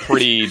probably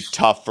pretty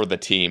tough for the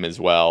team as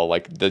well.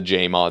 Like the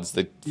J-mods,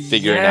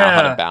 figuring out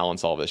how to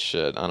balance all this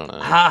shit. I don't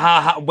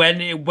know.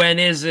 When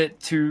is it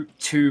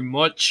too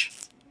much?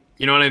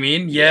 You know what I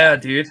mean? Yeah,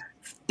 dude.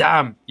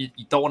 Damn, you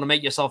don't want to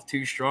make yourself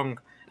too strong,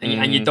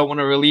 and you don't want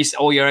to release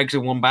all your eggs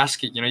in one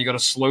basket. You know, you got to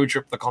slow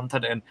drip the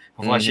content in,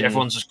 otherwise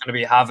everyone's just going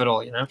to have it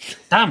all. You know,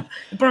 damn,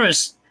 bro,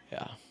 it's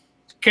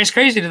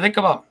crazy to think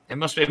about. It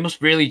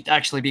must really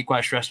actually be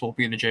quite stressful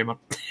being a J-mod.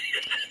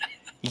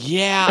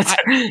 Yeah,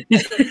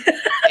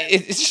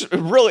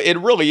 it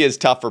really is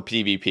tough for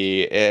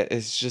PvP.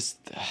 It's just,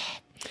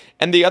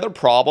 and the other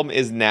problem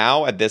is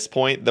now at this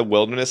point, the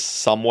Wilderness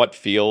somewhat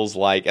feels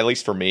like, at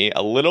least for me,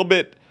 a little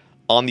bit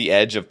on the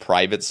edge of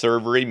private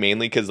servery,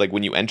 mainly because like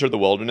when you enter the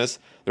Wilderness,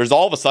 there's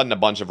all of a sudden a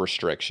bunch of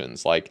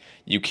restrictions. Like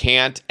you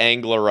can't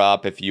angler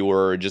up if you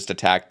were just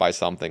attacked by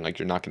something. Like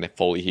you're not going to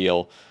fully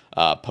heal.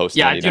 Post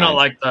 99. I do not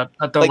like that.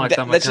 I don't like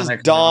that. That's just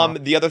dumb.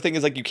 The other thing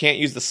is like you can't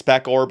use the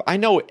spec orb. I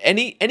know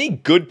any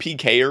good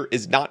PKer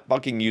is not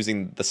fucking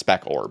using the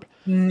spec orb.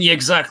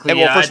 Exactly. And,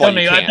 well, first of all,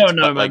 I don't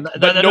know, man.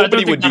 But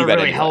nobody would do that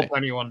really anyway. Help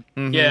anyone.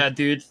 Yeah,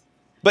 dude.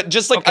 But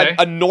just like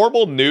a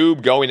normal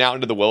noob going out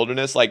into the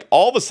Wilderness, like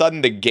all of a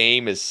sudden the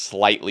game is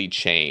slightly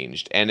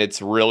changed, and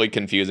it's really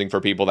confusing for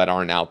people that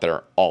aren't out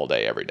there all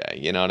day, every day.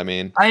 You know what I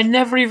mean? I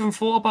never even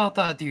thought about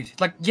that, dude.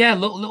 Like, yeah,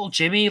 little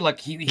Jimmy, like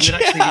he would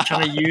actually be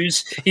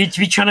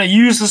trying to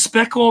use the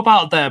spec orb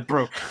out there,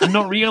 bro, and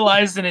not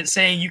realizing it,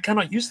 saying you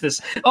cannot use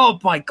this.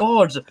 Oh my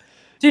god,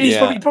 dude, he's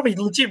probably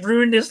legit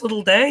ruined his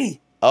little day.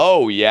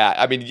 Oh yeah,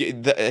 I mean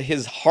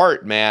his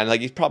heart, man,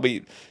 like he's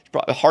probably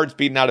heart's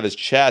beating out of his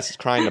chest. He's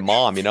crying to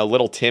mom. You know,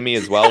 little Timmy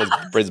as well as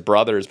his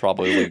brother is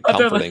probably like,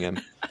 comforting him.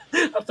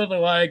 I don't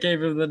know why I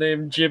gave him the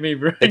name Jimmy,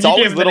 bro. It's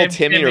always little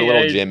Timmy or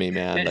little Jimmy,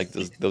 man. Like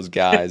those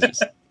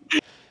guys.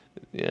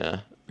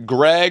 Yeah.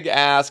 Greg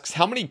asks,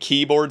 how many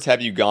keyboards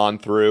have you gone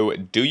through?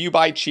 Do you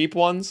buy cheap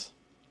ones?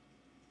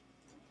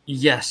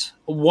 Yes,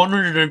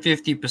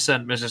 150%,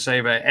 Mr.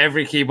 Saber.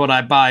 Every keyboard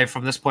I buy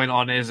from this point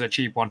on is a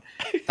cheap one.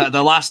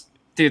 The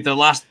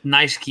last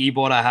nice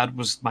keyboard I had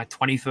was my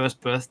 21st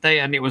birthday,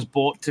 and it was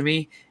bought to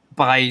me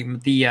by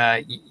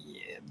the.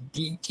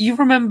 Do you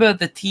remember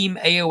the team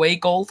AOA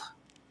Gold?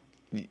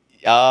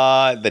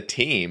 The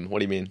team. What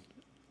do you mean?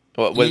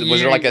 Was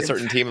there like a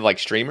certain team of like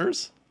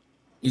streamers?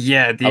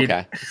 Yeah, dude.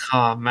 Okay.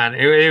 Oh man,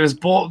 it was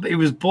bought. It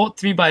was bought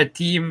to me by a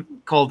team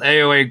called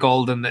AOA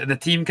Gold, and the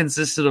team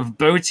consisted of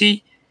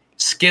Boaty,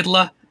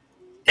 Skidler,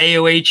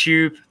 AOA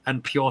Tube,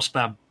 and Pure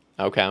Spam.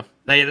 Okay.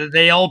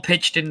 They all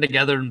pitched in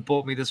together and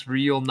bought me this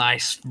real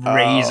nice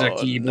Razer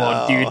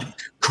keyboard, dude.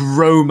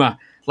 Chroma,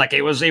 like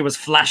it was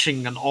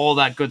flashing and all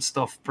that good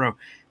stuff, bro.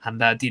 And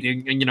dude,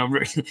 you know,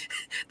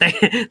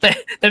 they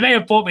may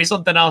have bought me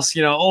something else,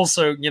 you know,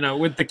 also, you know,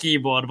 with the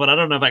keyboard, but I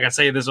don't know if I can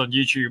say this on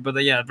YouTube. But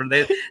they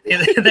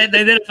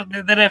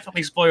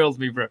definitely spoiled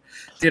me, bro.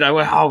 Dude, I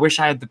wish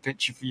I had the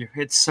picture for you.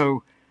 It's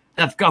so.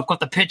 I've got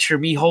the picture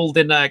of me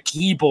holding a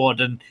keyboard,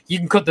 and you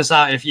can cut this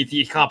out if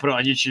you can't put it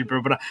on YouTube,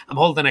 bro. But I'm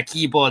holding a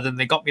keyboard, and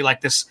they got me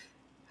like this,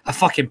 a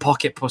fucking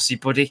pocket pussy,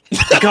 buddy.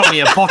 They got me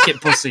a pocket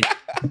pussy.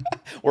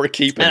 We're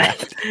keeping that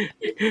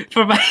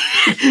for my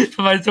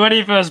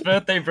 21st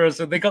birthday, bro.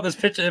 So they got this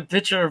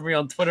picture of me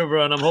on Twitter,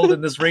 bro, and I'm holding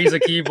this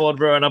Razer keyboard,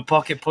 bro, and a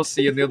pocket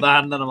pussy in the other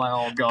hand, and I'm like,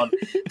 oh god.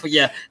 But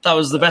yeah, that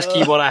was the best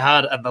keyboard I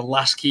had, and the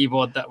last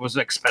keyboard that was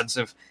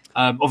expensive.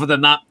 Other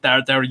than that,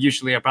 they're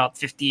usually about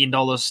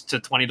 $15 to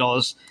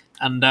 $20.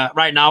 And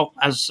right now,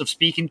 as of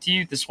speaking to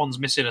you, this one's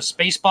missing a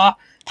spacebar.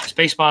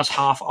 Spacebar's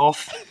half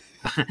off.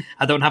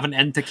 I don't have an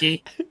enter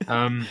key.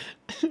 I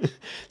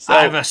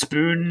have a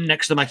spoon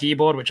next to my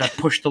keyboard, which I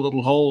push the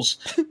little holes.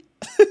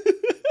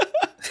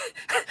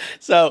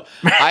 So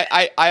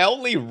I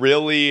only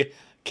really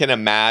can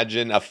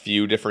imagine a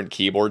few different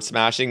keyboard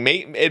smashing.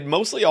 It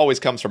mostly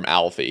always comes from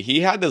Alfie. He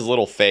had this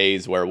little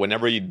phase where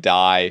whenever you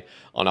die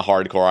on a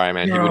hardcore Iron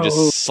Man, he would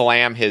just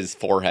slam his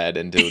forehead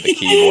into the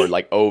keyboard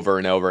like over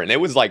and over, and it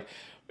was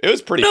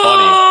pretty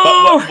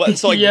funny. But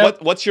so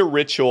like, what's your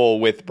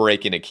ritual with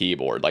breaking a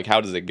keyboard? Like, how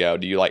does it go?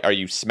 Are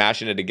you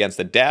smashing it against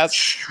the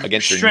desk,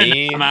 against your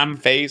knee,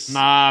 face?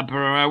 Nah,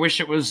 bro. I wish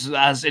it was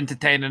as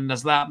entertaining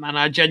as that, man.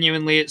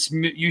 It's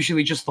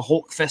usually just the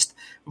Hulk fist,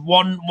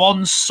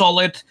 one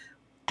solid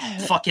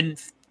fucking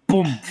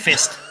boom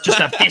fist, just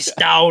a fist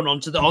down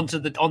onto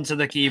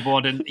the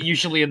keyboard, and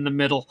usually in the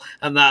middle,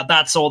 and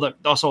that's all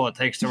it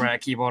takes to wear a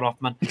keyboard off,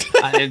 man.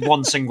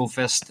 One single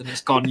fist and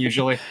it's gone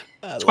usually.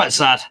 It's quite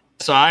sad,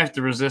 so I have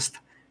to resist.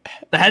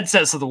 The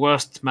headsets are the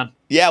worst, man.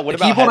 Yeah, what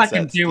about keyboard headsets? I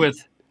can deal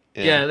with.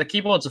 Yeah, the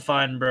keyboards are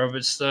fine, bro.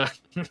 It's the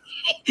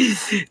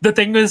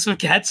thing is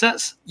with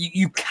headsets,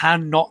 you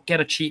cannot get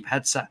a cheap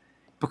headset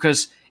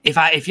because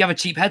if you have a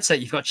cheap headset,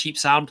 you've got cheap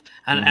sound,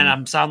 and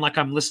I'm sound like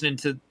I'm listening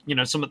to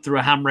something through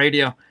a ham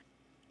radio.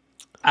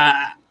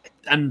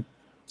 And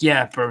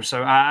yeah, bro.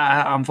 So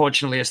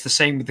unfortunately, it's the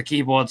same with the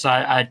keyboards.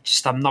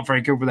 I'm not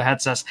very good with the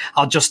headsets.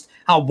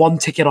 I'll one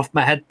ticket off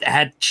my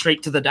head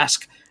straight to the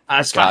desk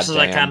as fast as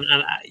I can.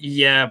 And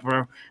yeah,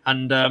 bro.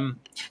 And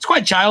it's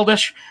quite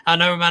childish. I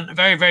know, man.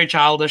 Very, very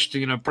childish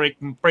to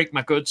break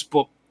my goods,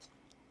 but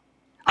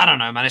I don't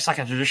know, man. It's like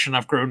a tradition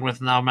I've grown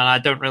with now, man. I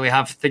don't really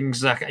have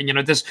things that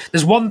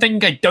there's one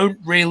thing I don't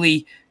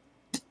really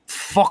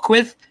fuck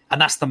with,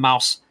 and that's the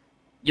mouse.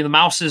 The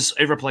mouse is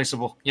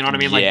irreplaceable. You know what I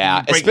mean? Like,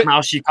 you break the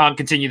mouse, you can't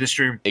continue the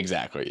stream.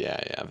 Exactly.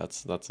 Yeah.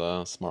 That's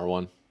a smart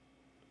one.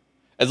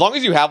 As long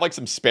as you have like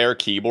some spare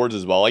keyboards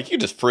as well, like you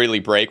just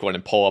freely break one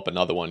and pull up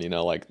another one.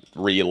 Like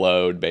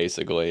reload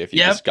basically. If you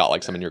just got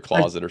like some in your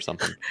closet or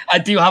something. I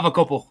do have a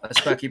couple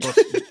spare keyboards.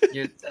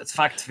 That's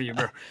fact for you,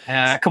 bro.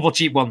 A couple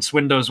cheap ones,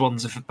 Windows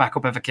ones, if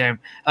backup ever came.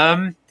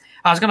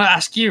 I was going to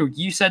ask you.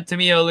 You said to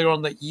me earlier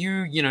on that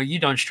you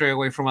don't stray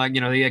away from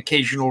the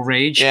occasional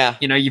rage. Yeah.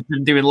 You've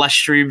been doing less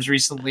streams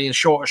recently and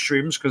shorter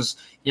streams because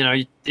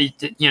I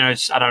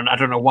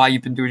don't know why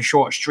you've been doing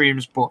shorter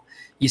streams, but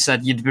you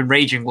said you'd been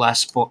raging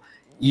less. But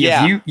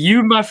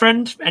you my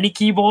friend, any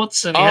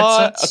keyboards, any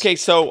headsets? Okay,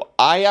 so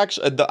I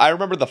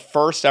remember the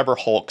first ever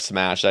Hulk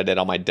smash I did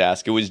on my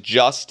desk.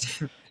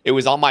 It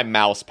was on my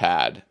mouse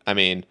pad. I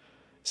mean.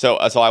 So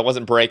I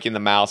wasn't breaking the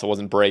mouse, I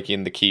wasn't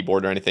breaking the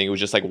keyboard or anything. It was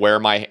just like where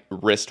my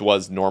wrist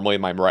was normally,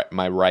 my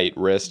right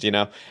wrist,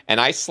 And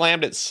I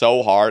slammed it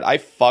so hard, I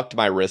fucked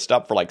my wrist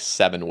up for like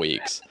 7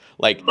 weeks.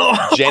 Like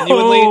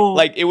genuinely,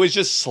 like it was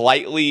just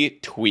slightly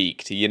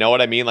tweaked. You know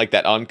what I mean? Like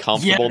that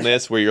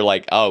uncomfortableness where you're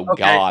like, oh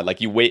God,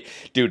 like you wait,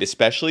 dude.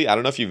 Especially, I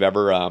don't know if you've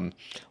ever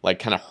like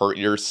kind of hurt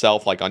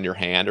yourself like on your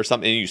hand or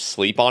something, and you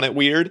sleep on it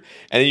weird,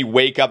 and then you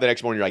wake up the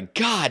next morning, you're like,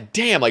 God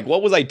damn, like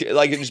what was I doing?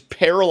 Like it just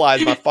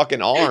paralyzed my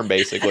fucking arm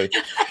basically.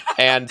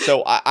 And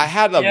so I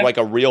had like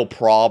a real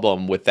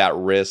problem with that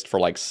wrist for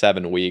like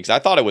 7 weeks. I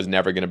thought it was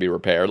never going to be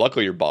repaired.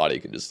 Luckily, your body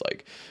can just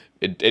like.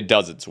 It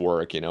does its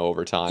work,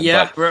 over time.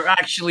 Yeah, but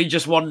actually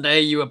just one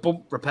day you were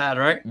bump repaired,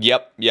 right?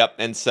 Yep.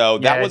 And so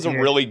that was a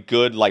really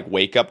good like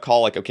wake up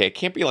call. Like, okay, it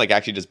can't be like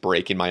actually just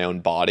breaking my own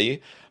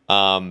body.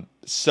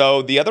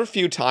 So the other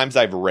few times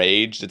I've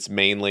raged, it's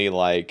mainly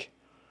like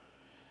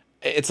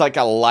it's like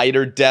a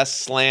lighter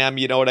desk slam,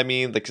 you know what I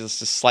mean? Like it's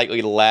just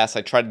slightly less.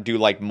 I try to do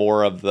like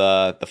more of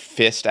the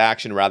fist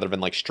action rather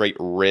than like straight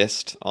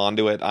wrist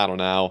onto it. I don't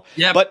know.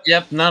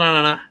 Yep.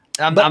 No.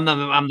 I'm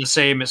the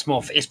same. It's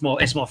more fist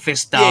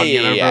down.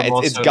 Yeah.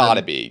 It's got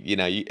to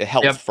be.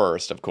 Health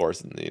first, of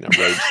course, and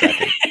rage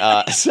second.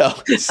 So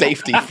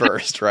safety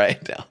first,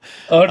 right?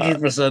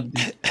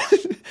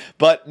 100%.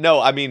 But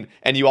no, I mean,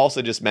 and you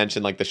also just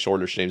mentioned like the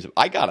shorter streams.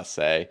 I gotta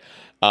say,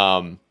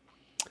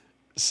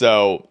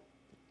 so.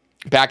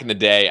 Back in the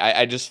day,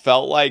 I just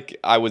felt like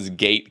I was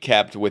gate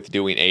kept with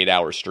doing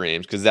 8-hour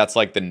streams because that's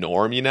like the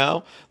norm,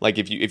 Like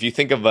if you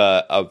think of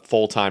a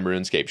full-time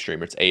RuneScape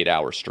streamer, it's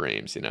 8-hour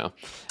streams,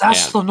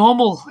 That's the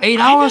normal 8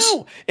 hours.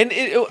 And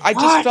I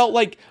just felt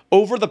like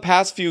over the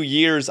past few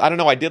years, I don't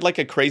know, I did like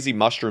a crazy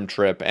mushroom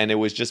trip, and it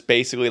was just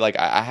basically like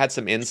I had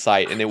some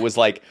insight, and it was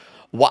like,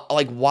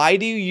 why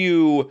do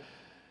you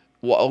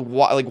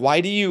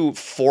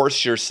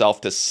force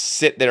yourself to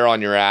sit there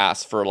on your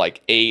ass for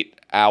like 8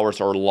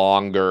 hours or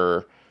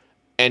longer,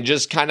 and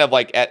just kind of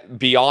like at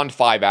beyond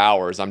 5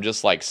 hours, I'm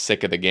just like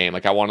sick of the game.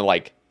 Like I want to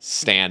like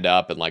stand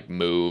up and like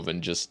move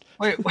and just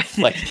wait.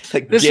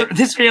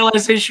 This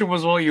realization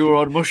was while you were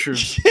on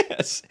mushrooms.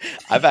 Yes,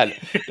 I've had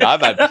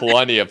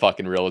plenty of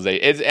fucking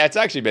realization. It's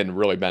actually been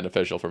really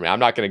beneficial for me. I'm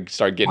not going to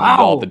start getting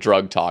involved in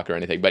drug talk or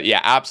anything, but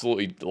yeah,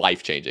 absolutely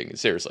life changing.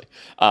 Seriously,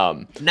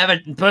 never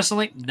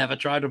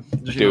tried them.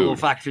 Just a little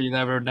fact for you,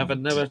 never.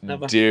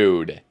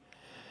 Dude.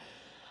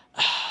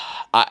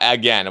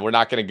 Again, we're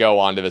not going to go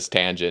on to this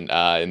tangent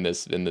in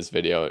this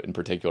video in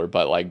particular,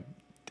 but like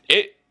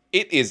it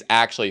is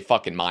actually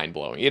fucking mind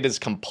blowing. It's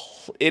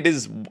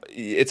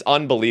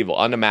unbelievable,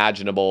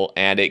 unimaginable,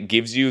 and it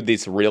gives you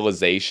these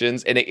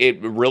realizations, and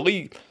it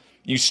really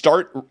you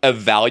start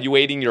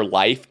evaluating your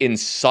life in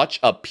such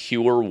a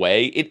pure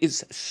way. It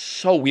is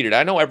so weird.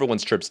 I know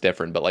everyone's trip's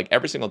different, but like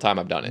every single time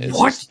I've done it,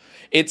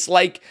 it's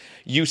like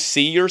you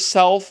see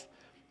yourself.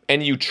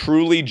 And you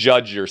truly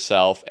judge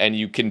yourself, and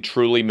you can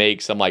truly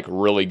make some like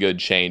really good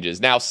changes.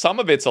 Now,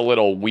 some of it's a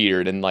little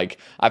weird, and like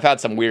I've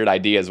had some weird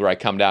ideas where I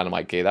come down and I'm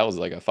like, okay, that was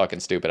like a fucking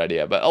stupid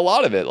idea. But a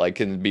lot of it like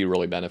can be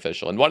really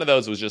beneficial. And one of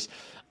those was just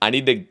I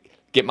need to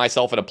get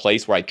myself in a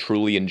place where I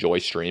truly enjoy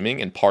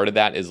streaming, and part of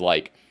that is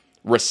like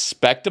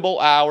respectable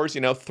hours,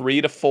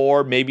 3 to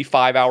 4, maybe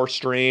 5 hour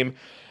stream.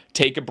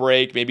 Take a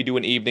break, maybe do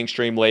an evening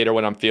stream later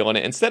when I'm feeling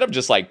it, instead of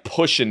just like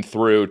pushing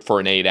through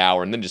for an 8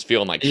 hour and then just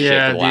feeling like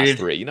shit for the last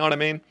 3. You know what I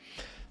mean?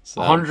 So,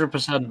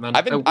 100%, man.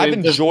 I've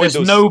enjoyed there's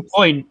those. No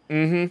point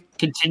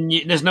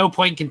Mm-hmm. There's no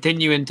point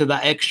continuing to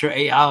that extra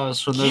 8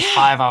 hours from those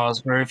 5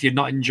 hours where if you're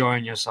not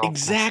enjoying yourself.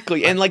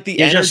 Exactly. And like the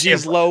energy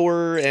is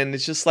lower, and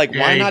it's just like,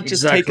 why not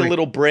just take a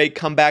little break,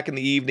 come back in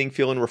the evening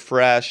feeling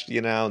refreshed,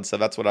 And so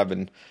that's what I've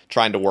been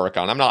trying to work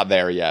on. I'm not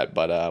there yet,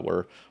 but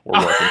we're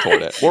working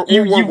toward it. We're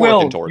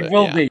working toward it. You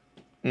will be.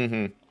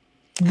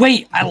 Mm-hmm.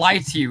 Wait, I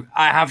lied to you.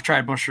 I have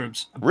tried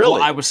mushrooms.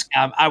 Really? I was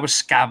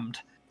scammed.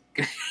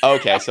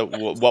 Okay, so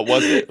what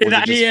was it? Was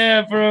it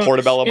just bro.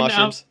 portobello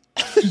mushrooms?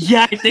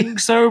 Yeah, I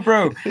think so,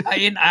 bro.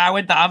 I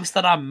went to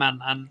Amsterdam, man,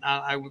 and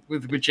I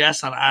with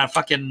Jess, and I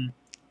fucking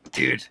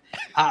dude.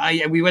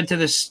 We went to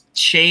this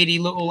shady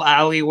little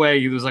alleyway.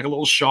 There was like a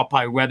little shop.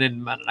 I went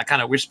in, man, and I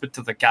kind of whispered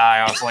to the guy.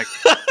 I was like,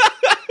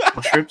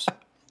 mushrooms.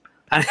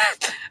 And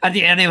at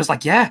the end, he was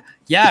like, yeah,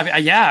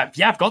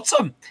 I've got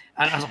some.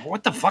 And I was like,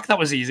 what the fuck? That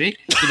was easy.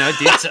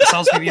 Dude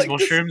sells me these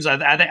mushrooms.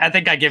 I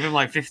think I gave him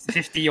like 50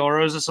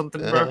 euros or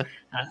something, bro.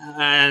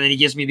 And then he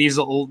gives me this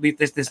little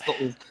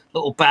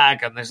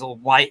bag and this little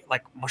white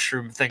like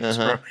mushroom things,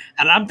 bro.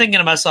 And I'm thinking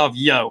to myself,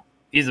 yo,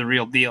 he's a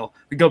real deal.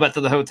 We go back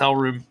to the hotel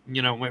room.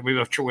 We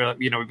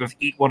both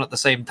eat one at the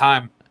same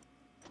time.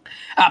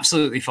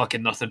 Absolutely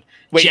fucking nothing.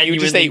 Wait, Genuinely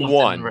you just ate nothing,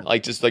 one? bro.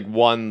 Like just like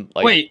one?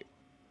 Like... Wait.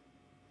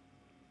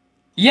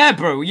 Yeah,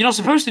 bro. You're not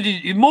supposed to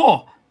do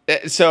more.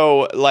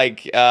 So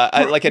like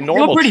like a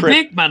normal You're pretty trip,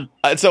 big, man.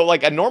 So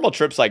like a normal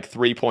trip's like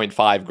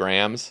 3.5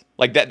 grams.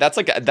 Like that's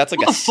like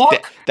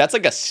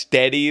a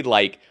steady,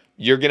 like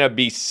you're gonna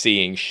be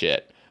seeing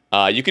shit.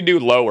 You can do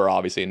lower,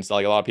 obviously, and it's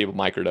like a lot of people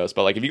microdose.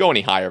 But like if you go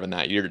any higher than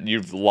that,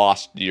 you've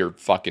lost your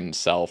fucking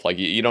self. Like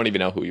you don't even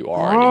know who you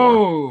are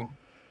anymore.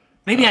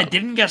 Maybe I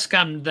didn't get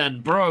scammed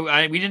then, bro.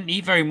 We didn't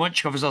eat very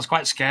much because I was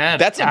quite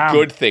scared. That's a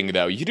good thing,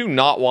 though. You do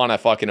not want to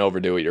fucking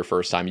overdo it your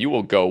first time. You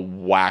will go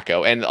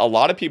wacko. And a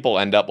lot of people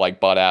end up like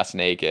butt-ass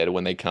naked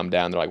when they come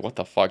down. They're like, what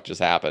the fuck just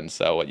happened?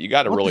 So you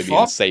got to really be in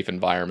a safe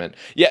environment.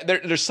 Yeah,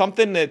 there's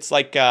something that's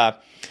like,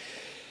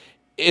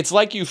 it's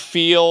like you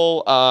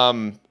feel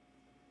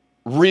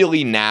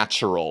really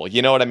natural.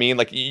 You know what I mean?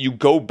 Like you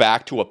go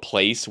back to a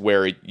place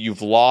where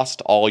you've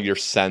lost all your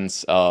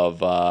sense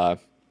of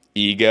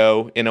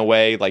ego in a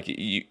way. Like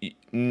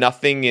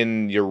nothing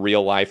in your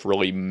real life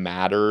really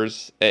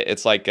matters.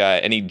 It's like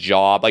any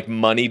job, like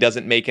money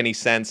doesn't make any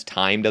sense,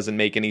 time doesn't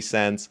make any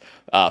sense,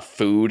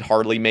 food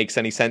hardly makes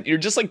any sense. You're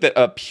just like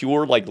a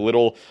pure like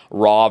little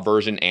raw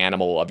version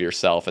animal of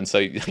yourself. And so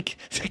like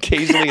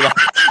occasionally like,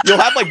 you'll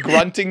have like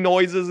grunting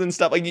noises and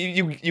stuff. Like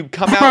you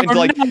come out into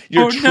like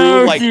your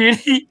true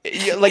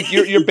like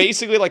you're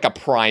basically like a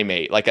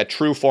primate, like a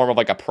true form of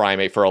like a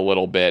primate for a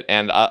little bit.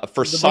 And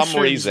for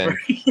some reason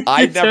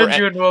I've never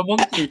into a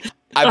monkey.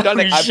 I've done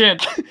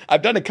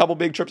a couple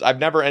big trips. I've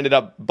never ended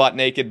up butt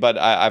naked, but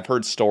I've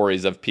heard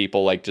stories of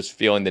people like just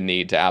feeling the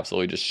need to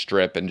absolutely just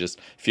strip and just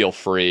feel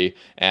free,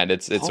 and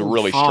it's a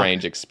really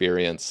strange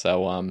experience.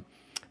 So,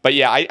 but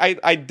yeah,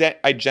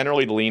 I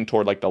generally lean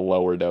toward like the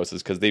lower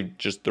doses because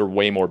they're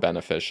way more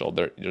beneficial.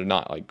 They're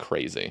not like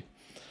crazy.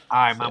 All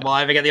right, man. Well,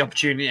 if I get the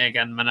opportunity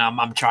again, man,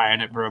 I'm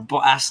trying it, bro.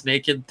 Butt ass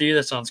naked, dude.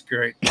 That sounds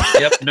great.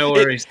 Yep, no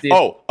worries, dude.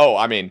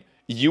 I mean.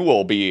 You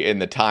will be in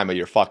the time of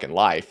your fucking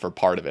life for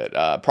part of it.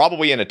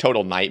 Probably in a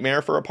total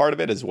nightmare for a part of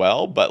it as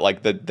well. But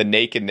like the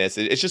nakedness,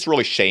 it's just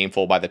really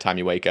shameful by the time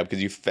you wake up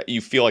because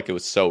you feel like it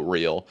was so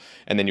real.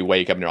 And then you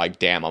wake up and you're like,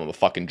 damn, I'm a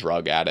fucking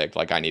drug addict.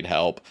 Like I need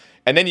help.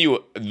 And then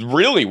you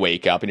really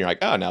wake up and you're like,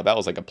 oh no, that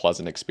was like a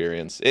pleasant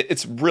experience.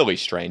 It's really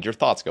strange. Your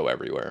thoughts go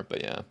everywhere.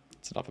 But yeah,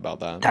 it's enough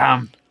about that.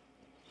 Damn.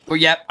 Well,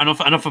 yeah,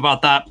 enough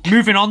about that.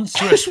 Moving on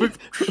to a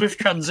swift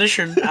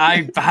transition.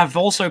 I have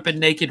also been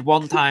naked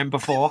one time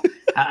before.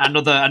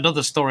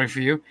 Another story for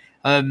you.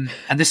 And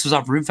this was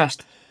at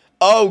RoomFest.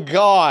 Oh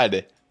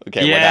God.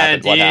 Okay, yeah, what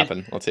happened? Dude. What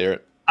happened? Let's hear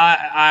it.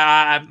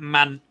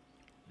 Man,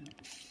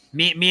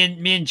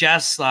 me and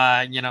Jess,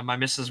 my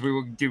missus, we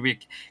were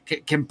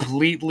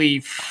completely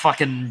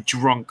fucking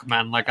drunk,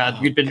 man. Like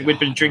we'd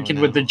been drinking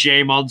with the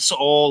J mods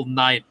all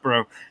night,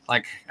 bro.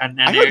 Like,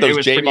 and I heard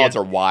those J mods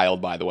are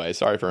wild, by the way.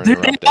 Sorry for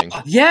interrupting.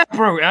 Yeah,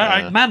 bro.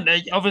 Man,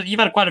 you've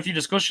had quite a few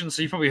discussions,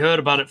 so you probably heard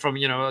about it from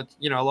a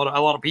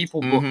lot of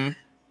people. Mm-hmm. But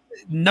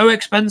no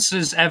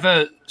expenses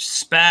ever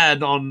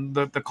spared on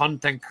the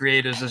content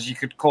creators, as you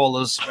could call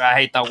us. I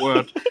hate that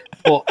word,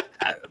 but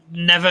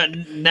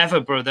never,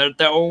 bro.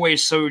 They're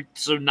always so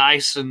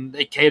nice and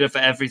they cater for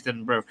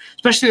everything, bro.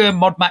 Especially when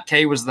Mod Matt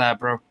K was there,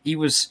 bro. He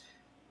was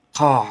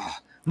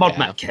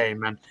Matt K,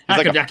 man.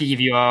 I could give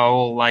you a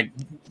whole like.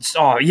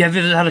 Oh, you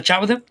ever had a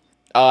chat with him?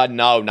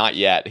 No, not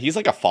yet. He's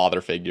like a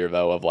father figure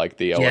though of like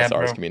the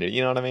OSRs community.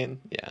 You know what I mean?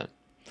 Yeah,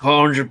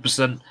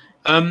 100%.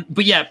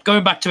 But yeah,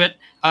 going back to it.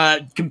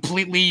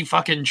 Completely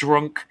fucking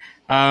drunk.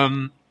 We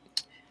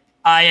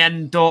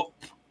end up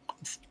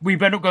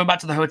going back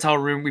to the hotel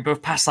room. We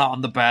both pass out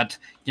on the bed,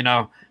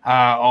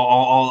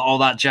 all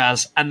that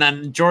jazz. And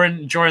then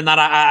during that,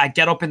 I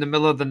get up in the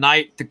middle of the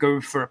night to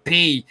go for a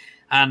pee,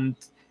 and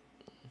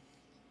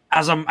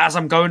as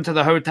I'm going to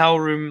the hotel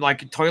room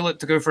like toilet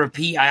to go for a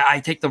pee,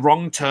 I take the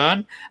wrong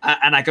turn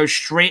and I go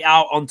straight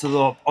out onto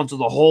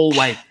the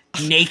hallway,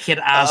 naked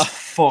as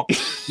fuck.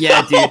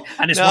 Yeah, dude.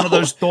 And it's one of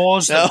those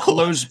doors that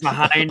close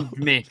behind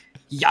me.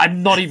 Yeah,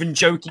 I'm not even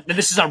joking.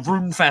 This is at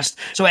RuneFest.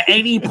 So at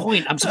any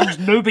point, I'm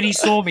surprised nobody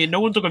saw me and no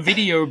one took a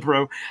video,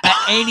 bro. At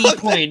any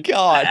point,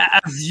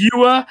 a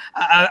viewer,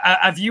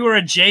 a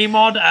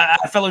JMod,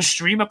 a fellow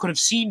streamer could have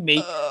seen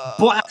me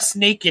butt-ass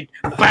naked,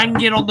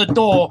 banging on the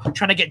door,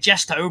 trying to get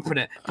Jess to open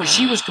it. But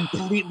she was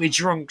completely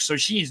drunk, so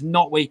she is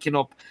not waking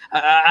up.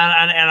 And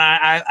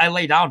I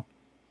lay down.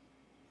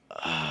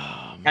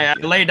 I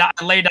lay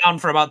down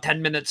for about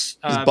 10 minutes.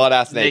 Just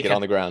butt-ass naked on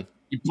the ground.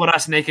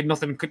 Butt-ass naked,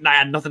 I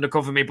had nothing to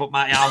cover me, but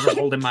I was just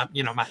holding my,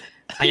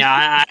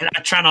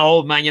 I'm trying to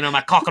hold my,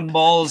 my cock and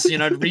balls,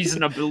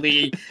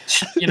 reasonably,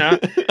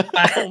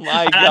 Oh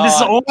my God. And this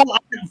is all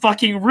at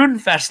fucking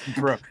RuneFest,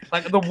 bro.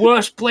 Like the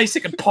worst place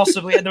it could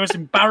possibly, the most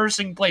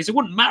embarrassing place. It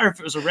wouldn't matter if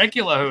it was a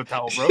regular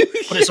hotel, bro,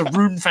 but it's a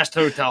RuneFest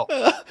hotel.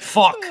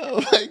 Fuck.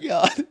 Oh my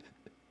God.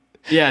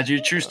 Yeah,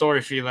 dude, true story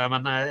for you there,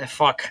 man.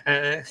 Fuck.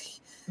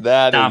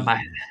 Damn,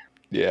 man.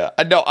 Yeah,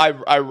 no,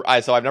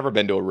 so I've never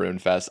been to a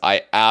RuneFest.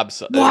 I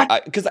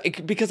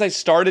absolutely because I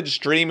started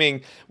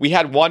streaming. We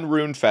had one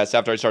RuneFest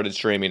after I started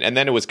streaming, and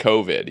then it was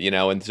COVID,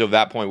 and so at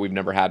that point we've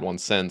never had one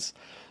since.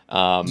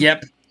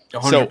 Yep,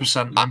 100%.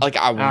 So,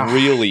 I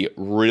really,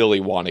 really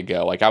want to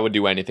go. Like, I would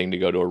do anything to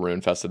go to a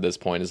RuneFest at this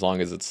point, as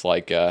long as it's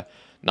like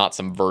not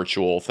some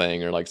virtual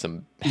thing or like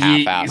some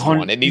half-assed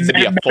one. It needs to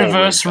be a full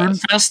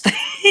RuneFest.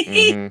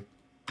 Mm-hmm.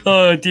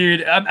 Oh,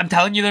 dude, I'm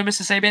telling you though,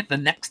 Mr. Sabin, the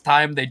next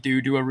time they do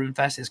a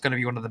RuneFest, it's going to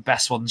be one of the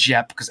best ones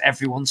yet, because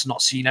everyone's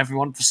not seen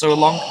everyone for so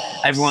long.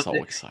 So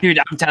excited. Dude,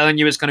 I'm telling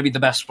you, it's going to be the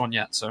best one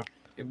yet. So,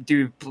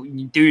 dude,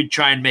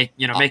 try and make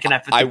an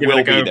effort. I will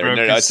be there. Bro,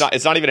 no, it's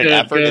not even an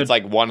effort. Good. It's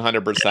like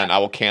 100%. I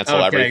will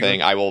cancel everything.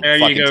 Good. I will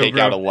fucking take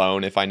out a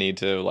loan if I need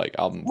to. Like,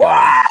 I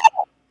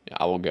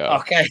will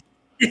go. Okay,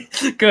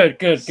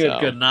 good.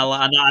 And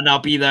I'll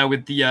be there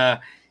with the.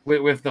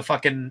 With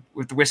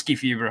the whiskey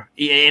fever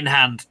in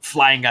hand,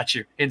 flying at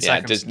you in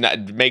seconds.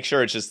 Just make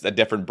sure it's just a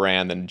different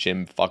brand than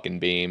Jim fucking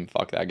Beam.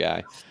 Fuck that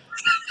guy.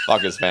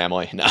 Fuck his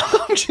family. No,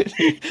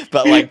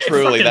 but like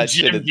truly, that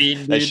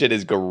shit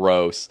is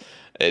gross.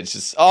 It's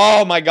just,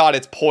 oh my God,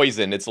 it's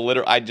poison. It's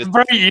literally,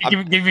 Bro, you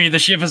give me the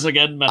shivers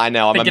again, man. I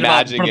know, I'm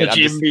imagining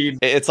it.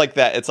 It's like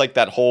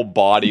that whole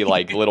body,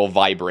 like little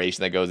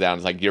vibration that goes down.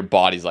 It's like your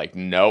body's like,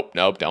 nope,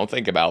 don't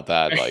think about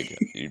that. Like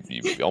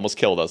you almost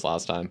killed us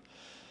last time.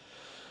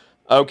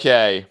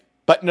 Okay,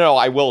 but no,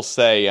 I will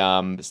say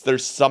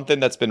there's something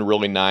that's been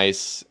really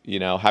nice,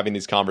 having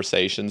these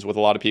conversations with a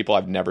lot of people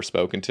I've never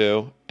spoken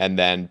to, and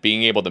then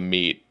being able to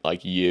meet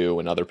like you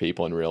and other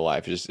people in real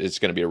life. It's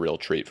going to be a real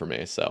treat for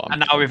me. So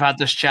and now we've had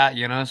this chat,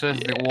 so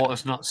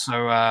it's not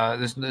so.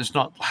 There's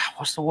not.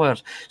 What's the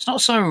word? It's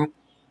not so.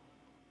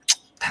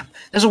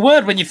 There's a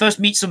word when you first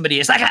meet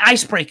somebody. It's like an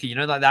icebreaker,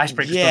 like the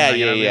icebreaker.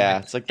 Yeah.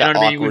 It's like that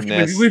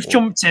awkwardness. We've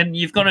jumped in.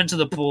 You've gone into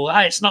the pool.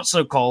 It's not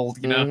so cold,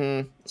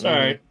 Mm-hmm. It's all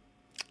right.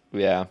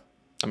 Yeah,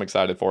 I'm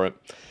excited for it.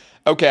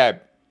 Okay.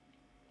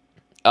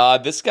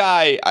 This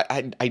guy,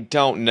 I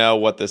don't know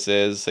what this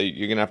is, so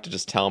you're going to have to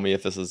just tell me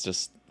if this is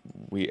just,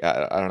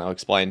 I don't know,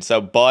 explain. So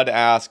Bud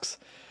asks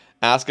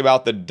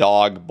about the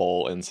dog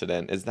bowl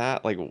incident. Is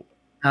that like...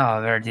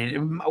 Oh, there,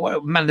 dude.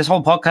 Man, this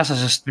whole podcast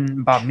has just been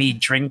about me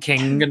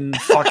drinking and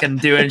fucking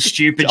doing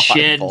stupid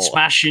shit and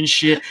smashing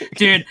shit.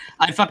 Dude,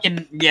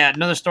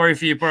 another story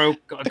for you, bro.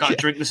 Got a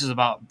drink. This is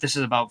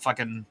about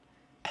fucking...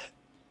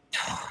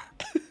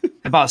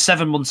 About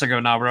 7 months ago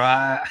now, bro.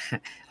 I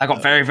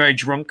got very, very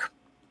drunk,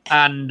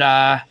 and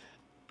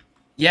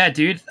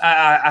dude,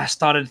 I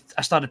started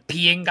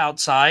peeing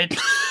outside,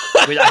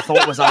 which I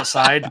thought was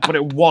outside, but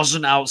it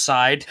wasn't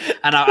outside,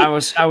 and I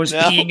was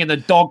peeing in the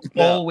dog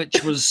bowl,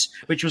 which was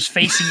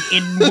facing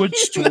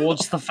inwards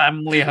towards the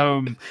family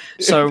home.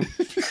 So,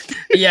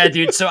 yeah,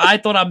 dude. So I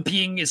thought I'm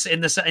peeing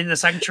in the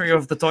sanctuary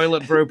of the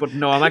toilet, bro, but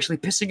no, I'm actually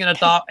pissing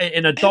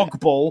in a dog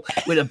bowl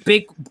with a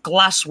big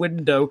glass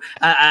window,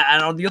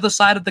 and on the other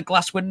side of the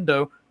glass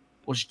window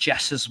was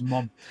Jess's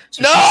mum.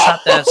 So she sat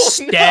there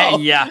staring. No.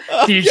 Yeah,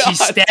 dude,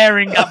 she's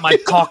staring at my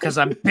cock as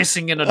I'm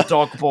pissing in a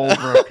dog bowl,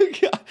 bro.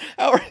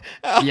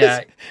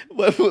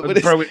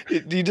 Bro,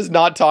 do you just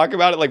not talk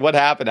about it? Like, what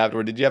happened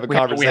afterward? Did you have a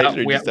conversation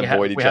or just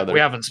avoid each other? We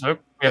haven't spoke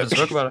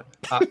about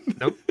it.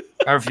 Nope.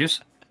 I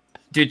refuse.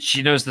 Dude,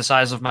 she knows the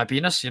size of my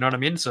penis. You know what I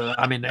mean? So,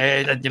 I mean,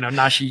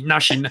 now she,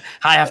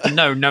 I have to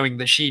know, knowing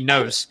that she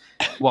knows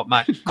what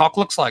my cock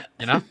looks like,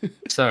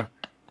 So,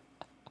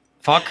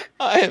 fuck.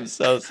 I am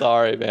so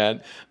sorry,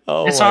 man.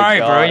 Oh, it's all right,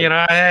 bro.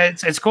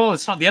 It's cool.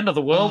 It's not the end of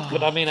the world,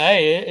 but I mean,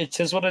 hey, it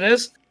is what it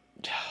is.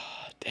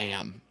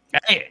 Damn.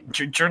 Hey,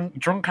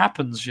 drunk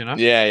happens,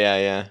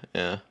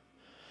 Yeah.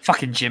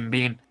 Fucking Jim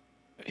Bean.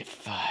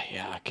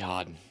 Yeah,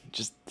 God.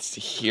 Just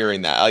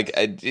hearing that,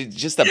 like,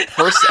 just a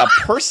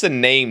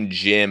person named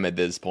Jim at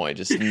this point.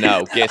 Just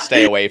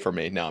stay away from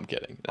me. No, I'm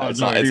kidding. No, it's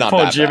not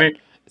that Jimmy.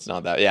 Bad. It's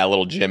not that. Yeah,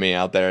 little Jimmy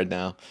out there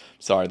now.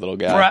 Sorry, little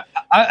guy. Right,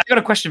 I got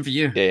a question for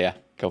you. Yeah.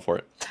 Go for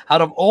it.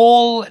 Out of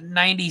all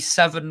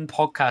 97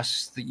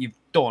 podcasts that you've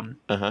done,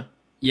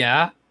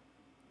 yeah,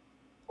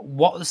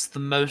 what was the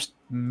most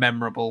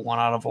memorable one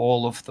out of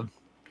all of them?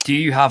 Do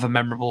you have a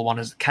memorable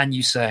one? Can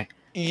you say?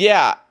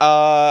 Yeah,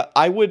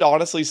 I would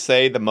honestly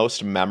say the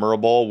most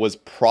memorable was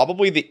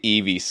probably the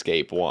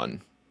Eeveescape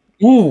one.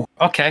 Ooh,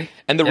 okay.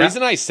 And the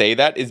reason I say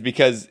that is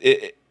because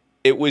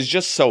it was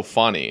just so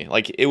funny.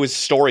 Like, it was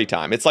story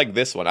time. It's like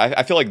this one.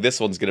 I feel like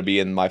this one's going to be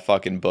in my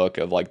fucking book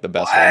of, like, the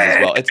best ones as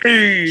well.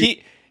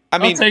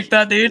 I'll take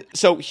that, dude.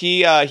 So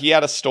he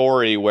had a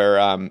story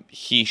where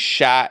he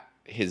shat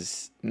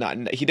his...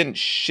 he didn't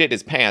shit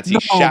his pants. He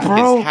shat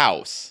his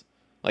house.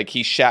 Like,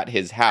 he shat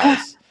his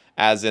house.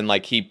 As in,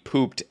 like, he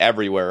pooped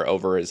everywhere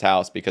over his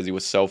house because he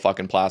was so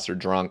fucking plastered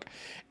drunk.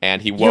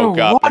 And he woke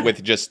up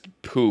with just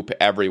poop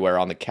everywhere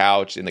on the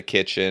couch, in the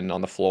kitchen,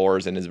 on the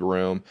floors, in his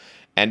room.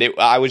 And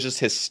I was just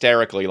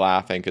hysterically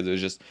laughing because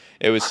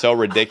it was so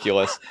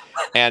ridiculous.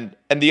 And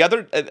the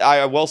other,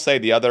 I will say,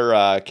 the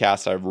other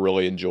cast I've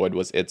really enjoyed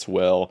was It's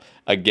Will.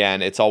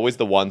 Again, it's always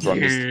the ones where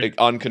I'm just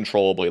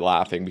uncontrollably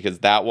laughing because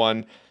that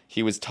one,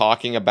 he was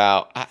talking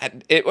about,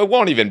 it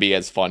won't even be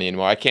as funny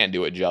anymore. I can't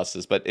do it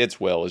justice, but It's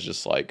Will is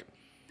just like,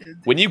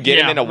 when you get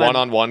him in a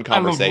one-on-one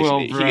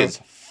conversation, he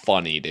is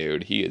funny,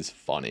 dude. He is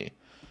funny.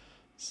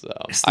 So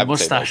it's the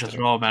mustache as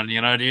well, man.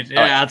 You know, dude. It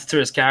adds to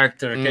his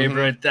character. Okay,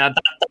 bro.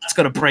 That's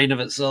got a brain of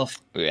itself.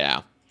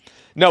 Yeah.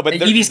 No, but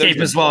Eeveescape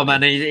as well,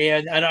 man.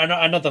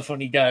 Another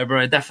funny guy,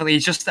 bro. Definitely.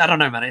 He's just, I don't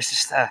know, man. It's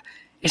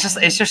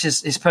just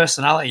his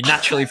personality,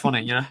 naturally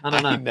funny. You know, I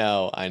don't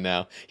know. I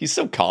know. He's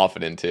so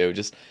confident too.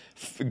 Just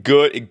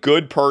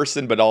good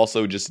person, but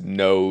also just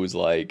knows,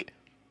 like,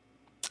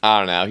 I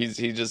don't know. He's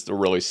just a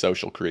really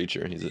social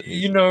creature. He's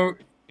you know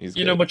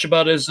much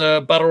about his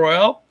battle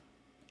royale?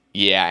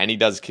 Yeah, and he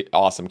does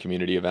awesome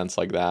community events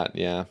like that.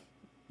 Yeah.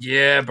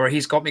 Yeah, bro.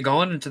 He's got me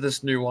going into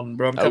this new one,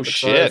 bro. I'm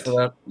shit. For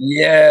that.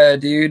 Yeah,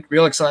 dude.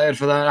 Real excited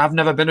for that. I've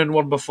never been in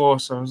one before,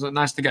 so it was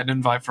nice to get an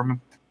invite from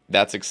him.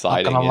 That's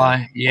exciting. Not gonna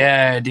lie.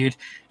 Yeah, dude.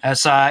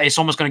 It's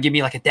almost gonna give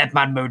me like a Dead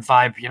Man Mode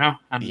vibe, you know?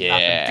 And we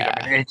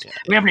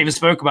haven't even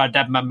spoke about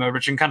Dead Man Mode,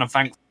 which I'm kind of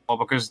thankful for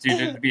because,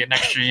 dude, it'd be an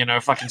extra,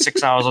 fucking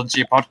 6 hours onto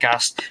your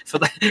podcast for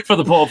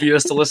the poor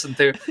viewers to listen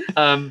to.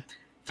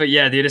 But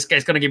yeah, dude,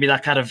 it's gonna give me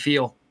that kind of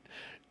feel.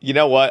 You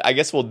know what? I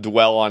guess we'll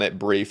dwell on it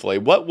briefly.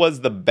 What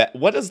was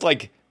what is,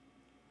 like,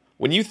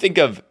 when you think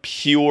of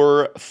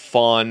pure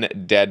fun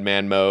Dead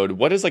Man Mode,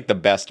 what is, like, the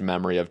best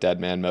memory of Dead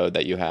Man Mode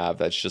that you have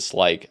that's just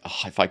like,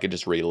 if I could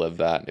just relive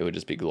that, it would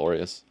just be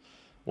glorious?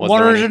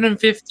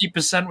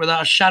 150%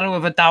 without a shadow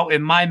of a doubt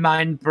in my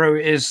mind, bro,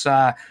 is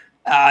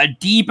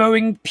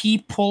deboing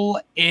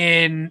people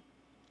in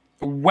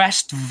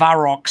West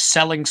Varrock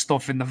selling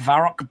stuff in the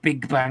Varrock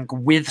Big Bank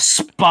with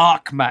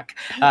SparkMac.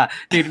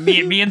 Dude,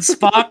 me and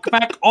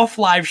SparkMac off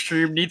live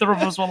stream, neither of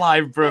us were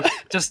live, bro.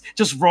 Just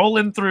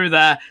rolling through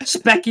there,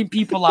 specking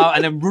people out,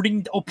 and then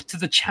running up to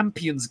the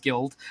Champions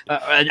Guild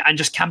and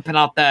just camping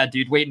out there,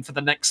 dude, waiting for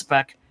the next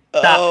spec.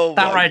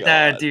 That right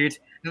there, dude.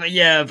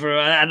 Yeah, bro,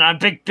 and I'm a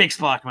big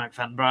SparkMac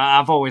fan, bro.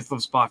 I've always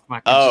loved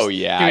SparkMac.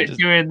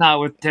 Doing that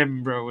with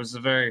Tim, bro, was a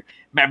very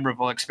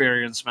memorable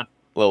experience, man.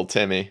 Little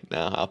Timmy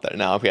out there.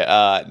 No, okay.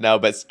 No,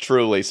 but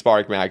truly,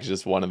 SparkMac is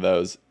just one of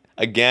those,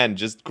 again,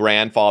 just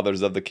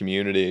grandfathers of the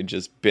community,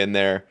 just been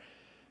there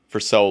for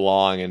so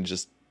long, and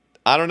just,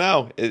 I don't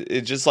know,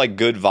 it's just like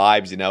good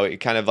vibes, you know? It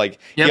kind of like,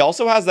 He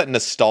also has that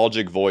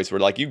nostalgic voice where,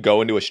 like, you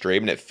go into a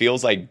stream and it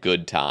feels like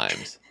good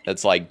times.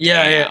 It's like,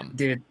 yeah,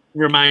 dude.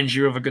 Reminds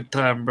you of a good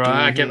time, bro.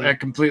 Mm-hmm. I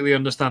completely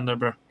understand that,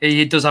 bro.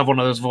 He does have one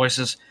of those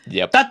voices.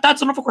 Yep.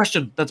 That's another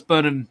question that's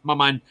burning my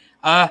mind.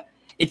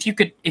 If you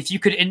could, have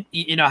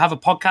a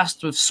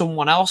podcast with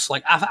someone else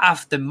like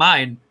after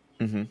mine,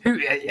 who,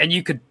 and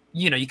you could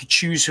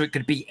choose who it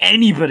could be,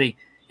 anybody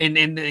in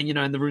the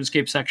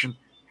RuneScape section,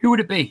 who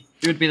would it be?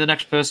 Who would be the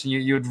next person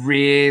you would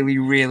really,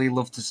 really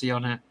love to see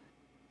on here?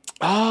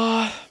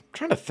 I'm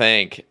trying to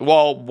think.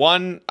 Well,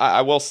 one,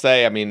 I will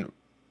say, I mean,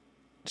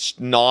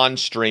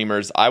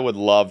 non-streamers, I would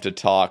love to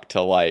talk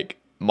to, like,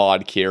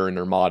 Mod Kieran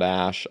or Mod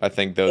Ash. I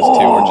think those two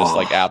are just,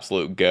 like,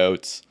 absolute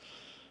goats.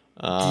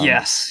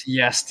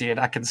 Yes, dude,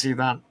 I can see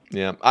that.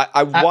 Yeah,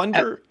 I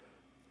wonder.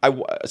 I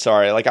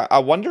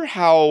wonder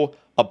how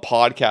a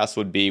podcast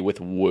would be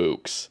with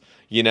Wooks.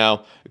 You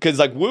know, because,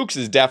 like, Wooks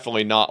is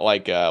definitely not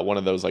like one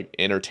of those, like,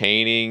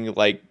 entertaining,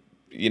 like,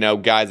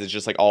 guys that's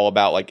just, like, all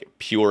about, like,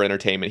 pure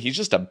entertainment. He's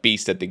just a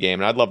beast at the game,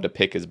 and I'd love to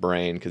pick his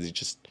brain because he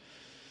just.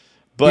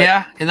 But,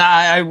 yeah, and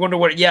I wonder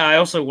what. Yeah, I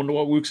also wonder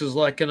what Wooks is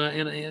like in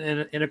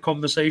a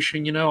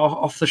conversation.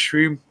 Off the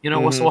stream.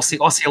 What's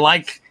he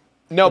like?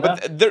 No,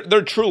 but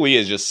there truly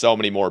is just so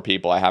many more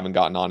people I haven't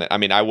gotten on it. I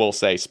mean, I will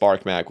say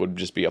SparkMac would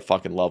just be a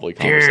fucking lovely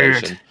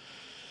conversation. Dude.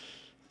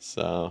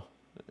 So,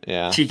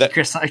 yeah. Cheeky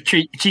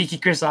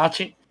Chris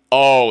Archie.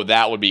 Oh,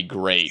 that would be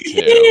great,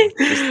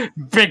 too.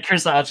 Big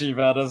Chris Archie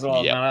fan as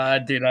well, yeah.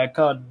 Man. Dude, I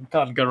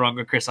can't go wrong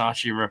with Chris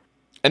Archie, bro.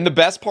 And the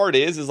best part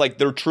is like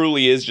there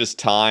truly is just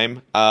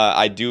time.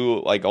 I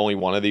do like only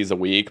one of these a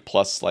week,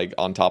 plus like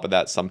on top of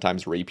that,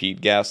 sometimes repeat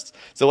guests.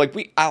 So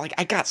like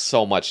I got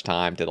so much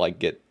time to like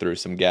get through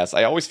some guests.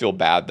 I always feel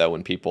bad though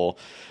when people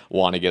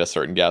want to get a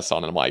certain guest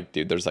on, and I'm like,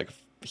 dude, there's like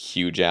a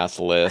huge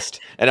ass list,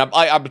 and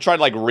I'm trying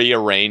to like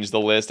rearrange the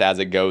list as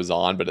it goes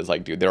on. But it's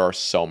like, dude, there are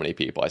so many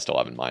people I still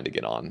have in mind to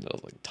get on.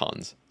 There's like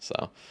tons.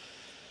 So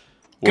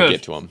we'll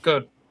get to them.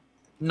 Good.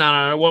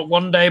 No.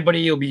 One day, buddy,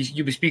 you'll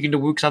be speaking to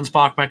Wooks and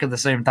Sparkmac at the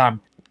same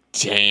time.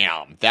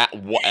 Damn,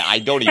 I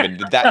don't even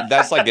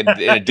that's like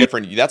a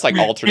different. That's like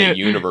alternate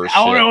universe.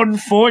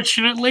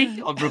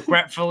 Unfortunately, or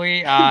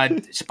regretfully,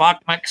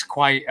 Sparkmac's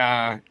quite.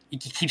 He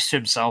keeps to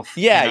himself.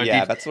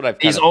 Yeah, that's what I've.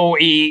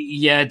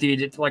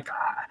 Dude. It's like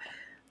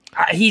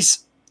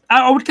he's.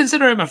 I would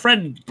consider him a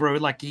friend, bro.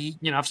 Like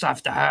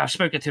I've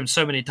spoken to him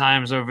so many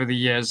times over the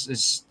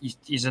years.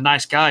 He's a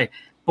nice guy,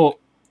 but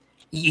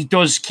he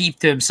does keep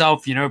to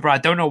himself, bro. I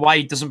don't know why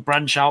he doesn't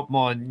branch out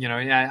more and,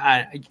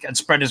 and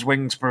spread his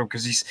wings, bro,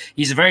 because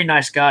he's a very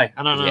nice guy.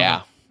 I don't know.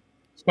 Yeah.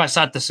 It's quite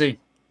sad to see.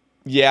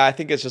 Yeah, I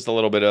think it's just a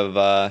little bit of,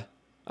 I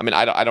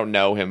don't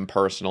know him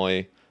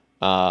personally.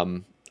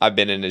 I've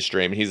been in his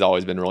stream, and he's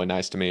always been really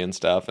nice to me and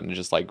stuff, and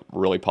just, like,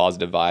 really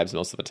positive vibes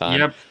most of the time.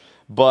 Yep.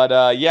 But,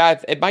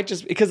 it might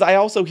just, because I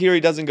also hear he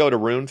doesn't go to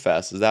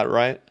RuneFest. Is that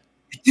right?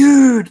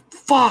 Dude,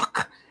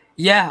 fuck.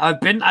 Yeah, I've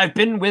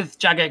been with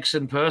Jagex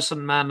in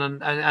person, man,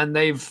 and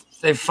they've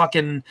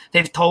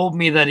told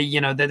me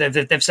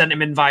that they've sent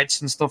him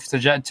invites and stuff to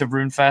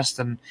RuneFest,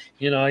 and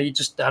he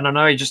just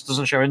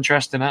doesn't show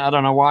interest in it. I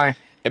don't know why.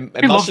 It'd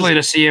be lovely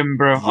to see him,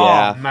 bro.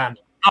 Yeah. Oh man,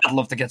 I'd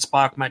love to get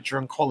Sparkmac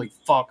drunk. Holy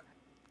fuck.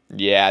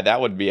 Yeah, that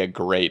would be a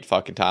great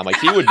fucking time. Like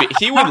he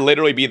would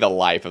literally be the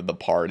life of the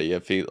party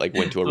if he like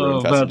went to a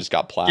RuneFest and just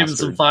got plastered. Give him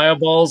some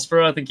fireballs,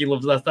 bro. I think he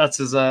loves that. That's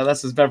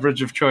his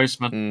beverage of choice,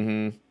 man.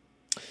 Mm-hmm.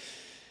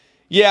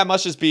 Yeah, it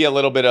must just be a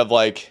little bit of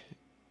like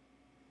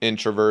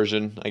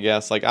introversion, I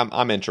guess. Like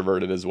I'm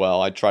introverted as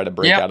well. I try to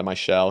break out of my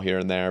shell here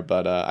and there,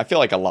 but I feel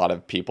like a lot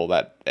of people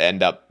that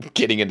end up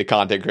getting into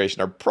content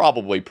creation are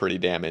probably pretty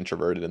damn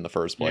introverted in the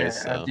first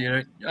place.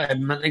 Yeah,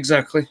 so.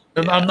 Exactly.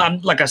 Yeah.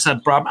 I'm like I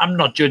said, bro. I'm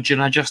not judging.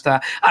 I just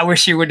I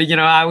wish you would.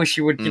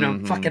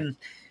 Fucking.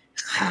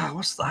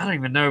 What's that? I don't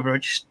even know, bro.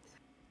 Just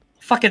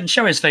fucking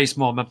show his face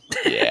more, man.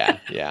 Yeah,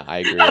 I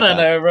agree. I don't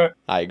know, bro.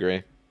 I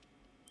agree.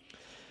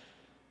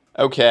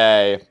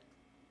 Okay,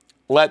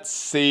 let's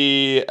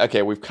see.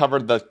 Okay, we've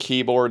covered the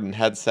keyboard and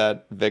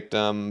headset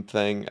victim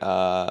thing.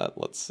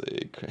 Let's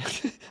see.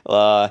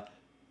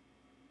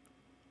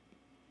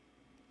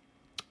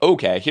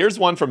 Okay, here's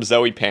one from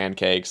Zoe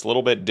Pancakes. A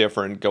little bit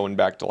different, going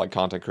back to like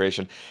content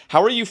creation.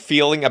 How are you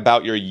feeling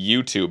about your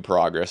YouTube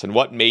progress, and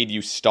what made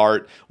you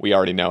start? We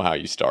already know how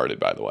you started,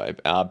 by the way.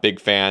 Big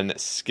fan,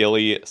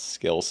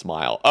 Skill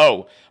Smile.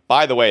 Oh,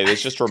 by the way,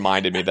 this just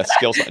reminded me that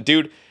Skill Smile,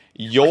 dude.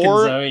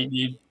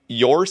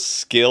 Your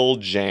skill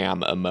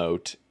jam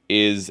emote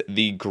is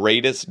the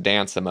greatest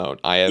dance emote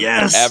I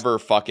have ever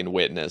fucking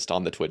witnessed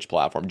on the Twitch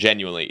platform.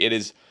 Genuinely, it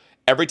is.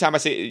 Every time I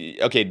say,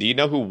 okay, do you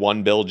know who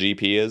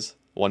 1BillGP is?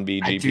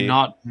 1BGP? I do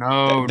not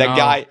know.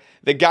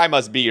 The guy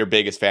must be your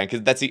biggest fan,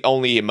 because that's the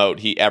only emote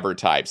he ever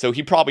types. So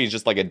he probably is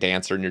just like a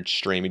dancer in your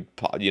stream.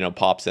 He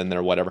pops in there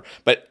or whatever.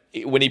 But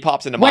when he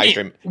pops into my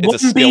stream,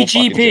 it's a skill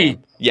fucking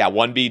jam. Yeah,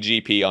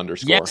 1BGP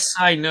 _. Yes,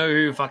 I know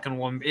who fucking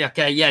one.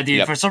 Okay, yeah, dude.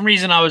 Yep. For some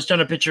reason, I was trying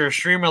to picture a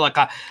streamer like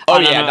not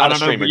a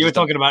streamer. You were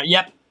talking about.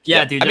 Yep.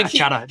 Yeah, dude. I mean,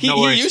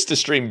 he used to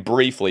stream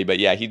briefly, but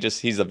yeah,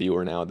 he's a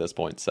viewer now at this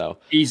point. So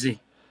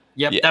easy.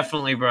 Yep,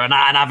 definitely, bro. An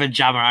avid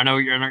jammer. I know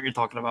what you're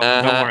talking about.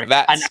 Don't worry.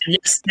 And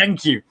yes,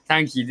 thank you,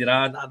 dude.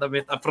 I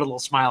put a little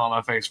smile on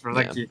my face, bro.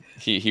 Thank you.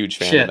 Huge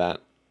fan of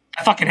that.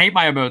 I fucking hate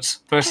my emotes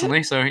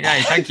personally, so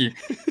yeah, thank you.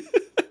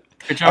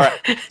 Good job. All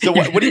right. So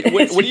what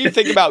do you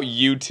think about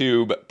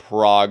YouTube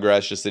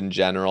progress just in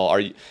general?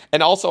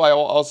 And also I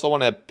also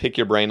want to pick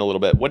your brain a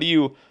little bit. What do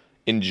you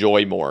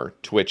enjoy more,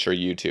 Twitch or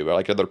YouTube?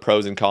 Are there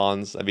pros and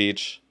cons of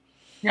each?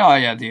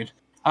 Yeah, dude.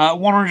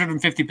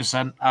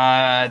 150%.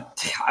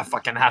 It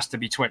fucking has to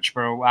be Twitch,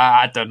 bro.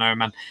 I don't know,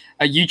 man.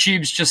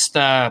 YouTube's just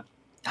I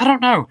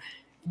don't know.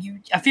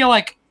 I feel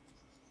like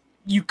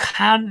you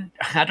can.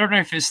 I don't know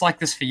if it's like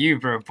this for you,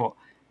 bro, but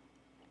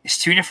it's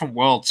two different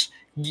worlds.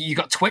 You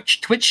got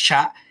Twitch. Twitch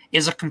chat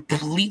is a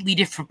completely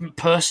different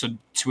person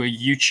to a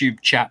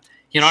YouTube chat.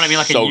 You know what I mean?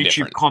 Like a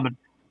YouTube comment,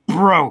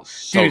 bro.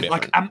 Dude,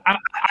 like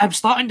I'm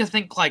starting to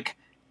think like,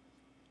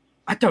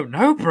 I don't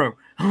know, bro.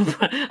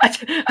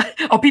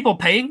 Are people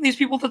paying these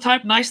people to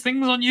type nice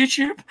things on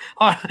YouTube?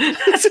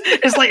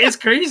 It's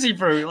crazy,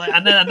 bro. Like,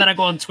 and then I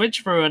go on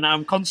Twitch, bro, and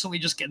I'm constantly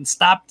just getting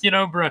stabbed,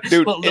 bro.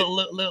 Dude,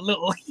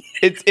 little.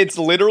 It's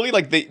literally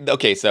like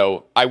okay.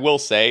 So I will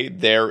say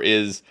there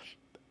is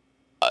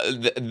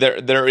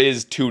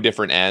two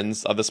different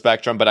ends of the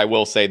spectrum, but I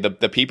will say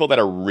the people that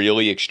are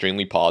really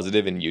extremely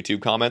positive in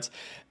YouTube comments,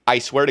 I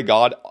swear to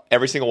God,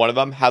 every single one of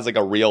them has like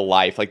a real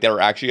life. Like they're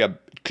actually a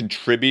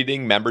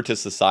contributing member to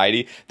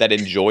society that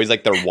enjoys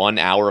like their 1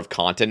 hour of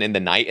content in the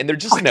night, and they're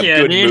just in a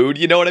good mood.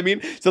 You know what I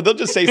mean? So they'll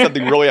just say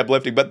something really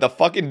uplifting, but the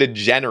fucking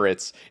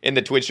degenerates in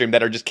the Twitch stream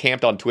that are just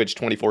camped on Twitch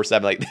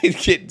 24/7, like they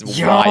get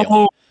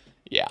wild.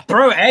 Yeah,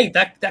 bro. Hey,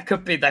 that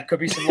could be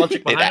some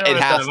logic behind it.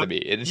 It has to be.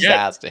 It just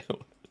has to.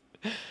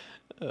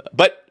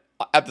 But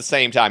at the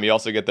same time, you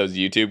also get those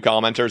YouTube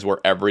commenters where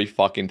every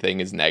fucking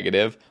thing is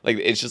negative. Like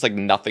it's just like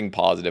nothing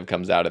positive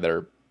comes out of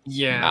their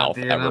mouth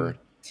ever.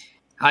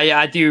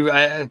 I do,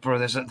 bro.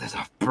 There's a guy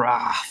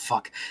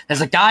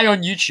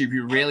on YouTube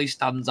who really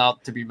stands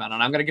out to me, man.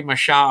 And I'm gonna give him a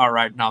shout out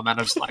right now, man.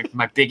 It's like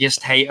my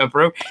biggest hater,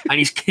 bro. And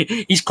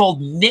he's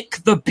called Nick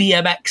the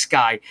BMX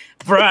guy,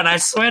 bro. And I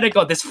swear to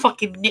God, this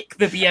fucking Nick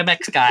the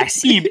BMX guy, I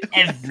see him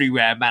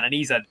everywhere, man. And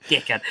he's a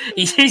dickhead.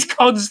 He's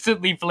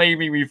constantly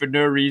blaming me for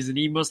no reason.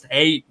 He must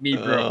hate me,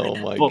 bro. Oh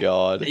my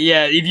God.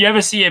 Yeah, if you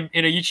ever see him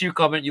in a YouTube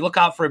comment, you look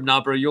out for him now,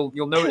 bro.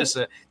 You'll notice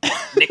it.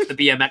 Nick the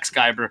BMX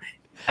guy, bro.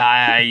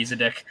 He's a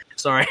dick.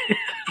 Sorry.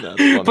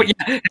 But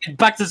yeah,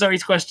 back to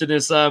Zoe's question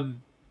is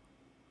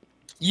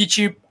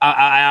YouTube.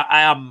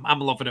 I'm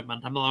loving it,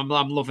 man. I'm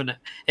loving it.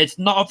 It's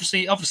not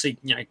obviously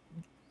you know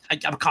I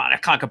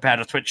can't compare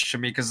to Twitch to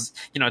me because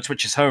you know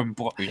Twitch is home,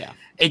 but yeah,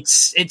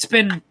 it's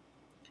been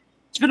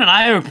an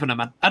eye opener,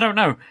 man. I don't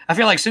know. I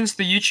feel like since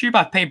the YouTube,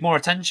 I've paid more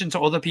attention to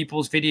other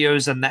people's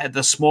videos and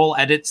the small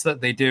edits that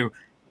they do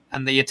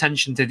and the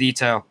attention to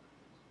detail.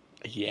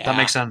 Yeah, that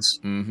makes sense.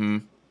 Mm-hmm.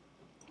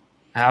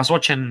 I was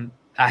watching.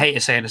 I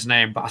hate saying his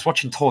name, but I was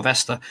watching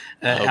Torvesta.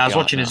 I was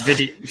watching his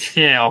video.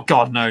 Yeah, oh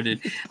God, no, dude.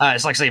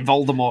 It's like saying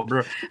Voldemort,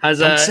 bro.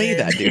 Don't say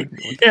that, dude.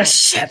 Yeah,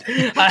 shit.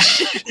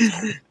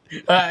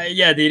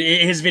 Yeah, dude.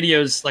 His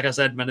videos, like I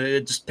said, man,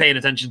 just paying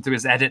attention to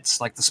his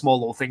edits, like the small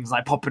little things,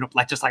 like popping up,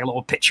 like just like a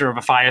little picture of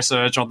a fire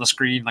surge on the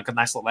screen, like a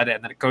nice little edit,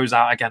 and then it goes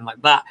out again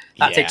like that.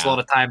 That takes a lot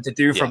of time to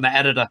do from the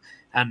editor,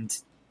 and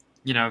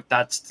you know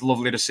that's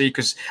lovely to see.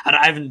 Because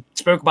I haven't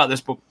spoke about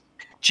this, but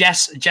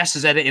Jess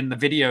is editing the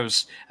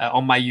videos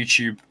on my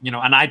YouTube, you know,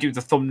 and I do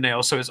the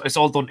thumbnail, so it's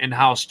all done in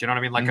house. Do you know what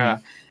I mean?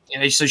 Like, you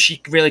know, so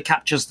she really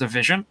captures the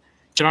vision.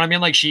 Do you know what I mean?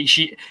 Like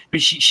she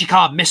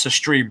can't miss a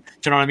stream. Do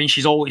you know what I mean?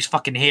 She's always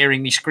fucking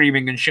hearing me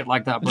screaming and shit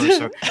like that, bro.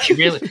 So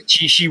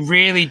she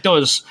really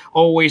does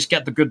always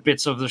get the good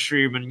bits of the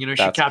stream, and you know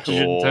she captures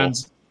it and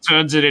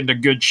turns it into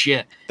good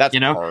shit. That's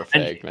you know?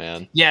 perfect,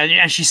 man. Yeah,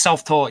 and she's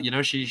self-taught. You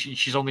know,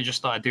 she's only just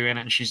started doing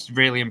it, and she's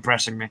really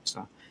impressing me.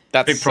 So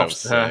that's big props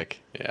so to her.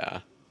 sick.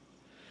 Yeah.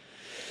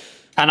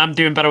 And I'm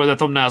doing better with the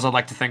thumbnails, I'd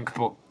like to think,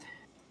 but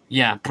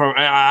yeah,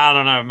 I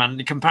don't know, man.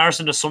 In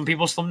comparison to some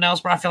people's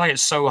thumbnails, bro, I feel like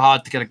it's so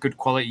hard to get a good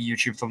quality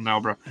YouTube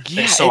thumbnail, bro.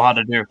 Yeah, it's so hard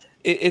to do.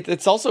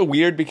 It's also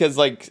weird because,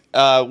 like,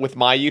 with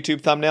my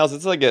YouTube thumbnails,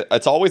 it's like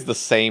it's always the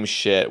same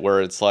shit where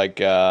it's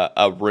like a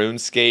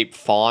RuneScape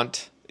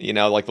font, you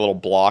know, like little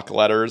block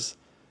letters.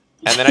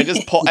 And then I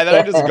just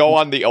go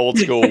on the old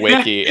school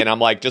wiki and I'm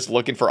like just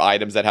looking for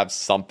items that have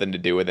something to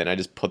do with it. And I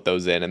just put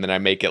those in, and then I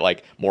make it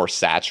like more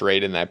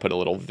saturated, and I put a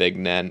little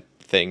Vignet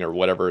thing or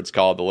whatever it's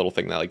called, the little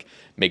thing that like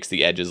makes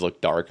the edges look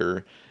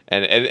darker,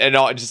 and it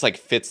just like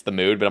fits the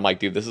mood. But I'm like,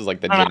 dude, this is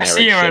like the generic shit. I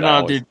see it right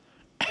now, dude.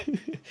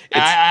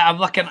 I'm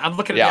looking at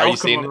the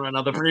Elka one right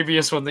now, the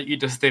previous one that you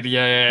just did.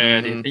 Yeah.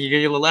 You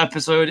get your little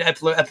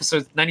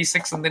episode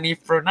 96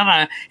 underneath.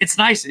 No, it's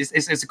nice.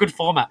 It's a good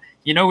format.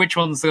 You know which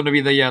one's going to be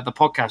the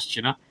podcast,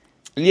 you know?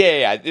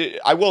 Yeah.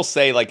 I will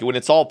say, like, when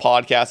it's all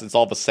podcasts, it's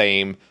all the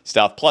same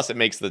stuff. Plus, it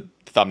makes the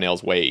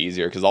thumbnails way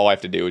easier because all I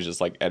have to do is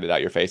just like edit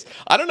out your face.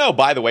 I don't know,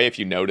 by the way, if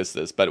you noticed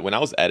this, but when I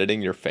was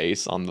editing your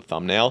face on the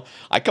thumbnail,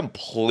 I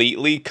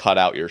completely cut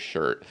out your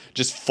shirt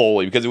just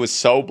fully because it was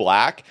so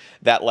black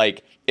that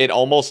like it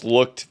almost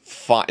looked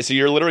fine. So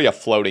you're literally a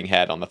floating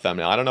head on the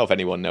thumbnail. I don't know if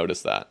anyone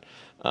noticed that.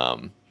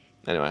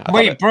 Anyway.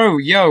 Wait, bro,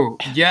 yo,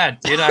 yeah,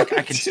 dude, I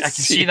can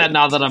see that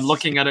now that I'm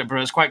looking at it,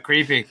 bro. It's quite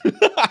creepy.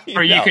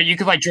 Bro, you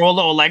could like draw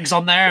little legs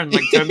on there and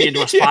like turn me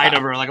into a spider,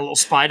 bro, like a little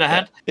spider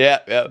head.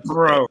 Yeah,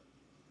 bro.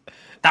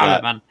 Damn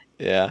it, man.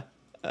 Yeah.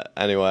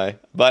 Anyway,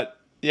 but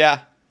yeah,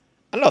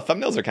 I don't know.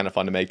 Thumbnails are kind of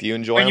fun to make. Do you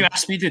enjoy them? When you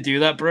asked me to do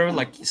that, bro,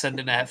 like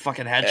sending a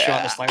fucking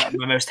headshot, it's like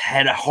the most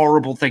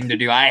horrible thing to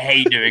do. I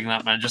hate doing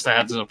that, man. Just a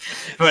heads up.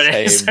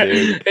 But Same,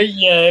 dude.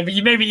 Yeah, but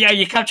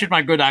you captured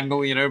my good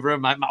angle, you know, bro.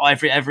 My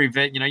every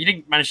bit, you know, you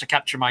didn't manage to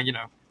capture my, you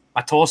know,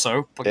 my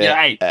torso, but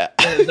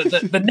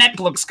the neck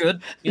looks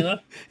good, you know.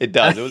 It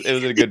does. It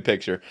was a good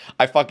picture.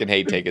 I fucking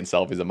hate taking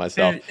selfies of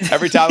myself.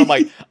 Every time I'm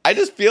like, I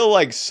just feel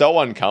like so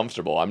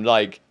uncomfortable. I'm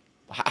like,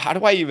 how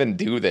do I even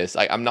do this?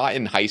 I'm not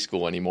in high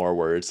school anymore,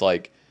 where it's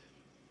like,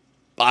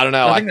 I don't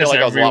know. I feel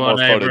like I was a lot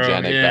more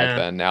photogenic back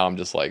then. Now I'm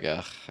just like,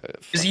 ugh.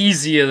 It's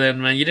easier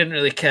then, man. You didn't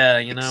really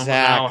care, you know.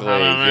 Exactly. I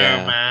don't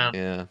know, man.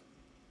 Yeah.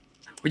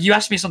 Well, you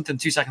asked me something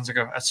 2 seconds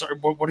ago. Sorry,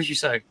 what did you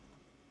say?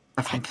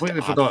 I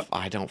completely forgot.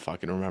 I don't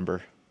fucking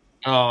remember.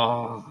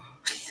 Oh.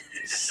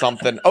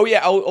 Something. Oh,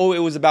 yeah. Oh, it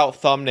was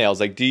about thumbnails.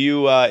 Like, do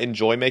you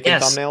enjoy making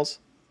thumbnails?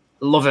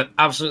 Love it.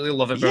 Absolutely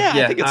love it, bro. Yeah,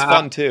 I think it's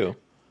fun, too.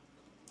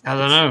 I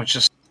don't know.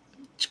 It's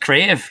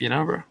creative, you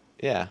know, bro.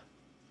 Yeah.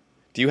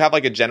 Do you have,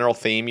 like, a general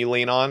theme you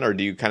lean on, or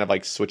do you kind of,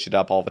 like, switch it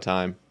up all the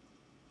time?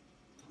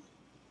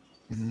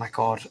 my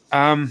God.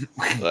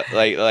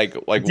 Like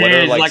what Dude,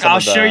 are like like some I'll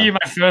of the... show you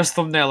my first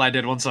thumbnail I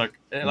did. One sec.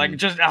 Like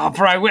just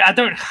bro, I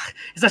don't.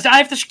 I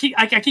have to keep.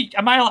 I keep.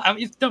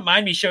 Don't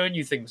mind me showing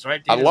you things,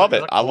 right? Dude, I love it.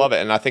 cool? I love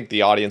it, and I think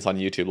the audience on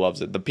YouTube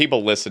loves it. The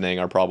people listening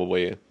are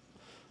probably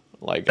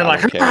like, they're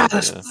like,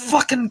 this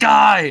fucking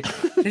guy.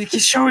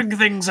 He's showing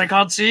things I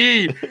can't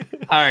see. All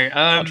right.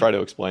 I'll try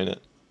to explain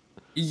it.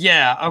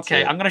 Yeah.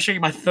 Okay. I'm gonna show you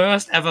my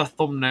first ever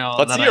thumbnail.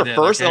 Let's see your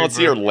first, and let's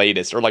see your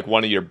latest, or like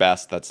one of your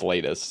best that's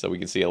latest, so we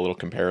can see a little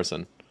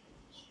comparison.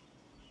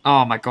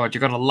 Oh my God,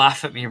 you're gonna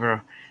laugh at me,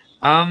 bro.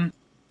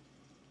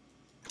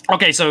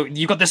 Okay, so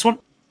you got this one.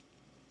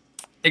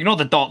 Ignore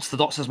the dots. The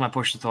dots is my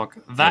push to talk.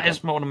 That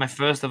is one of my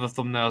first ever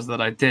thumbnails that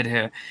I did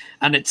here,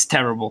 and it's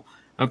terrible.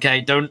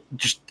 Okay, don't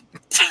just.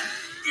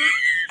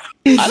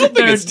 I don't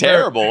think it's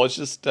terrible. It's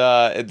just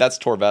that's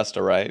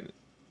Torvesta, right?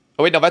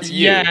 Oh wait, no, that's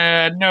you.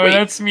 Yeah, no, wait,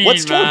 that's me.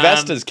 What's man.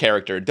 Torvesta's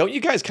character? Don't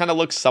you guys kind of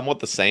look somewhat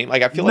the same?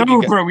 Like I feel like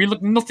bro, we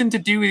look nothing to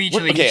do with each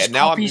other. Okay,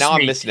 now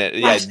I'm missing it.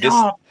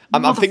 Yeah,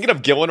 I'm thinking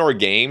of Gillinor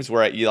Games,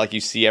 where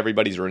you see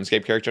everybody's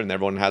RuneScape character, and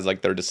everyone has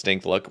like their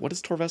distinct look. What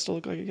does Torvesta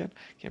look like again?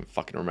 Can't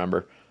fucking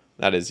remember.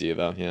 That is you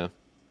though, yeah.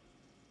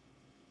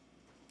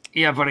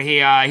 Yeah, but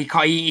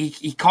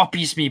he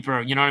copies me,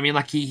 bro. You know what I mean?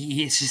 Like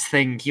it's his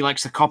thing. He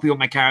likes to copy what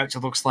my character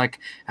looks like,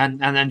 and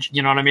then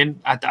you know what I mean?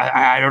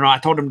 I don't know. I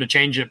told him to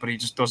change it, but he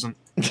just doesn't.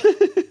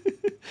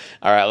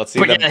 All right, let's see.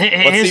 But let's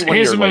see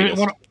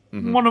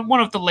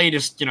one of the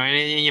latest, you know,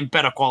 in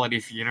better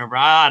quality for you know, bro.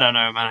 I don't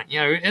know, man. You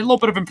know, a little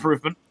bit of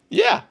improvement.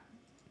 Yeah.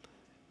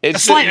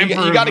 It's slight you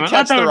got to improvement.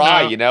 catch their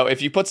eye, know. you know.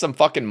 If you put some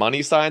fucking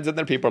money signs in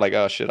there, people are like,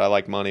 "Oh shit, I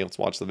like money. Let's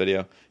watch the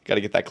video." Got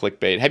to get that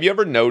clickbait. Have you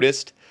ever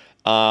noticed?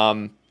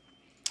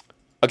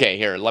 Okay,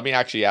 here. Let me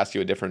actually ask you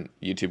a different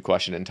YouTube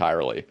question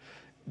entirely.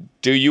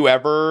 Do you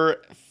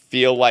ever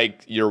feel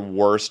like your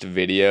worst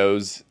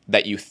videos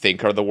that you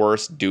think are the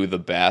worst do the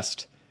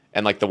best,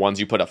 and like the ones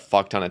you put a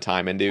fuck ton of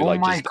time into,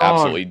 like just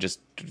absolutely just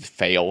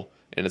fail?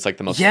 And it's like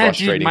the most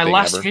frustrating dude, thing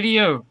last ever.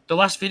 video, the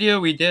last video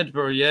we did,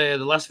 bro. Yeah,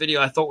 the last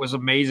video I thought was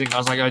amazing. I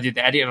was like, oh, dude,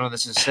 the editing on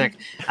this is sick.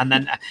 And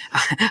then,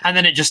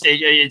 it just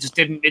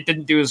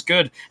didn't do as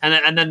good.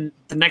 And then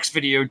the next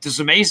video does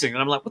amazing.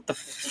 And I'm like, what the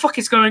fuck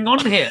is going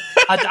on here?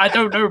 I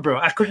don't know, bro.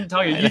 I couldn't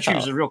tell you.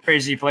 YouTube's a real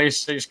crazy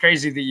place. It's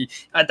crazy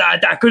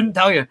that I couldn't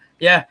tell you.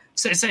 Yeah,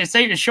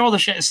 it's sure the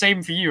shit is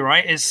same for you,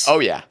 right? It's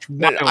yeah.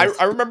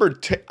 I remember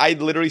I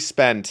literally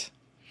spent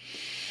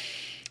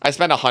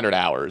 100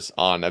 hours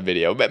on a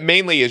video, but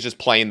mainly is just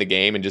playing the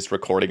game and just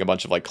recording a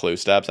bunch of like clue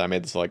steps. I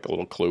made this like a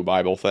little clue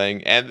Bible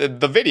thing, and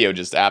the video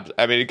just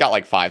it got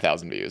like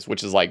 5,000 views,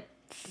 which is like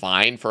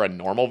fine for a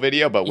normal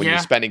video, but when you're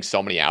spending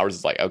so many hours,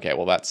 it's like, okay,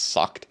 well that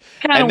sucked.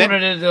 I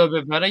wanted it a little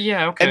bit better.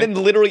 Yeah, okay. And then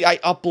literally I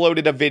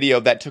uploaded a video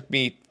that took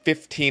me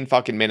 15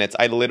 fucking minutes.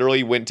 I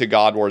literally went to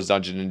God Wars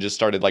Dungeon and just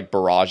started like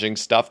barraging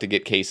stuff to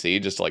get KC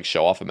just to like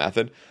show off a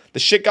method. The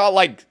shit got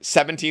like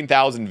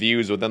 17,000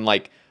 views within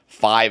like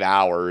 5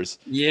 hours.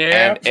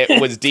 Yeah. And it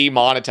was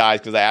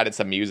demonetized because I added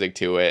some music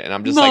to it. And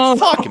I'm just like,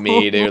 fuck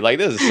me, dude. Like,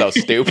 this is so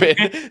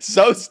stupid.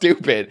 So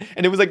stupid.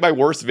 And it was like my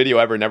worst video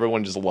ever, and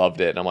everyone just loved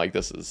it. And I'm like,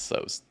 this is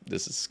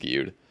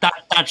skewed.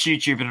 That's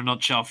YouTube in a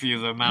nutshell for you,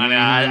 though, man. I mean,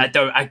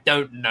 I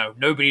don't know.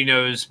 Nobody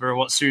knows, bro,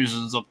 what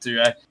Susan's up to,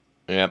 eh?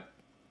 Yep.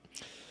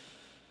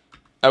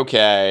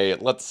 Okay,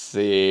 let's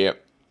see.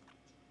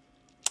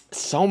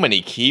 So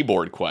many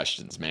keyboard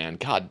questions, man.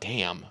 God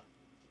damn.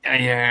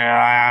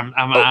 Yeah,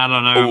 I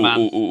don't know, man.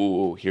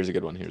 Ooh. Here's a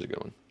good one.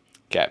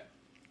 Okay.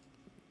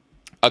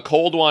 A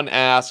cold one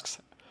asks,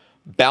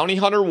 Bounty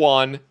Hunter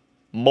 1,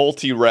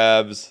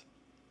 multi-revs,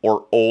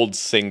 or old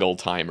single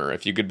timer?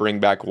 If you could bring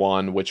back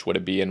one, which would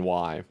it be and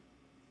why?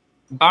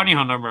 Bounty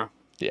Hunter, bro.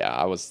 Yeah,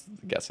 I was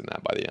guessing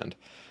that by the end.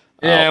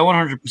 Yeah,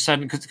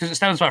 100%. Because it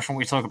stems back from what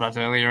we talked about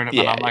earlier. And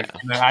I'm like,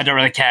 you know, I don't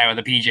really care where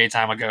the PJ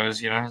timer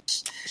goes. You know,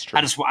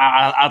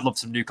 I'd love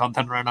some new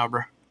content right now,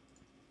 bro.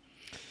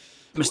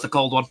 Mr.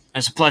 Cold One,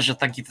 it's a pleasure.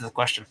 Thank you for the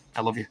question.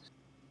 I love you.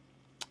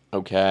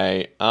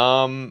 Okay.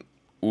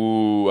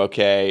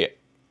 Okay.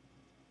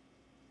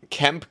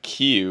 Kemp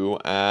Q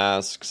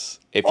asks,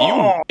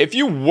 if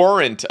you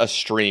weren't a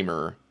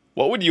streamer,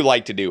 what would you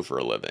like to do for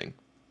a living?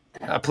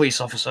 A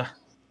police officer.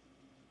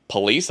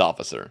 Police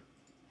officer?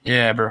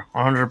 Yeah, bro.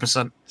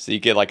 100%. So you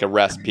could like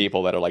arrest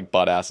people that are like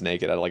butt ass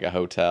naked at like a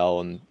hotel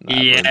and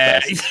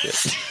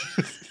shit.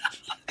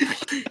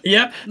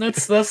 Yep,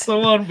 that's the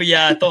one. But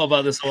yeah, I thought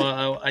about this a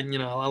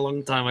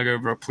long time ago,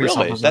 bro. Police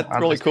officer. That's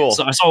really cool.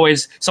 So it's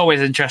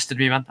always interested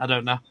me, man. I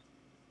don't know.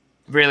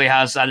 It really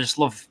has. I just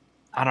love.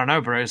 I don't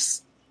know, bro. I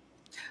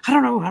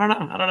don't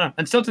know.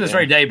 And still to this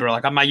very day, bro.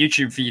 Like my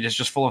YouTube feed is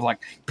just full of like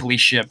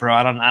police shit, bro.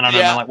 I don't know.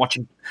 Like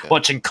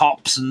watching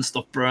cops and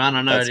stuff, bro. I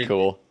don't know. That's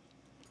cool,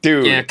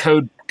 dude. Yeah,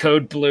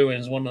 Code Blue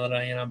is one that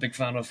I'm a big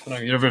fan of. I don't know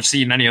if you've ever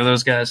seen any of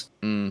those guys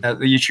at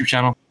the YouTube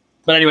channel.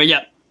 But anyway,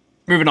 yeah.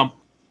 Moving on.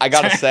 I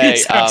gotta say,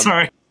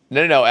 sorry.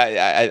 No.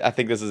 I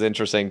think this is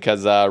interesting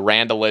because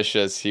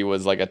Randalicious, he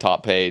was like a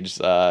top page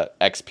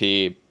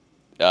XP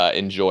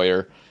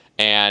enjoyer,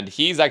 And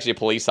he's actually a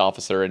police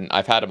officer, and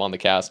I've had him on the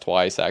cast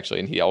twice,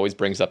 actually, and he always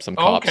brings up some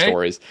cop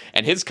stories.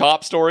 And his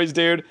cop stories,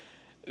 dude,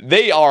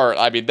 they are,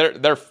 I mean,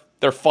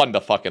 they're fun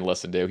to fucking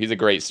listen to. He's a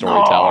great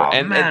storyteller.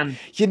 And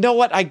you know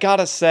what? I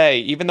gotta say,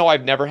 even though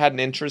I've never had an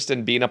interest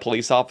in being a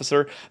police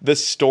officer, the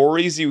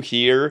stories you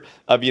hear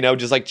of, you know,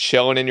 just like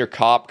chilling in your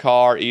cop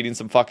car, eating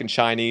some fucking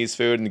Chinese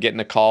food and getting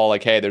a call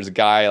like, hey, there's a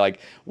guy,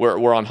 like,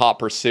 we're on hot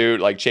pursuit,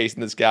 like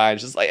chasing this guy.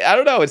 It's just like, I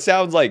don't know. It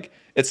sounds like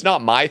it's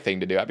not my thing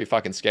to do. I'd be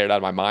fucking scared out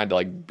of my mind to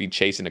like be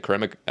chasing a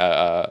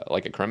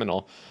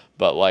criminal.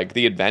 But like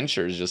the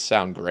adventures just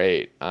sound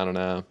great. I don't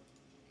know.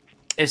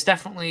 It's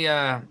definitely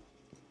I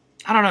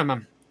don't know,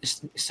 man.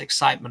 It's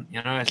excitement,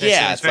 you know.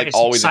 It's like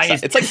always exciting.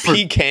 It's like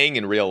PKing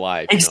in real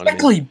life.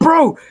 Exactly, you know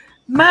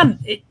what I mean? Bro. Man,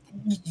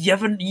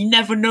 you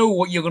never know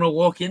what you're gonna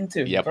walk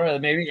into. Yep. Bro,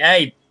 maybe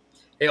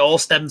it all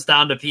stems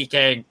down to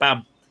PKing.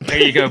 Bam. There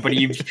you go,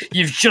 buddy.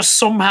 You've just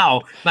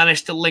somehow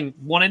managed to link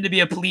wanting to be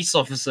a police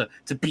officer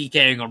to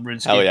PKing on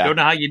RuneScape. Hell yeah. Don't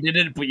know how you did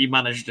it, but you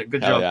managed it.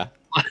 Good job.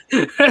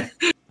 Yeah.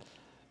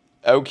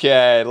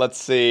 Okay, let's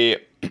see.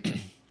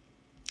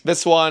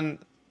 This one,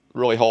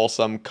 really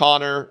wholesome.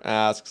 Connor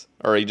asks,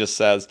 or he just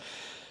says,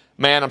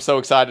 man, I'm so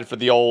excited for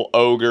the old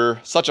ogre.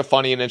 Such a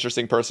funny and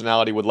interesting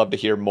personality. Would love to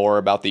hear more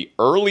about the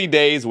early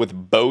days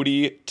with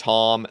Bodhi,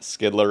 Tom,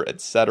 Skidler,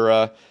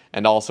 etc.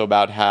 And also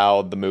about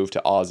how the move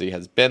to Aussie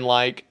has been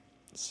like.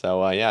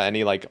 So,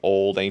 any like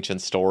old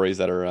ancient stories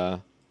that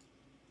are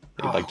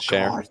you'd like to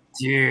share? God,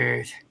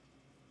 dude.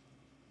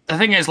 The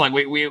thing is, like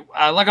we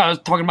like I was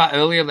talking about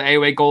earlier, the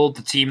AOA Gold,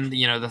 the team,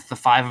 you know, the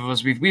five of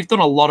us, we've done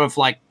a lot of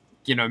like,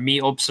 you know,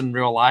 meetups in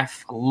real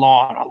life, a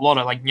lot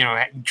of like, you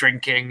know,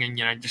 drinking and,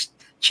 you know, just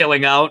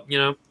chilling out, you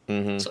know,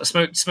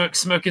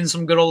 smoking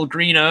some good old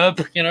green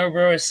herb, you know,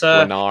 bro. It's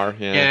Ranar,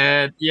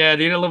 yeah,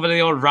 dude, I love the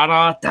old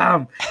Ranar.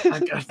 Damn,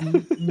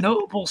 I've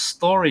notable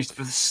stories,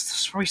 but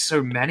there's probably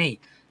so many.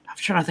 I'm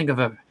trying to think of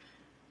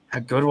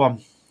a good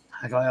one.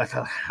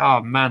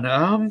 Oh man,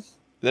 Is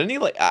there any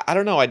like I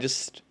don't know.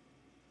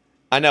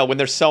 I know when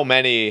there's so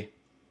many,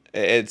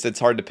 it's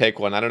hard to pick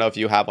one. I don't know if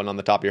you have one on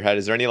the top of your head.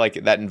 Is there any like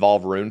that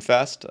involve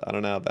RuneFest? I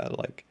don't know that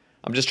like.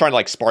 I'm just trying to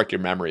like spark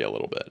your memory a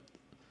little bit.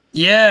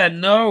 Yeah,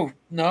 no,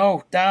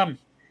 damn.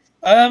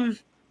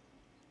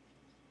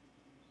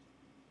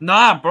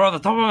 Nah, bro. The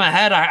top of my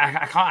head,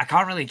 I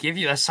can't really give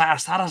you as sad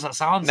as that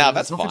sounds. No,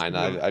 that's fine.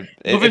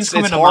 It's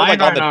hard like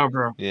right now,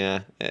 bro. Yeah,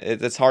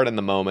 it's hard in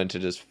the moment to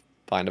just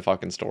find a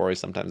fucking story.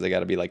 Sometimes they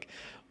got to be like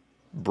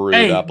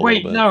brewed up a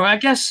little bit. No, I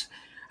guess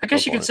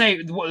you could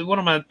say one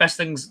of my best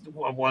things.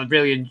 Well,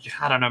 really,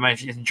 I don't know,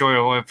 if you enjoy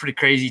or pretty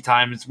crazy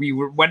times. We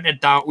went it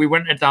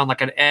down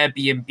like an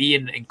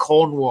Airbnb in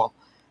Cornwall,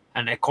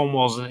 and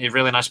Cornwall's a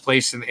really nice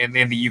place in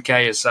the UK.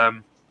 It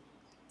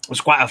was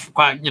quite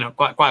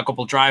a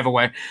couple drive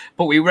away,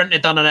 but we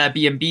rented down an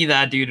Airbnb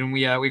there, dude, and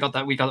we got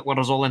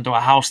us all into a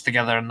house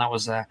together, and that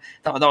was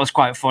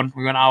quite fun.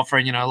 We went out for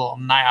a little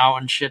night out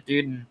and shit,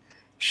 dude, and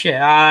shit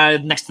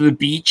next to the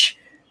beach.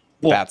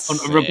 That's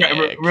sick.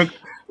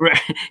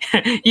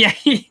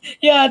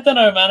 Yeah, I don't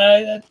know,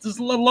 man. There's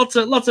lots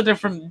of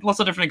different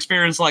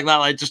experience like that,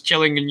 like just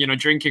chilling and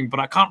drinking. But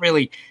I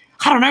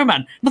don't know,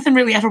 man. Nothing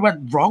really ever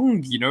went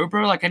wrong,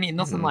 bro. Like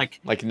nothing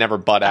like never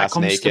butt ass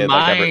naked.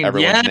 Like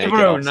everyone's naked.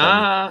 Bro.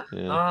 Nah,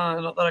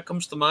 not that it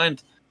comes to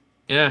mind.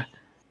 Yeah,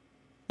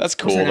 that's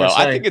cool though.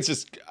 I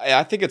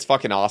think it's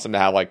fucking awesome to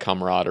have like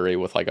camaraderie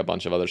with like a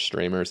bunch of other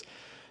streamers.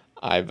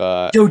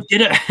 Dude,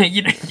 did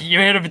it? You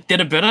heard of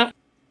Did a Bitter?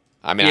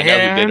 I mean, I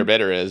know who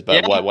Bitter is,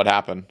 but what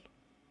happened?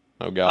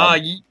 Oh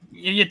god.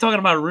 You're talking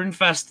about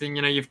RuneFest, and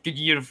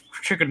you've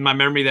triggered my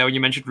memory there when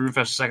you mentioned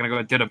RuneFest a second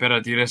ago. Did a Bitter,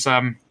 dude. It's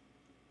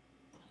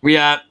we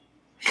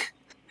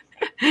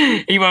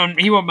he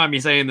won't mind me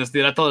saying this,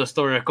 dude. I told the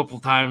story a couple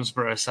times,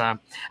 bro. At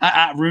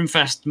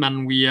RuneFest,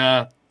 man, we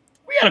had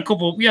a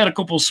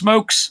couple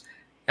smokes.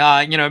 Me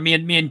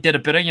and Did a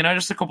Bitter,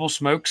 just a couple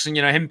smokes, and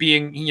him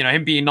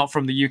being not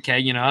from the UK,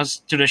 as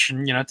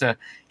tradition, to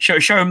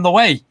show him the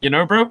way,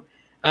 bro.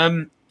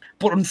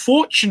 But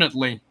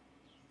unfortunately,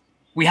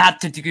 we had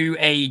to do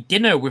a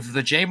dinner with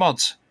the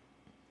J-Mods,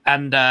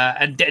 and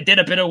Did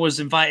a Bitter was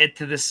invited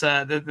to this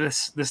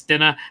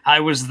dinner.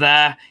 I was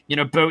there,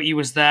 Boaty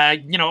was there,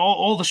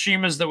 all the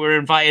streamers that were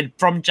invited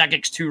from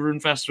Jagex2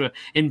 RuneFest were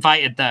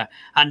invited there,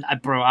 and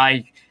bro,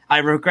 I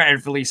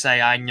regretfully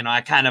say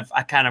I kind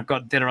of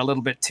got dinner a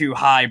little bit too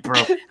high,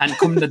 bro. And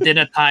come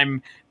dinner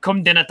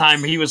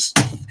time, he was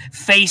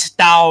face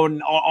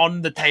down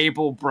on the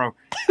table, bro.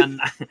 And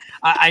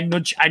I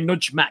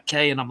nudge Matt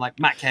K, and I'm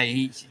like, Matt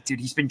K,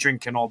 he's been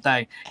drinking all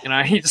day,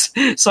 He's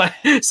so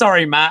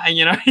sorry, Matt,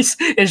 and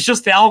it's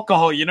just the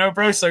alcohol,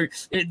 bro. So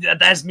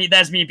there's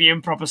me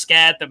being proper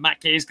scared that Matt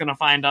K is gonna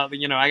find out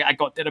that I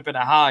got did a bit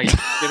of high,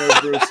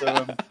 bro.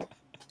 So.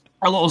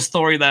 A little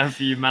story there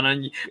for you, man.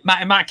 And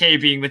Matt K,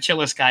 being the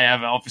chillest guy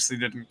ever, obviously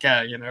didn't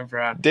care,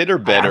 bro. Did or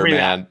Bitter,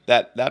 man.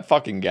 That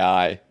fucking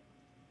guy.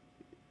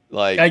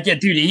 Like, yeah,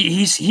 dude,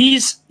 he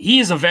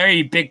is a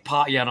very big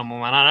party animal,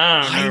 man.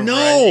 I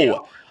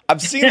know.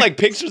 I've seen like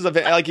pictures of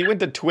it. Like he went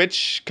to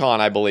TwitchCon,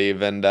 I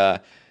believe, and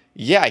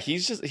Yeah,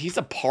 he's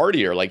a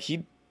partier. Like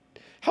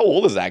how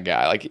old is that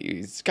guy? Like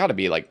he's got to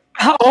be like.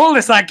 How old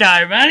is that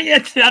guy, man? I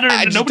just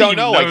don't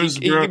know. Knows,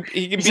 like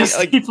he can be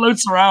like he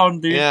floats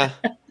around, dude. Yeah.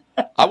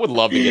 I would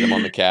love to get him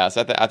on the cast.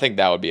 I think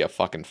that would be a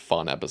fucking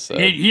fun episode.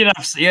 He'd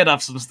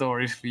have some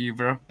stories for you,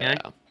 bro.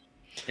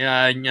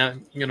 Yeah.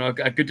 You know,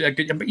 a good.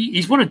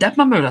 He's won a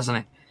Deathmatch mode, hasn't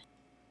he?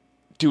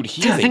 Dude,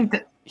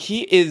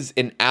 he is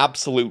an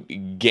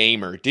absolute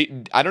gamer.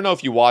 I don't know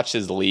if you watched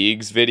his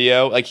leagues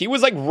video. Like he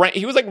was like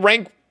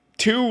rank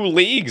 2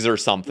 leagues or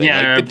something.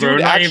 Yeah, like, the bro,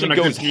 dude actually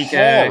goes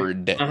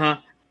hard.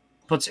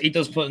 He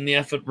does put in the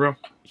effort, bro.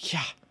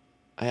 Yeah.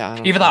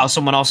 Either that or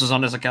someone else is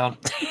on his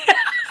account.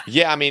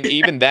 Yeah, I mean,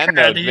 even then,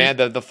 though, man,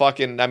 the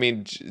fucking, I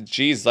mean,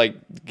 geez, like,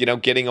 you know,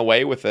 getting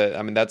away with it.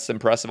 I mean, that's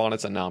impressive on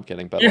its own. No, I'm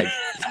kidding, but like.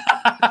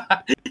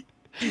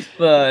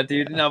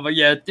 Dude, no, but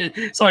yeah,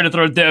 sorry to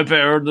throw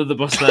Dirtbear under the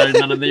bus there,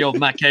 man, and the old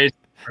Matt K.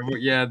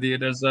 But yeah,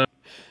 dude,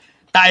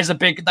 that is a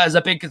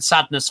big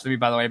sadness for me,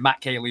 by the way.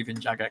 Matt K leaving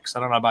Jagex. I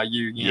don't know about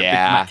you. Big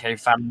Matt K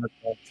fan.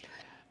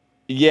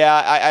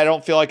 Yeah, I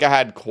don't feel like I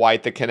had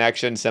quite the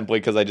connection simply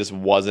because I just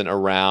wasn't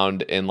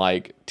around in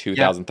like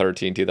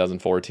 2013,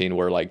 2014,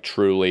 where like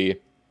truly,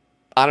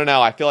 I don't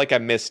know. I feel like I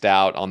missed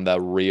out on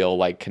the real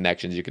like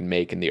connections you can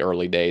make in the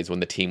early days when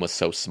the team was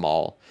so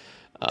small.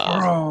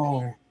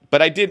 Bro.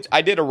 But I did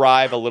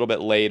arrive a little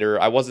bit later.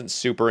 I wasn't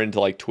super into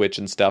like Twitch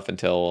and stuff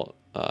until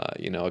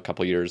a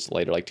couple years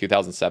later, like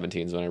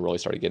 2017 is when I really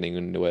started getting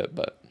into it.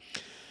 But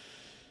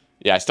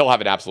yeah, I still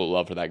have an absolute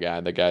love for that guy.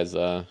 The guy's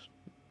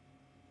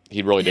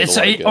he really did a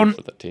lot of good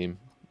for the team.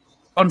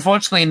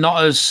 Unfortunately,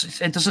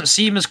 it doesn't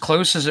seem as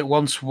close as it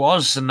once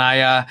was, and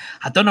I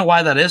don't know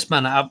why that is,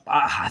 man.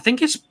 I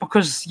think it's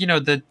because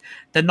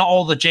they're not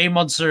all the J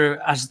mods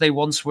are as they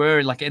once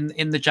were, like in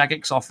the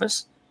Jagex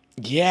office.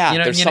 Yeah,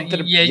 there's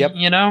something.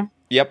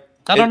 Yep.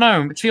 I don't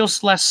know. It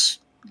feels less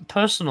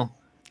personal.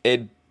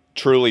 It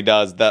truly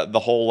does. The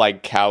whole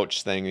like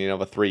couch thing,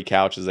 the 3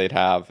 couches they'd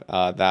have.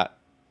 That.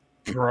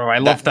 Bro, I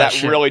love that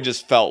shit. That really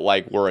just felt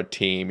like we're a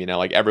team,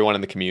 like everyone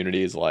in the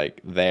community is like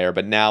there.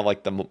 But now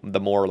like the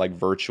more like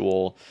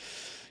virtual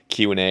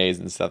Q&As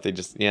and stuff, they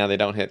just they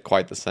don't hit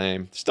quite the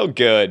same. Still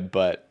good,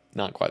 but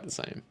not quite the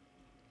same.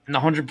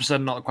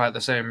 100% not quite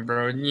the same,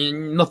 bro.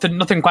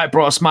 Nothing quite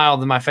brought a smile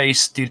to my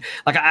face, dude.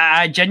 Like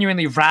I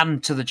genuinely ran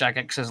to the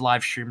Jagex's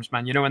live streams,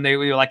 man. When they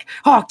were like,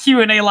 "Oh,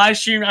 Q&A live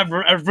stream," I've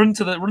run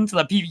to the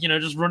PV,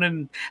 just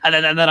running, and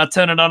then I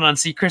turn it on and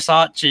see Chris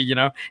Archie,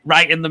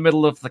 right in the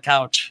middle of the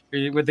couch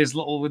with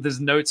his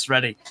notes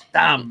ready.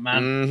 Damn,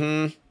 man.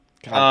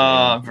 Mm-hmm.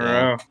 God, bro.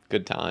 Yeah.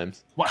 Good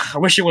times. I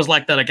wish it was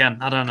like that again.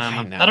 I don't know,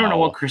 man. I don't know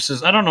what Chris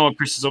is up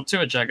to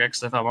at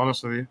Jagex, if I'm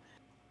honest with you.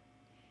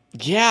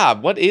 Yeah,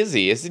 what is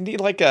he? Isn't he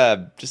like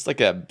just like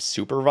a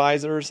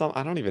supervisor or something?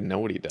 I don't even know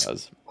what he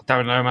does. I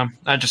don't know, man.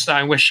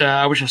 I wish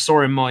I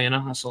saw him more.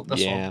 That's all.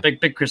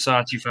 Big Chris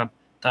Archie fan.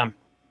 Damn.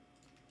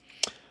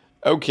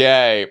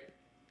 Okay,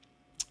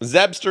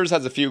 Zebsters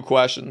has a few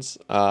questions.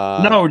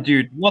 No,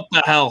 dude. What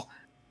the hell?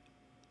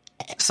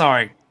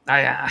 Sorry.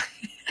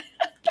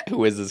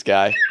 Who is this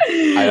guy?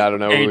 I don't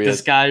know who he is.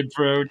 This guy,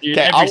 bro. Dude,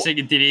 every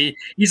single day.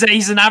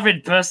 He's an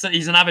avid person.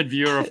 He's an avid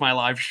viewer of my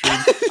live stream.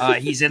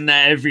 He's in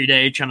there every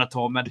day trying to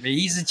torment me.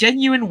 He's a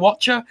genuine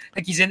watcher.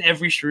 Like he's in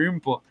every stream,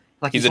 but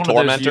like he's a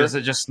tormentor.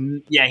 That just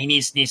he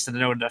needs to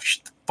know to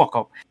fuck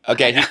up.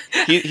 Okay,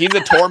 he's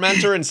a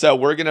tormentor, and so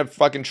we're gonna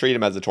fucking treat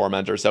him as a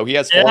tormentor. So he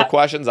has 4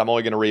 questions. I'm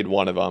only gonna read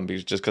one of them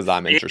just because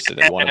I'm interested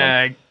in one of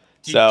them.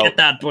 So get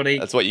that, buddy.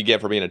 That's what you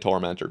get for being a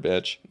tormentor,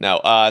 bitch. No.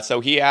 So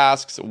he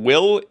asks,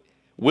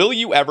 Will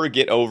you ever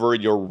get over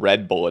your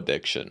Red Bull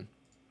addiction?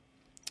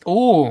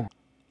 Ooh.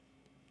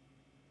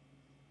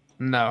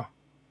 No.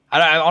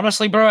 I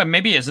honestly, bro,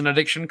 maybe it's an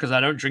addiction because I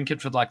don't drink it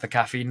for like the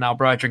caffeine now,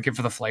 bro. I drink it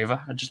for the flavor.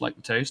 I just like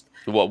the taste.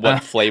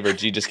 What flavor?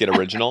 Do you just get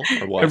original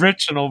or what?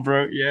 Original,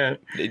 bro, yeah.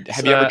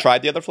 Have you ever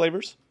tried the other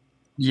flavors?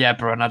 Yeah,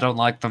 bro, and I don't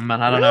like them,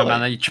 man. I don't know,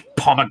 man. They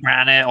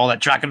pomegranate, all that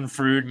dragon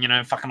fruit,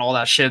 fucking all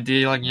that shit,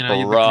 dude. Like, the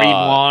green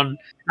one.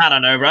 I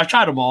don't know, bro. I've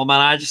tried them all,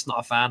 man. I'm just not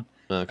a fan.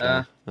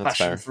 Okay, that's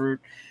passion fair. Fruit.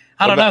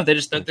 I don't know. They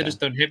just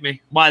don't hit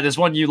me. Why? There's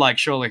one you like,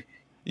 surely.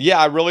 Yeah,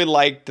 I really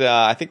liked.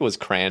 I think it was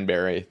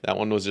cranberry. That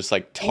one was just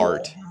like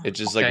tart. It's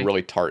just like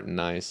really tart and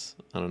nice.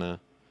 I don't know.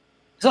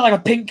 Is that like a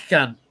pink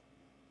can?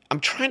 I'm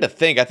trying to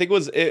think. I think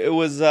it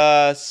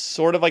was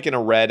sort of like in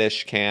a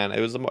reddish can. It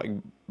was like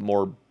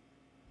more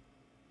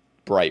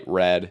bright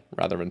red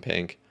rather than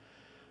pink.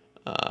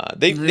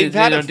 They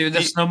don't do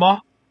this no more.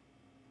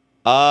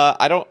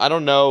 I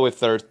don't know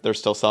if they're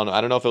still selling it. I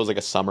don't know if it was like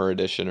a summer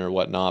edition or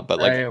whatnot, but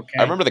like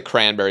I remember the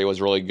cranberry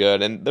was really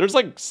good, and there's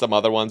like some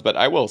other ones, but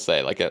I will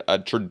say like a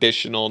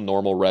traditional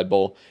normal Red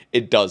Bull,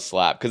 it does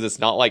slap because it's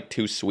not like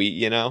too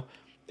sweet,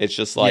 It's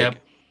just like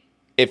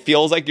it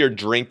feels like you're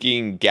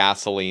drinking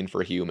gasoline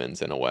for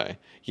humans in a way,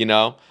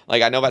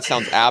 Like I know that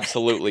sounds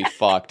absolutely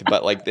fucked,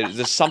 but like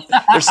there's some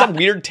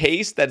weird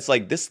taste that's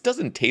like this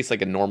doesn't taste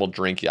like a normal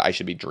drink I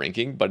should be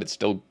drinking, but it's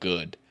still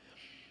good.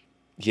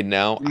 You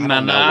know, I Man,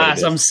 don't know what it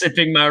as I'm is.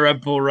 sipping my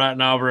Red Bull right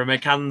now, bro, my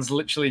can's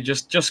literally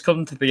just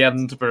come to the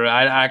end, bro.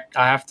 I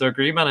have to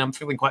agree, man. I'm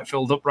feeling quite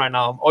filled up right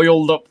now. I'm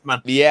oiled up,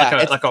 man.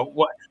 Yeah,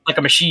 like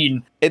a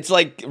machine. It's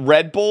like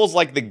Red Bull's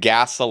like the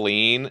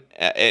gasoline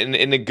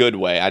in a good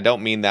way. I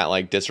don't mean that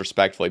like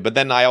disrespectfully, but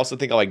then I also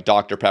think of like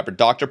Dr. Pepper.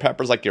 Dr.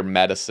 Pepper's like your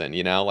medicine,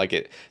 you know? Like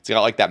it's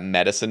got like that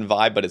medicine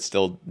vibe, but it's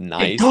still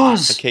nice. It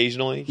does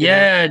occasionally.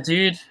 Yeah,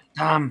 dude.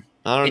 Damn.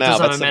 I don't It know. does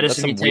have That's a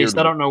medicine weird. taste.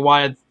 I don't know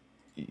why.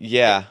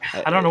 Yeah.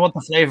 I don't know what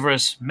the flavor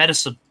is.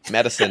 Medicine.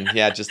 Medicine.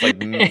 Yeah, just like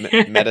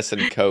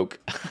medicine Coke.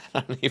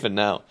 I don't even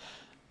know.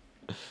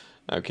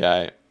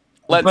 Okay.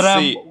 Let's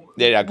see.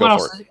 Yeah, go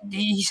for it.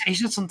 He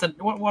said something.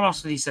 What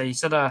else did he say? He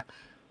said, what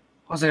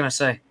was I going to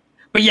say?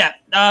 But yeah,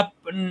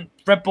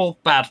 Red Bull,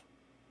 bad.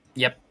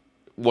 Yep.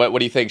 What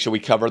do you think? Should we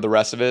cover the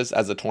rest of his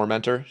as a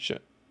tormentor?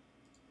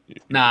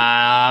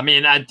 Nah, I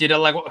mean, I did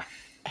like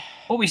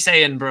what we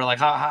saying, bro? Like,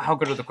 how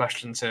good are the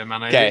questions here,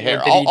 man? Okay,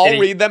 here, I'll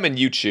read them and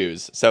you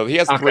choose. So he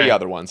has three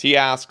other ones. He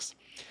asks,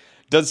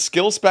 does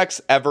Skill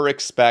Specs ever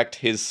expect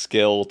his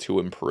skill to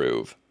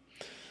improve?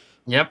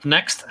 Yep,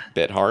 next.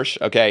 Bit harsh.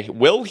 Okay,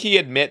 will he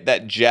admit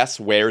that Jess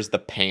wears the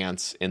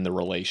pants in the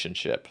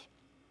relationship?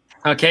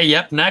 Okay,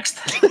 yep, next.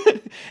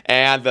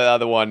 And the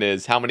other one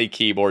is, how many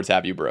keyboards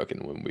have you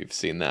broken? When we've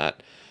seen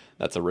that.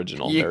 That's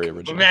original, very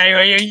original.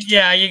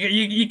 Yeah,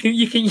 you can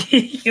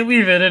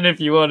leave it in if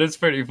you want. It's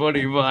pretty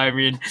funny, but I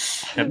mean,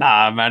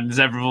 nah, man,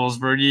 Zebra Balls,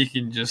 bro. You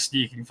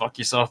can fuck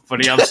yourself,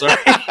 buddy. I'm sorry.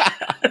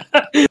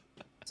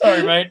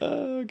 Sorry, mate.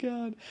 Oh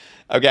god.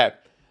 Okay.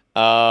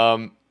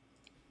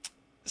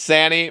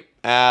 Sani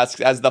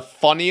asks, as the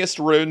funniest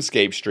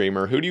RuneScape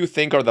streamer, who do you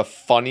think are the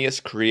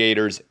funniest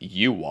creators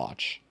you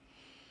watch?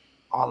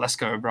 Oh, let's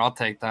go, bro. I'll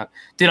take that,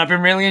 dude. I've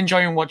been really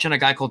enjoying watching a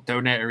guy called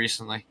Donator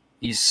recently.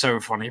 He's so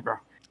funny, bro.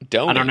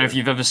 Donator. I don't know if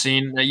you've ever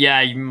seen. Yeah,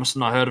 you must have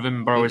not heard of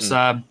him, bro. It's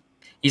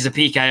he's a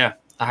PKer,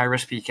 a high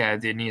risk PKer,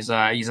 dude. And he's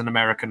an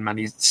American man.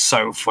 He's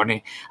so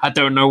funny. I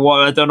don't know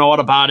what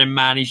about him,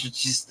 man. He's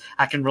just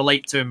I can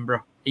relate to him, bro.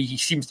 He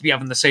seems to be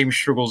having the same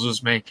struggles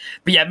as me.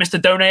 But yeah,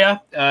 Mr.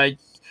 Donator,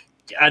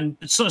 and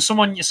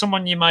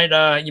someone you might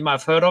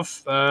have heard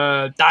of,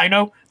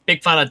 Dino.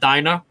 Big fan of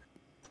Dino.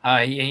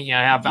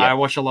 I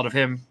watch a lot of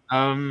him.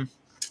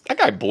 That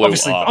guy blew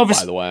up,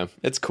 by the way.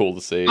 It's cool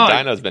to see.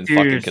 Dino's been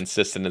fucking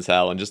consistent as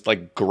hell and just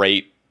like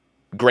great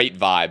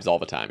vibes all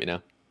the time, you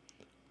know?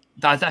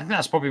 I think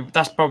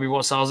that's probably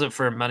what sells it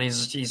for him, man.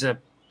 He's a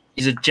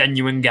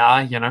genuine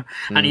guy, you know?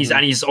 And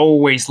he's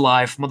always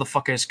live.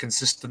 Motherfucker is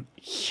consistent.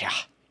 Yeah.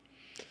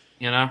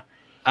 You know?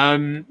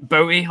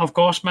 Boaty, of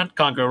course, man.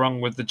 Can't go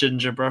wrong with the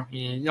ginger, bro.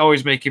 He's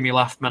always making me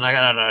laugh, man. I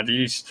don't know,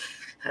 dude.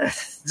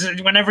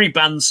 Whenever he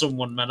bans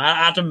someone, man,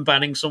 Adam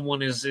banning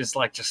someone is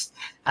like just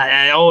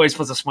I always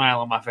puts a smile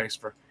on my face,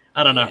 bro.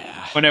 I don't know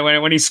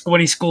when he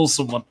schools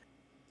someone.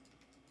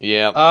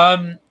 Yeah.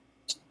 Oh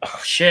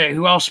shit.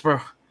 Who else, bro?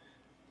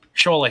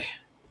 Surely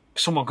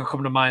someone could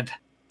come to mind.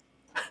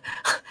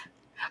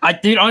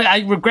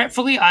 I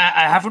regretfully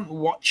I haven't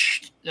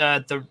watched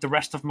the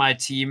rest of my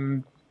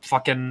team.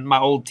 Fucking my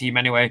old team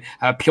anyway.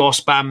 Pure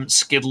Spam,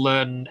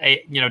 Skidler, and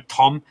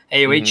Tom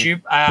AOA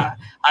Tube. I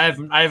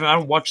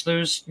haven't watched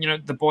those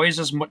the boys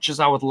as much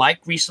as I would like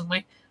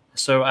recently,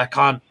 so I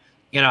can't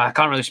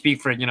really speak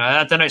for it.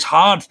 I don't know. It's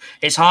hard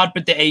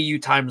with the AU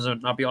time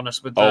zone. I'll be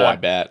honest with. I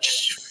bet.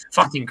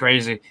 Fucking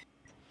crazy.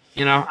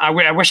 I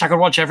wish I could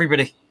watch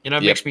everybody. It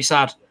makes me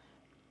sad.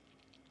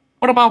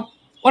 What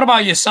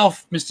about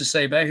yourself, Mr.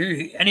 Saber?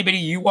 Anybody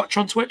you watch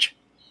on Twitch?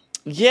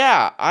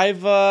 Yeah,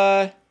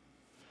 I've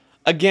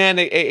again,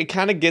 it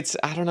kind of gets,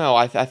 I don't know,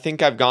 I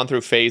think I've gone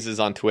through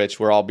phases on Twitch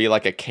where I'll be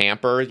like a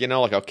camper,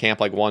 like I'll camp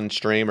like one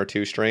stream or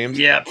two streams.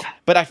 Yep.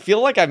 But I feel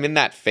like I'm in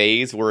that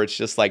phase where it's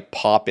just like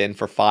pop in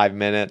for 5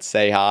 minutes,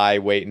 say hi,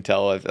 wait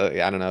until, I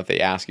don't know, if they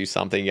ask you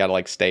something, you gotta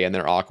like stay in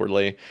there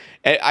awkwardly.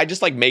 And I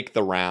just like make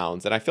the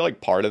rounds. And I feel like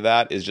part of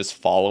that is just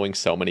following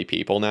so many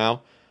people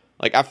now.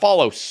 Like I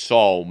follow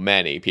so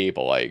many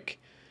people, like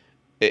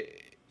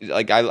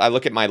I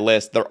look at my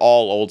list, they're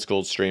all old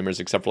school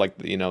streamers except for like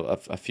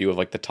a few of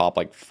like the top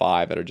like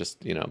 5 that are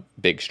just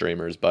big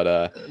streamers.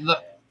 But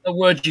the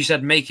word you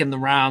said, making the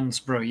rounds,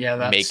 bro. Yeah,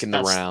 that's making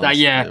the rounds.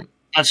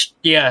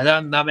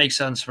 That makes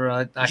sense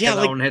for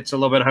that one hits a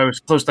little bit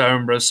close to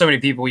home, bro. So many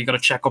people you got to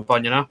check up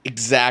on,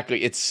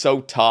 Exactly, it's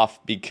so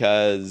tough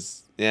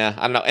because I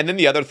don't know. And then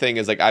the other thing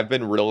is like I've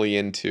been really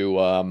into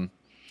I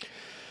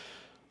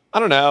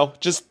don't know,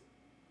 just.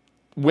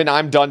 When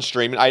I'm done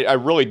streaming, I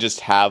really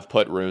just have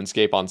put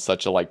RuneScape on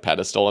such a like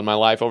pedestal in my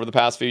life over the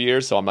past few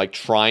years. So I'm like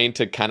trying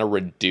to kind of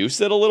reduce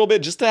it a little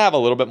bit just to have a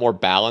little bit more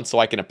balance so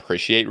I can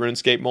appreciate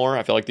RuneScape more.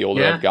 I feel like the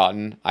older I've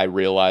gotten, I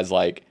realize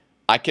like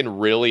I can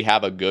really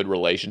have a good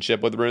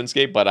relationship with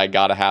RuneScape, but I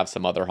got to have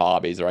some other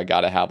hobbies or I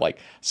got to have like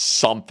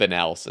something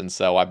else. And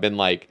so I've been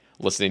like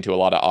listening to a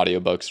lot of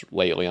audiobooks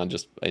lately on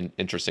just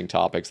interesting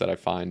topics that I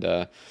find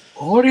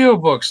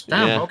audiobooks.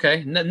 Damn,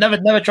 okay.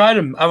 Never tried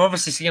them. I've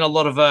obviously seen a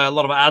lot of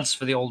ads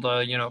for the old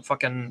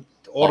fucking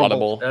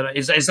Audible.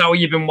 Is that what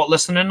you've been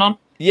listening on?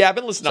 Yeah, I've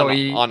been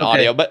listening on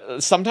audio,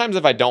 but sometimes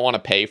if I don't want to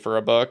pay for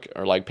a book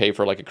or like pay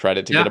for like a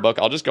credit to get a book,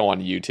 I'll just go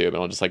on YouTube and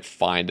I'll just like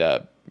find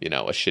a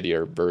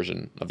shittier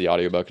version of the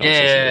audiobook.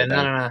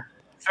 No.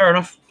 Fair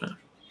enough.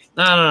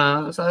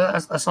 No.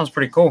 That sounds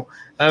pretty cool.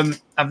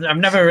 I've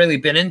never really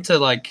been into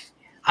like,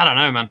 I don't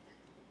know, man.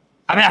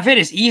 I mean, I think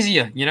it's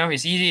easier,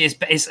 it's easy.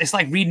 It's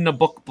like reading a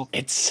book.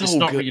 It's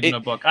not good. Reading a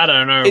book. I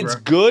don't know. It's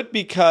good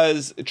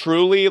because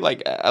truly,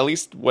 like, at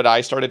least what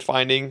I started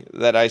finding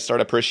that I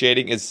started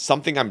appreciating is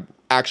something I'm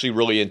actually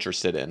really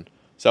interested in.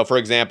 So, for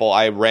example,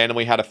 I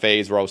randomly had a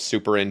phase where I was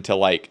super into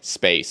like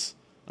space.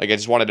 Like, I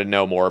just wanted to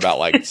know more about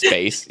like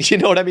space. You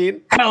know what I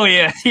mean? Hell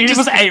yeah!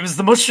 It was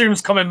the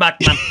mushrooms coming back,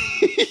 man.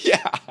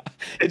 Yeah.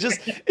 It's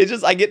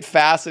just I get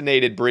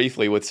fascinated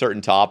briefly with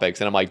certain topics,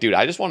 and I'm like, dude,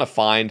 I just want to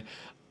find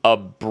a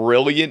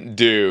brilliant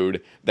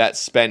dude that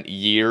spent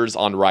years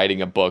on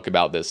writing a book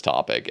about this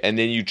topic. And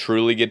then you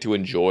truly get to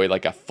enjoy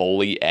like a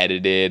fully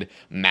edited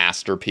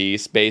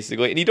masterpiece,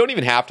 basically. And you don't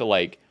even have to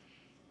like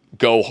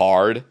go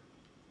hard.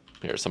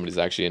 Here, somebody's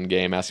actually in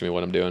game asking me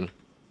what I'm doing.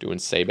 Doing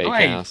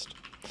SeiBeiCast.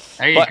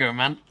 There you go,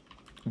 man.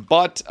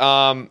 But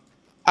I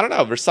don't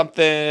know. There's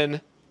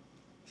something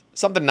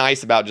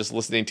nice about just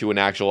listening to an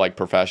actual like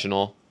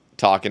professional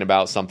talking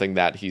about something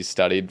that he's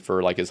studied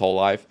for like his whole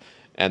life.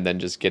 And then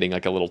just getting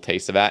like a little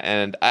taste of that.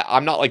 And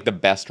I'm not like the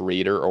best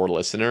reader or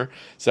listener,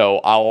 so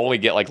I'll only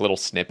get like little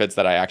snippets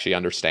that I actually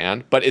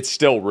understand. But it's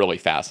still really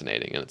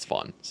fascinating and it's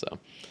fun. So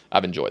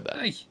I've enjoyed that.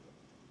 Hey.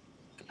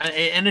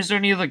 And is there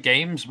any other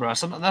games, bro?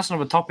 That's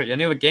another topic.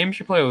 Any other games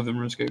you play with in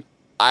RuneScape?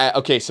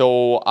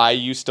 So I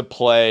used to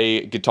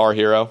play Guitar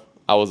Hero.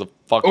 I was a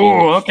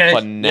fucking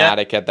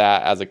fanatic at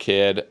that as a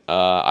kid.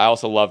 I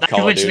also loved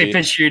Call of Duty. I can literally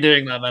picture you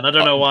doing that, man. I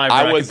don't know why,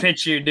 but I can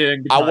picture you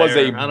doing Guitar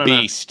Hero. I was a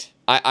beast.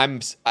 I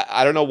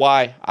don't know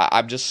why.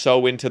 I'm just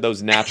so into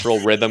those natural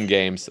rhythm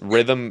games.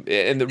 Rhythm,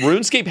 and the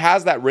RuneScape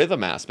has that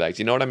rhythm aspect.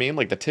 You know what I mean?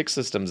 Like the tick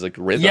system's like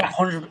rhythm. Yeah,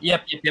 100%.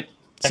 Yep.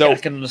 So I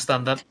can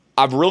understand that.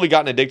 I've really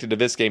gotten addicted to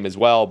this game as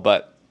well.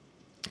 But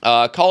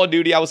Call of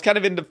Duty, I was kind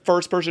of into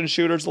first-person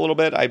shooters a little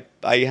bit.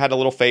 I had a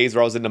little phase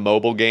where I was into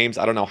mobile games.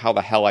 I don't know how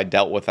the hell I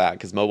dealt with that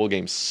because mobile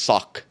games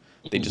suck.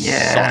 They just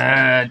suck.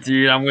 Yeah,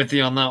 dude, I'm with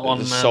you on that one,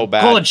 man. So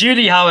bad. Call of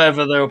Duty,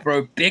 however, though,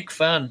 bro, big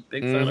fan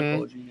of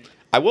Call of Duty.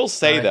 I will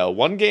say, though,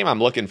 one game I'm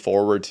looking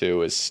forward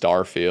to is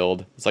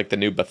Starfield. It's like the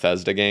new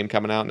Bethesda game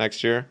coming out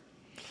next year.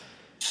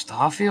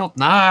 Starfield?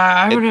 Nah,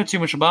 I haven't heard too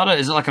much about it.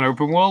 Is it like an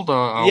open world?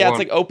 Or yeah, it's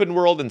like open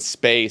world and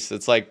space.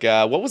 It's like,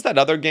 what was that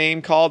other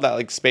game called? That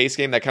like space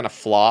game that kind of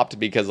flopped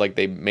because like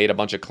they made a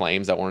bunch of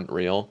claims that weren't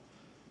real.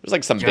 There's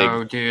like some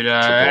big... dude,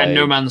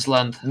 No Man's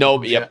Land.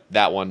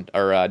 That one.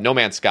 Or No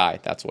Man's Sky,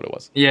 that's what it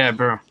was. Yeah,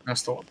 bro,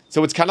 that's the one.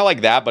 So it's kind of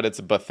like that, but it's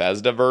a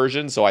Bethesda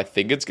version, so I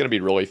think it's going to be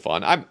really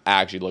fun. I'm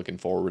actually looking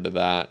forward to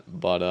that,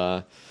 but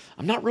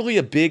I'm not really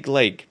a big,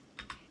 like,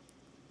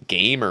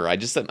 gamer.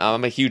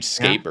 I'm a huge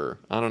scaper.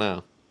 Yeah. I don't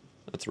know.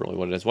 That's really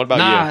what it is. What about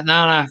you?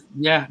 Nah.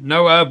 Yeah,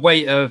 no,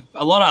 wait, a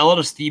lot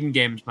of Steam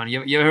games, man.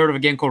 You ever heard of a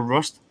game called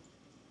Rust?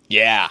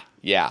 Yeah.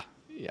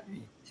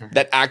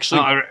 That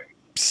actually...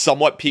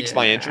 somewhat piques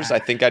my interest. I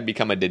think I'd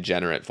become a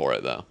degenerate for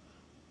it, though.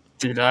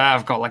 Dude,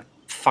 I've got like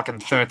fucking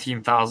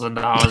 13,000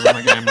 hours in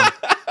the game, man.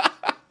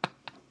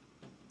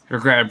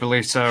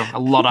 Regrettably so. A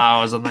lot of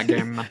hours in that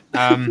game,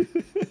 man.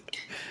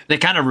 They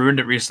kind of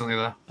ruined it recently,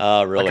 though.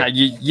 Oh, really? Like,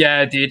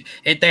 yeah, dude.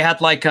 They had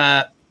like,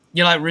 like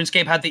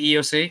RuneScape had the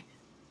EOC.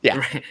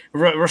 Yeah.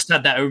 Rust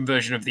had their own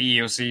version of the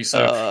EOC,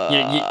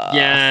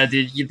 so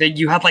dude,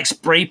 you had like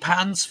spray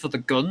patterns for the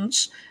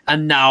guns,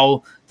 and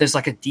now there's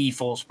like a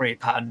default spray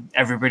pattern.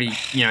 Everybody,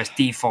 it's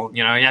default.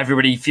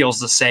 Everybody feels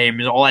the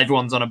same.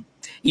 Everyone's on a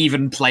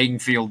even playing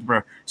field,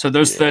 bro. So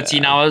those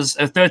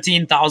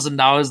 13,000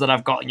 hours that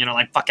I've got,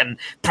 like fucking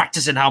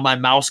practicing how my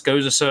mouse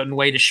goes a certain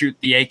way to shoot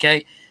the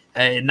AK.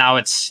 Now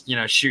it's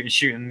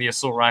shooting the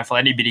assault rifle.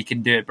 Anybody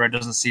can do it, but it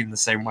doesn't seem the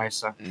same way.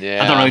 So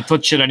I don't really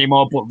touch it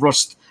anymore. But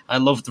Rust, I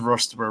loved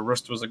Rust, bro.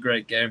 Rust was a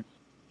great game.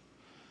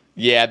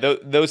 Yeah,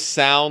 those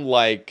sound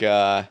like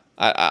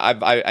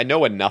I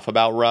know enough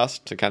about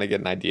Rust to kind of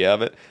get an idea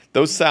of it.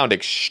 Those sound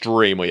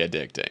extremely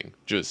addicting.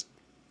 Just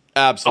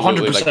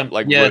absolutely 100%.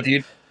 Like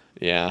dude.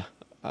 Yeah,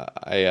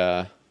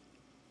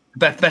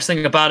 Best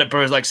thing about it,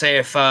 bro, is like say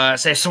if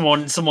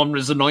someone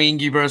was annoying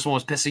you, bro, someone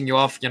was pissing you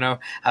off,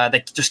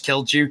 they just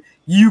killed you.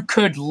 You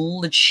could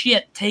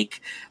legit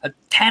take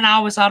 10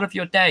 hours out of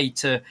your day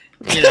to,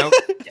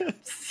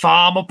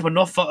 farm up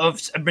enough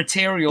of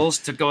materials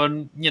to go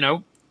and,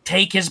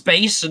 take his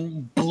base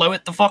and blow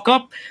it the fuck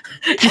up.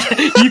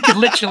 You could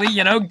literally,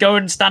 go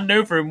and stand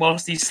over him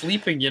whilst he's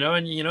sleeping,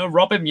 and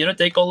rob him,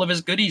 take all of his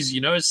goodies.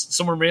 If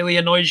someone really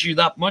annoys you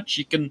that much,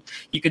 you can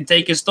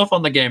take his stuff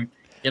on the game.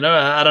 I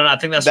don't know. I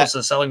think that's what's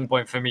the selling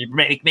point for me.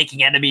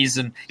 Making enemies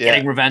and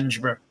getting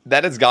revenge, bro.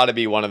 That has got to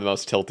be one of the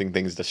most tilting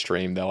things to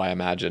stream, though, I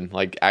imagine.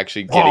 Like,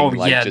 actually getting,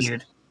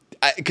 dude.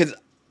 Because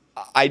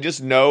I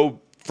just know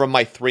from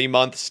my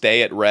 3-month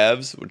stay at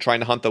Revs,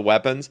 trying to hunt the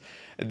weapons,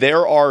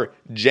 there are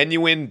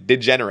genuine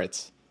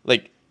degenerates.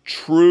 Like,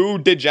 true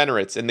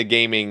degenerates in the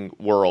gaming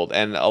world,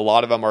 and a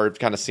lot of them are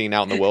kind of seen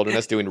out in the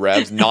wilderness doing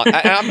revs.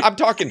 I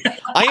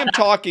am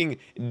talking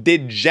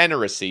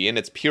degeneracy in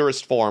its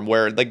purest form,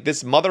 where like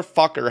this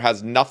motherfucker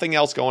has nothing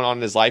else going on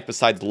in his life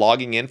besides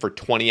logging in for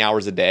 20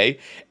 hours a day,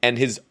 and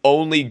his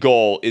only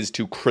goal is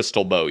to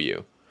crystal bow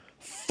you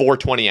for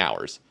 20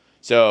 hours.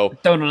 So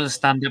don't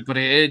understand it, but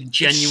it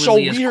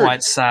genuinely is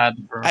quite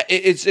sad, bro.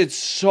 It's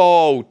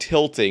so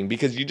tilting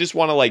because you just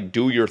want to like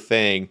do your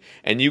thing,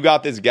 and you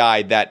got this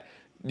guy that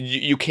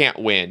you can't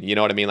win. You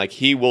know what I mean? Like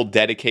he will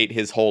dedicate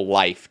his whole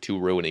life to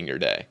ruining your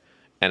day,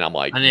 and I'm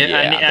like,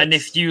 and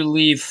if you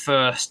leave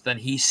first, then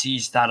he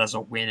sees that as a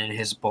win in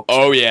his book.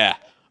 Oh yeah.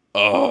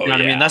 Oh, you know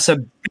what I mean? That's a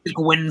big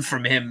win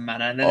from him, man.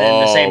 And then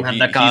in the same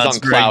hand, the cards, he's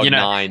on cloud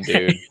nine,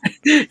 dude.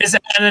 And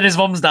then his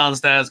mom's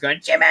downstairs going,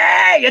 "Jimmy,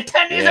 your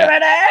tendies are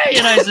ready."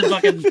 You know, he's a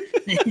fucking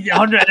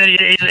 100.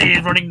 And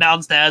he's running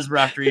downstairs,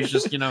 bro. After he's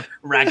just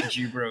ragged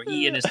you, bro,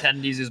 eating his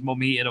tendies, his mum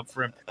heating up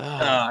for him.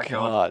 Oh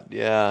God,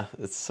 yeah,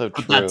 it's so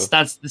true.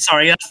 That's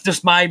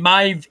just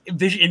my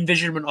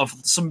envisionment of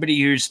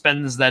somebody who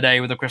spends their day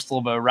with a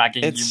crystal bow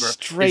ragging you, bro.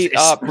 Straight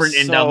up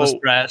sprinting down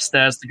the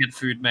stairs to get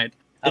food made.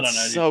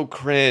 It's so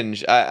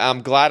cringe.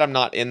 I'm glad I'm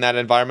not in that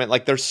environment.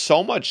 Like, there's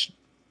so much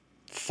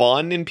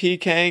fun in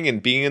PKing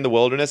and being in the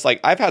wilderness. Like,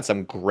 I've had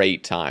some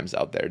great times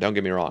out there. Don't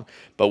get me wrong.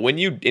 But when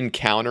you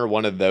encounter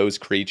one of those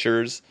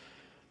creatures,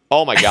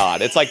 oh my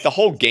God, it's like the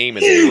whole game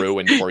is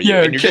ruined for you.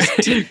 And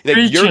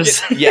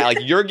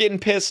you're getting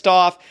pissed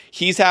off.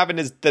 He's having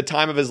the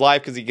time of his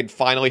life because he can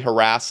finally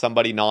harass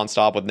somebody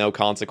nonstop with no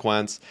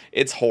consequence.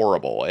 It's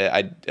horrible.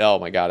 Oh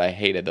my God, I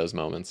hated those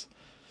moments.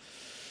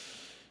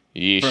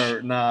 Yeesh.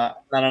 Bro, nah.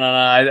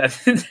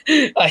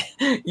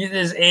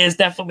 It is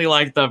definitely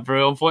like that,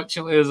 bro.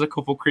 Unfortunately, there's a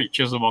couple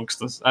creatures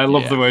amongst us. I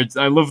love the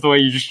way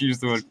you just use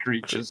the word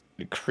creatures.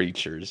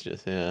 Creatures,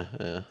 just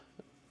yeah.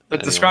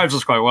 It describes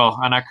us quite well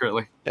and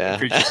accurately. Yeah.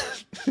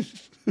 Creatures.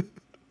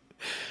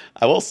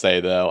 I will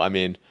say though, I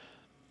mean,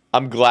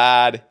 I'm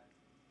glad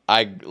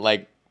I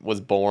was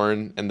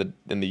born in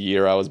the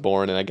year I was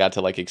born, and I got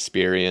to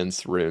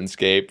experience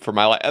RuneScape for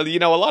my life. A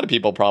lot of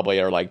people probably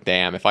are like,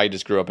 damn, if I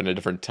just grew up in a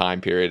different time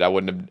period, I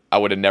would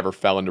have never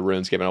fell into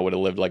RuneScape, and I would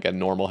have lived like a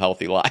normal,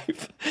 healthy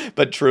life.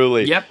 But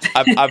truly, yep.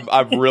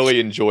 I've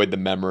really enjoyed the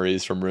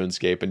memories from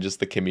RuneScape and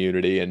just the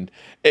community, and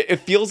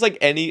it feels like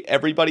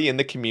everybody in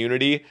the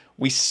community,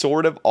 we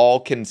sort of all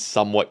can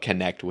somewhat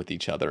connect with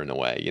each other in a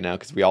way,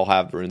 because we all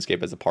have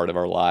RuneScape as a part of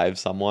our lives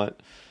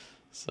somewhat.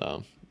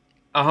 So.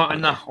 No,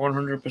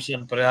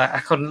 100%. But I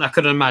couldn't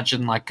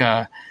imagine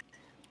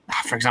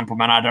for example,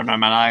 man, I don't know,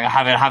 man.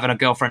 Having a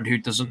girlfriend who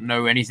doesn't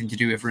know anything to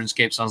do with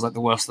RuneScape sounds like the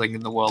worst thing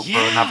in the world,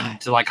 bro. And having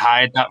to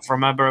hide that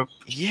from her, bro.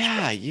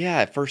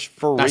 Yeah, for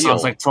real. That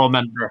sounds like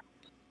torment, bro.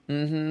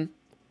 Mm-hmm.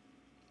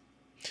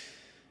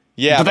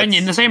 Yeah, but then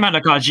in the same hand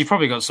of cards, you've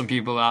probably got some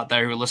people out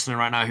there who are listening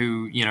right now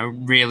who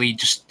really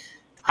just.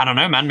 I don't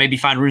know, man. Maybe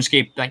find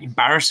RuneScape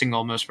embarrassing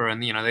almost, bro,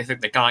 and they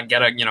think they can't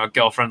get a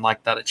girlfriend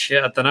like that. It's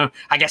shit. I don't know.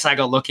 I guess I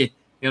got lucky.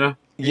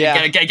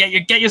 Yeah.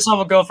 Get yourself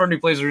a girlfriend who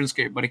plays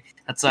RuneScape, buddy.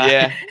 That's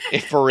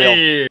for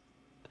real.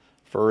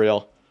 For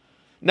real.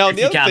 No,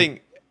 the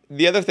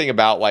other thing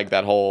about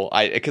that whole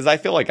because I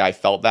feel like I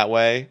felt that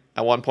way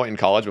at one point in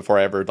college before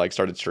I ever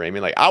started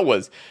streaming.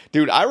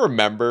 I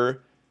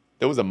remember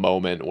there was a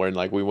moment when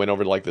we went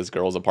over to this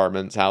girl's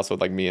apartment's house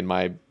with me and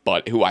my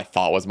buddy, who I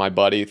thought was my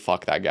buddy.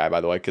 Fuck that guy,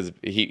 by the way, because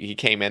he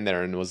came in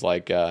there and was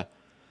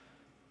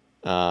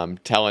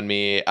telling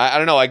me, I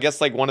don't know, I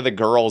guess one of the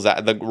girls,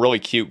 the really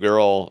cute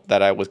girl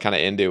that I was kind of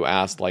into,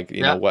 asked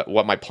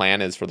what my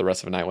plan is for the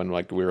rest of the night when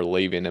we were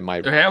leaving, and my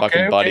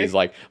buddy's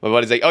my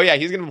buddy's like, oh yeah,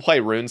 he's gonna play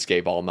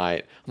RuneScape all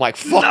night. I'm like,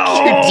 fuck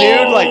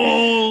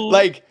you,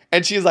 dude,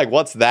 and she's like,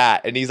 what's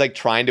that? And he's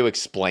trying to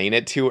explain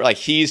it to her.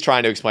 He's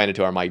trying to explain it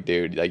to her. I'm like,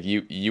 dude,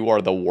 you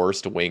are the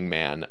worst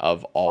wingman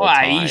of all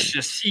time.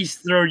 He's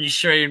throwing you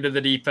straight into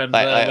the deep end.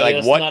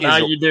 That's not how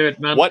you do it,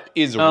 man. What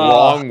is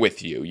wrong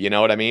with you? You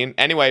know what I mean?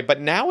 Anyway, but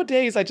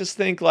nowadays I just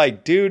think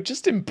dude,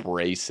 just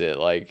embrace it.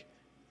 I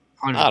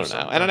don't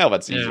know. And I know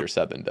that's easier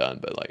said than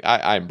done, but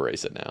I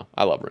embrace it now.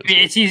 I love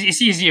RuneScape.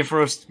 It's easier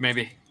for us,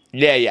 maybe.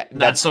 Yeah.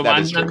 That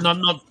is true.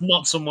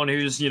 Not someone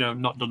who's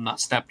not done that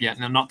step yet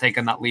and not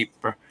taken that leap,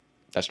 bro.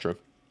 That's true.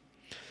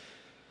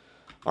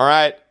 All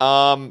right,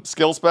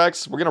 skill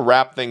specs. We're going to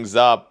wrap things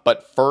up.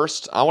 But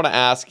first, I want to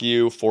ask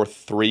you for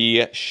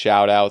 3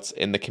 shout-outs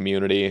in the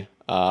community.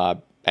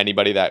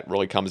 Anybody that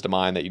really comes to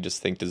mind that you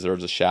just think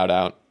deserves a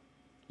shout-out.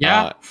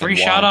 Yeah, 3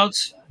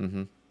 shout-outs.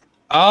 Mm-hmm.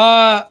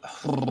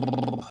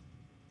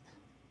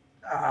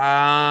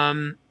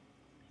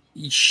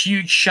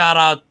 Huge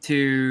shout-out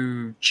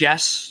to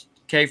Jess.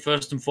 Okay,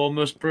 first and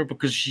foremost, bro,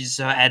 because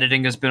her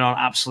editing has been on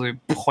absolute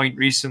point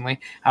recently.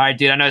 All right,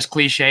 dude, I know it's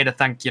cliche to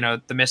thank,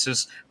 the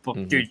missus,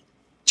 but dude,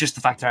 just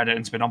the fact her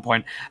editing's been on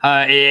point.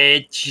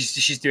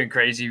 She's doing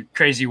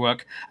crazy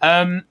work.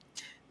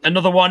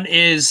 Another one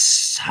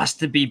has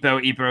to be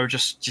Boaty, bro.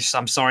 Just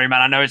I'm sorry,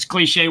 man. I know it's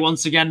cliche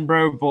once again,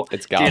 bro, but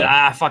it's got dude,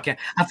 I fucking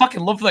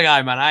love the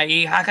guy, man.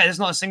 There's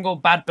not a single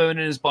bad bone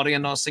in his body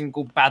and not a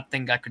single bad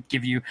thing I could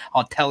give you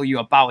or tell you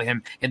about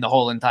him in the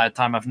whole entire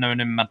time I've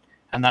known him, man.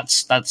 And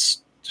that's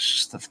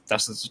just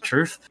the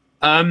truth.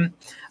 And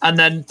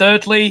then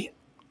thirdly,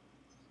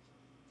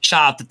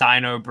 shout out to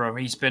Dino, bro.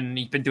 He's been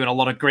doing a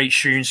lot of great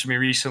streams for me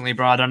recently,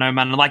 bro. I don't know,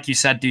 man. And like you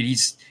said, dude,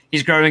 he's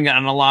growing at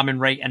an alarming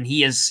rate, and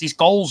he's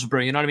goals, bro.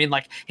 You know what I mean?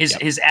 Like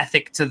his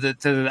ethic to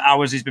the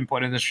hours he's been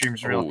putting in the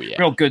streams, real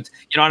good.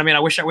 You know what I mean? I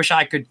wish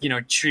I could,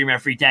 stream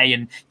every day,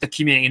 and the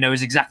community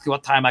knows exactly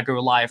what time I go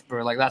live,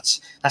 bro. Like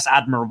that's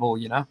admirable,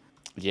 you know.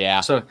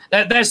 Yeah. So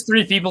there's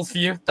 3 people for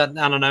you that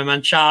I don't know,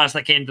 man. Shout-outs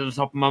that came to the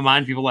top of my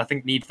mind. People I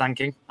think need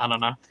thanking. I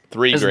don't know.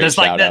 3 great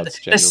shout-outs.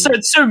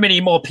 There's so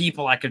many more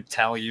people I could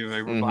tell you.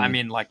 Mm-hmm. I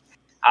mean, like,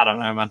 I don't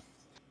know, man.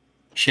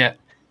 Shit.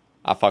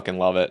 I fucking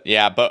love it.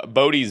 Yeah, but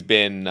Bodie's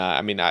been.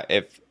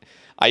 If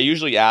I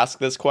usually ask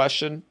this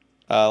question,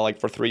 like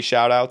for 3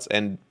 shout-outs,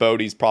 and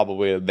Bodie's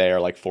probably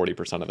there like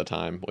 40% of the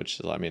time, which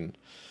is, I mean,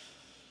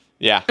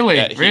 yeah.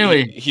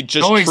 Really? He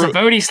just always the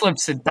Bodie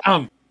slips it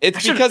down.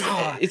 It's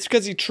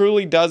because he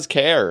truly does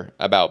care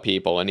about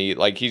people, and he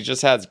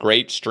just has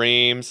great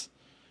streams.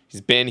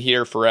 He's been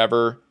here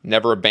forever,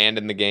 never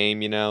abandoned the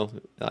game,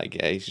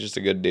 he's just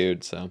a good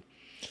dude. So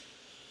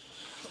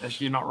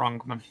you're not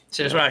wrong, man.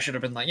 See, that's where I should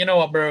have been like, you know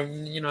what, bro?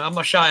 I'm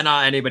not shouting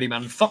out anybody,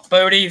 man. Fuck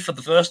Bodie for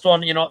the first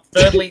one.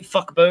 Thirdly,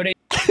 fuck Bodie.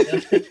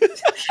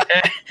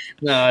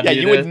 No, yeah,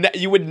 dude,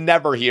 you would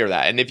never hear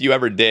that, and if you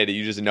ever did,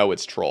 you just know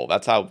it's troll.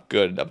 That's how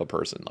good of a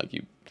person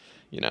you.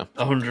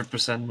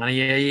 100%, man.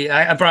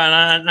 Yeah.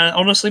 Brian,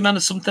 honestly, man,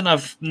 it's something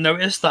I've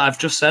noticed that I've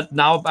just said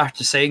now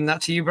after saying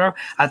that to you, bro.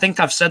 I think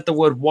I've said the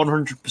word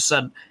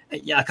 100%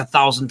 like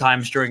 1,000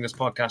 times during this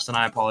podcast, and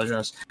I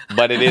apologize.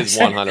 But it is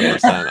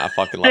 100%. I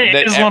fucking love it.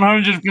 It is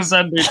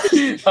 100%,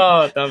 dude.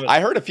 Oh, damn it. I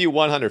heard a few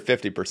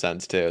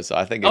 150% too, so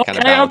I think it kind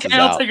of balances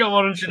out. I'll take a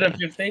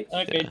 150.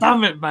 Okay,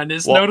 damn it, man.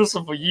 It's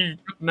noticeable. You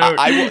know.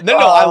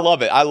 I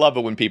love it. I love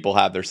it when people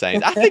have their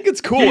sayings. I think it's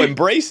cool.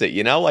 Embrace it,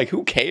 Like,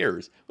 who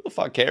cares? Who the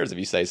fuck cares if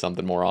you say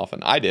something more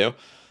often? I do.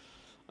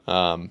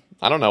 I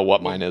don't know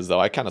what mine is, though.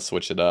 I kind of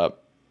switch it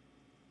up.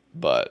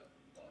 But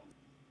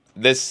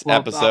this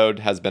episode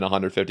has been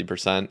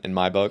 150% in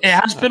my book. It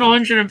has been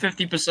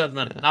 150%,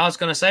 man. I was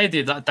going to say,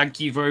 dude, thank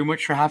you very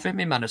much for having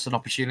me, man. It's an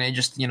opportunity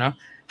just,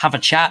 have a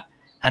chat.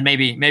 And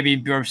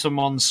maybe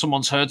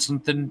someone's heard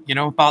something,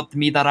 about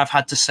me that I've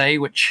had to say,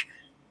 which,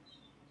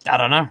 I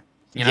don't know.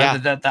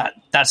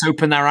 That's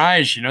opened their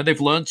eyes,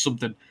 they've learned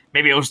something.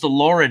 Maybe it was the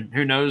Lauren.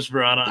 Who knows,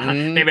 bro? I don't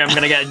know. Maybe I'm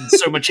going to get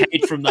so much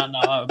hate from that now.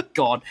 Oh,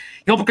 God.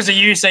 All because of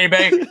you,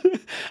 Sebe.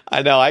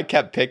 I know. I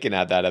kept picking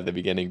at that at the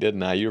beginning,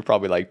 didn't I? You were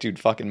probably like, dude,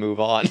 fucking move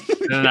on.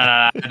 No,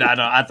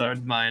 I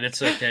don't mind.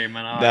 It's okay,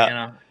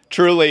 man.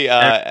 Truly,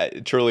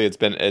 it's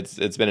been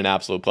an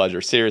absolute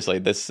pleasure.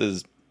 Seriously,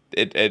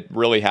 it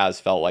really has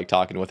felt like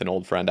talking with an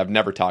old friend. I've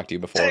never talked to you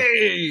before.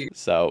 Hey!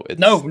 So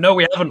No,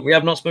 we haven't. We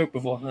have not spoke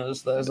before.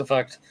 That is a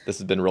fact. This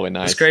has been really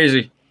nice. It's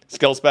crazy.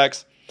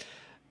 Skillspecs.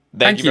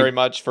 Thank you very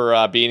much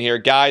for being here.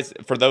 Guys,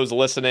 for those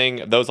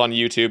listening, those on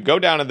YouTube, go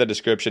down in the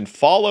description.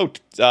 Follow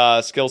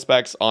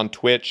Skillspecs on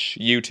Twitch,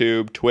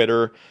 YouTube,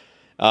 Twitter.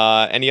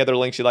 Any other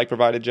links you'd like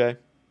provided, Jay?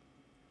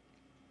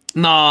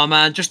 No,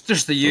 man, just the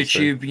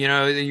YouTube.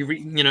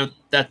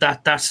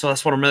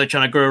 That's what I'm really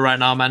trying to grow right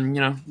now, man.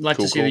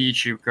 To see the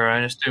YouTube grow,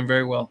 and it's doing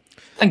very well.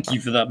 Thank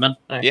you for that, man.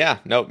 Thanks. Yeah,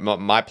 no,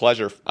 my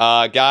pleasure.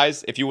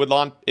 Guys, if you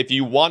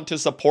want to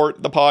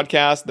support the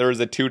podcast, there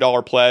is a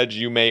 $2 pledge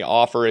you may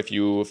offer if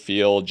you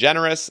feel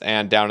generous.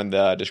 And down in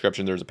the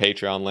description, there's a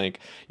Patreon link.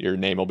 Your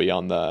name will be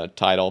on the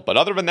title. But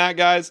other than that,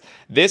 guys,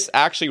 this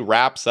actually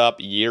wraps up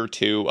year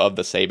 2 of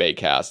the Sebe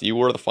Cast. You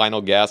were the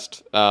final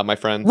guest, my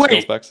friend.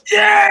 Skillspecs.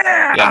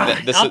 Yeah,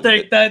 I'll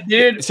take that,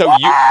 dude.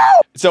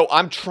 So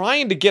I'm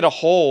trying to get a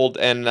hold,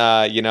 and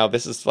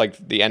this is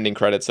like the ending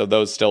credits. So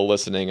those still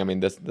listening, I mean,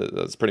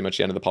 that's pretty much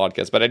the end of the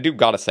podcast. But I do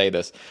gotta say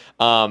this: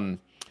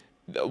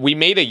 we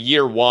made a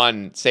year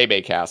 1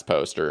 Sebe Cast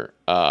poster,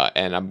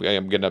 and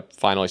I'm gonna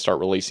finally start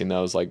releasing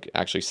those, like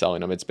actually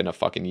selling them. It's been a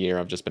fucking year.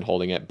 I've just been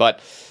holding it,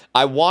 but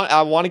I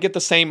want to get the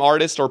same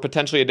artist or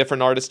potentially a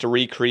different artist to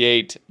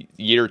recreate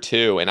year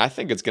 2, and I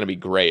think it's gonna be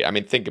great. I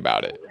mean, think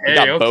about it. We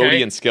got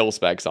Bodie and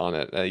Skillspecs on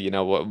it.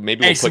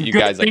 Maybe we'll put you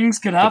guys. Things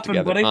could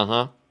happen, buddy.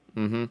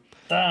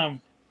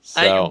 Damn.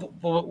 So,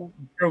 what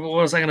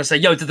was I going to say?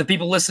 Yo, to the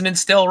people listening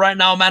still right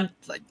now, man,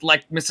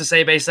 like Mr.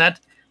 Sebe said,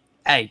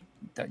 hey,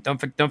 don't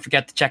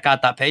forget to check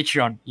out that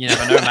Patreon. You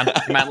never know, man.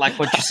 You might like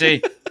what you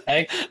see.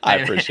 Hey, I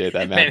appreciate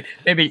that, man.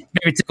 Maybe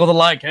tickle the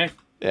like, hey.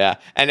 Yeah,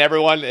 and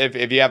everyone,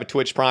 if you have a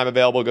Twitch Prime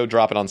available, go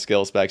drop it on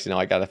Skillspecs.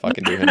 I gotta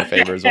fucking do him a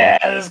favor as well.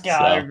 Yeah, this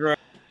guy. So,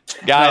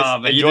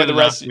 guys, enjoy the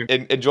rest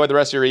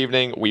of your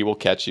evening. We will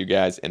catch you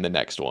guys in the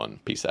next one.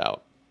 Peace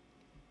out.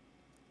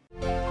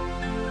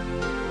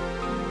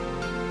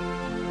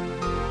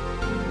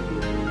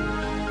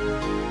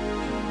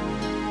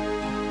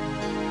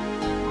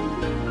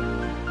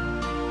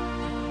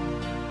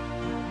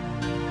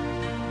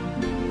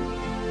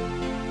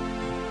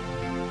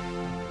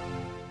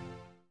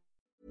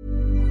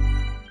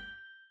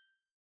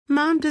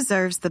 Mom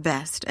deserves the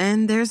best,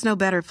 and there's no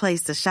better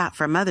place to shop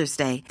for Mother's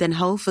Day than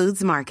Whole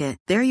Foods Market.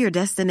 They're your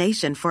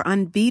destination for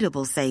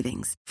unbeatable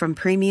savings, from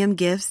premium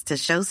gifts to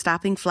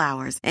show-stopping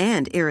flowers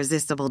and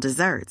irresistible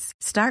desserts.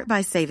 Start by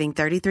saving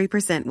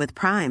 33% with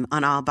Prime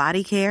on all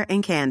body care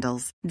and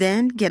candles.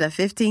 Then get a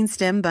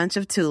 15-stem bunch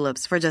of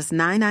tulips for just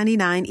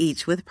 $9.99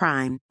 each with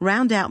Prime.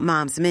 Round out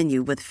Mom's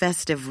menu with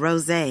festive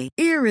rosé,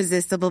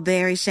 irresistible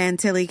berry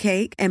chantilly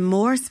cake, and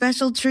more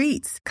special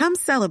treats. Come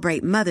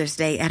celebrate Mother's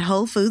Day at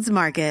Whole Foods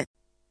Market.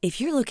 If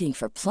you're looking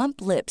for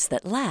plump lips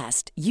that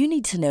last, you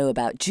need to know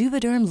about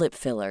Juvederm lip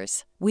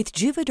fillers. With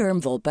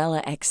Juvederm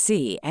Volbella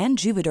XC and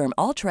Juvederm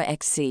Ultra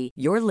XC,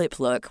 your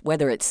lip look,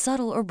 whether it's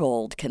subtle or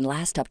bold, can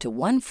last up to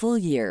 1 full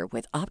year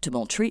with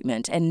optimal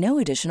treatment and no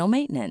additional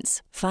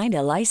maintenance. Find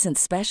a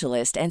licensed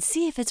specialist and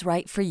see if it's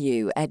right for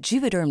you at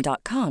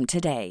Juvederm.com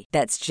today.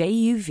 That's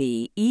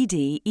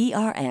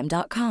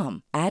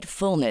JUVEDERM.com. Add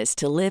fullness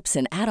to lips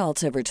in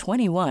adults over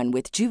 21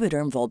 with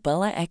Juvederm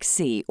Volbella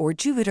XC or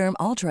Juvederm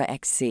Ultra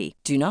XC.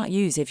 Do not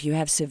use if you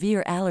have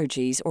severe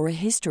allergies or a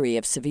history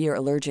of severe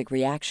allergic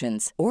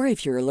reactions, or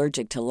if you're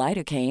allergic to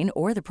lidocaine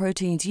or the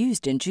proteins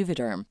used in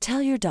Juvederm.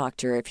 Tell your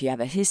doctor if you have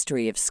a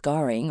history of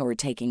scarring or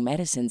taking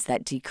medicines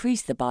that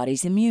decrease the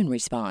body's immune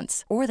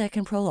response or that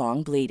can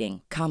prolong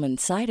bleeding. Common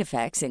side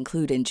effects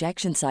include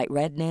injection site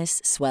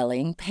redness,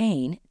 swelling,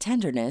 pain,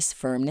 tenderness,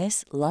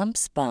 firmness,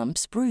 lumps,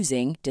 bumps,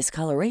 bruising,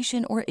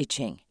 discoloration, or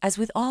itching. As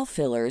with all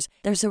fillers,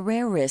 there's a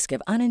rare risk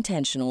of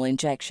unintentional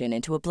injection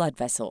into a blood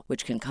vessel,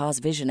 which can cause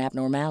vision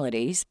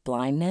abnormalities,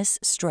 blindness,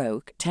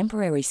 stroke,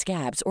 temporary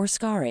scabs, or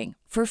scarring.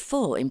 For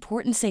full,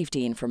 important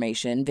safety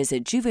information,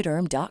 visit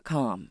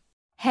Juvederm.com.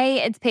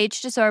 Hey, it's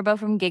Paige DeSorbo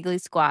from Giggly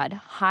Squad.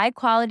 High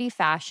quality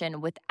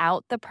fashion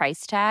without the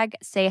price tag.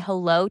 Say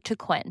hello to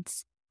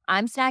Quince.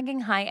 I'm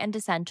snagging high-end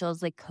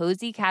essentials like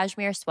cozy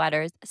cashmere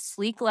sweaters,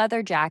 sleek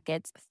leather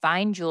jackets,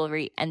 fine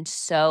jewelry, and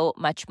so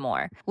much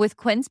more. With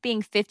Quince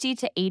being 50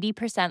 to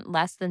 80%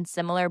 less than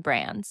similar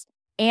brands.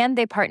 And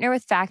they partner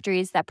with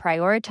factories that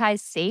prioritize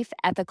safe,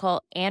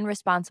 ethical, and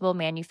responsible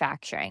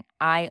manufacturing.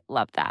 I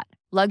love that.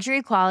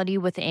 Luxury quality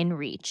within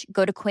reach.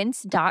 Go to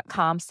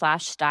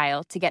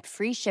quince.com/style to get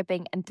free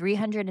shipping and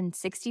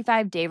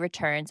 365-day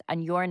returns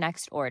on your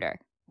next order.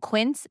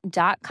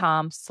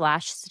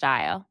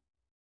 Quince.com/style.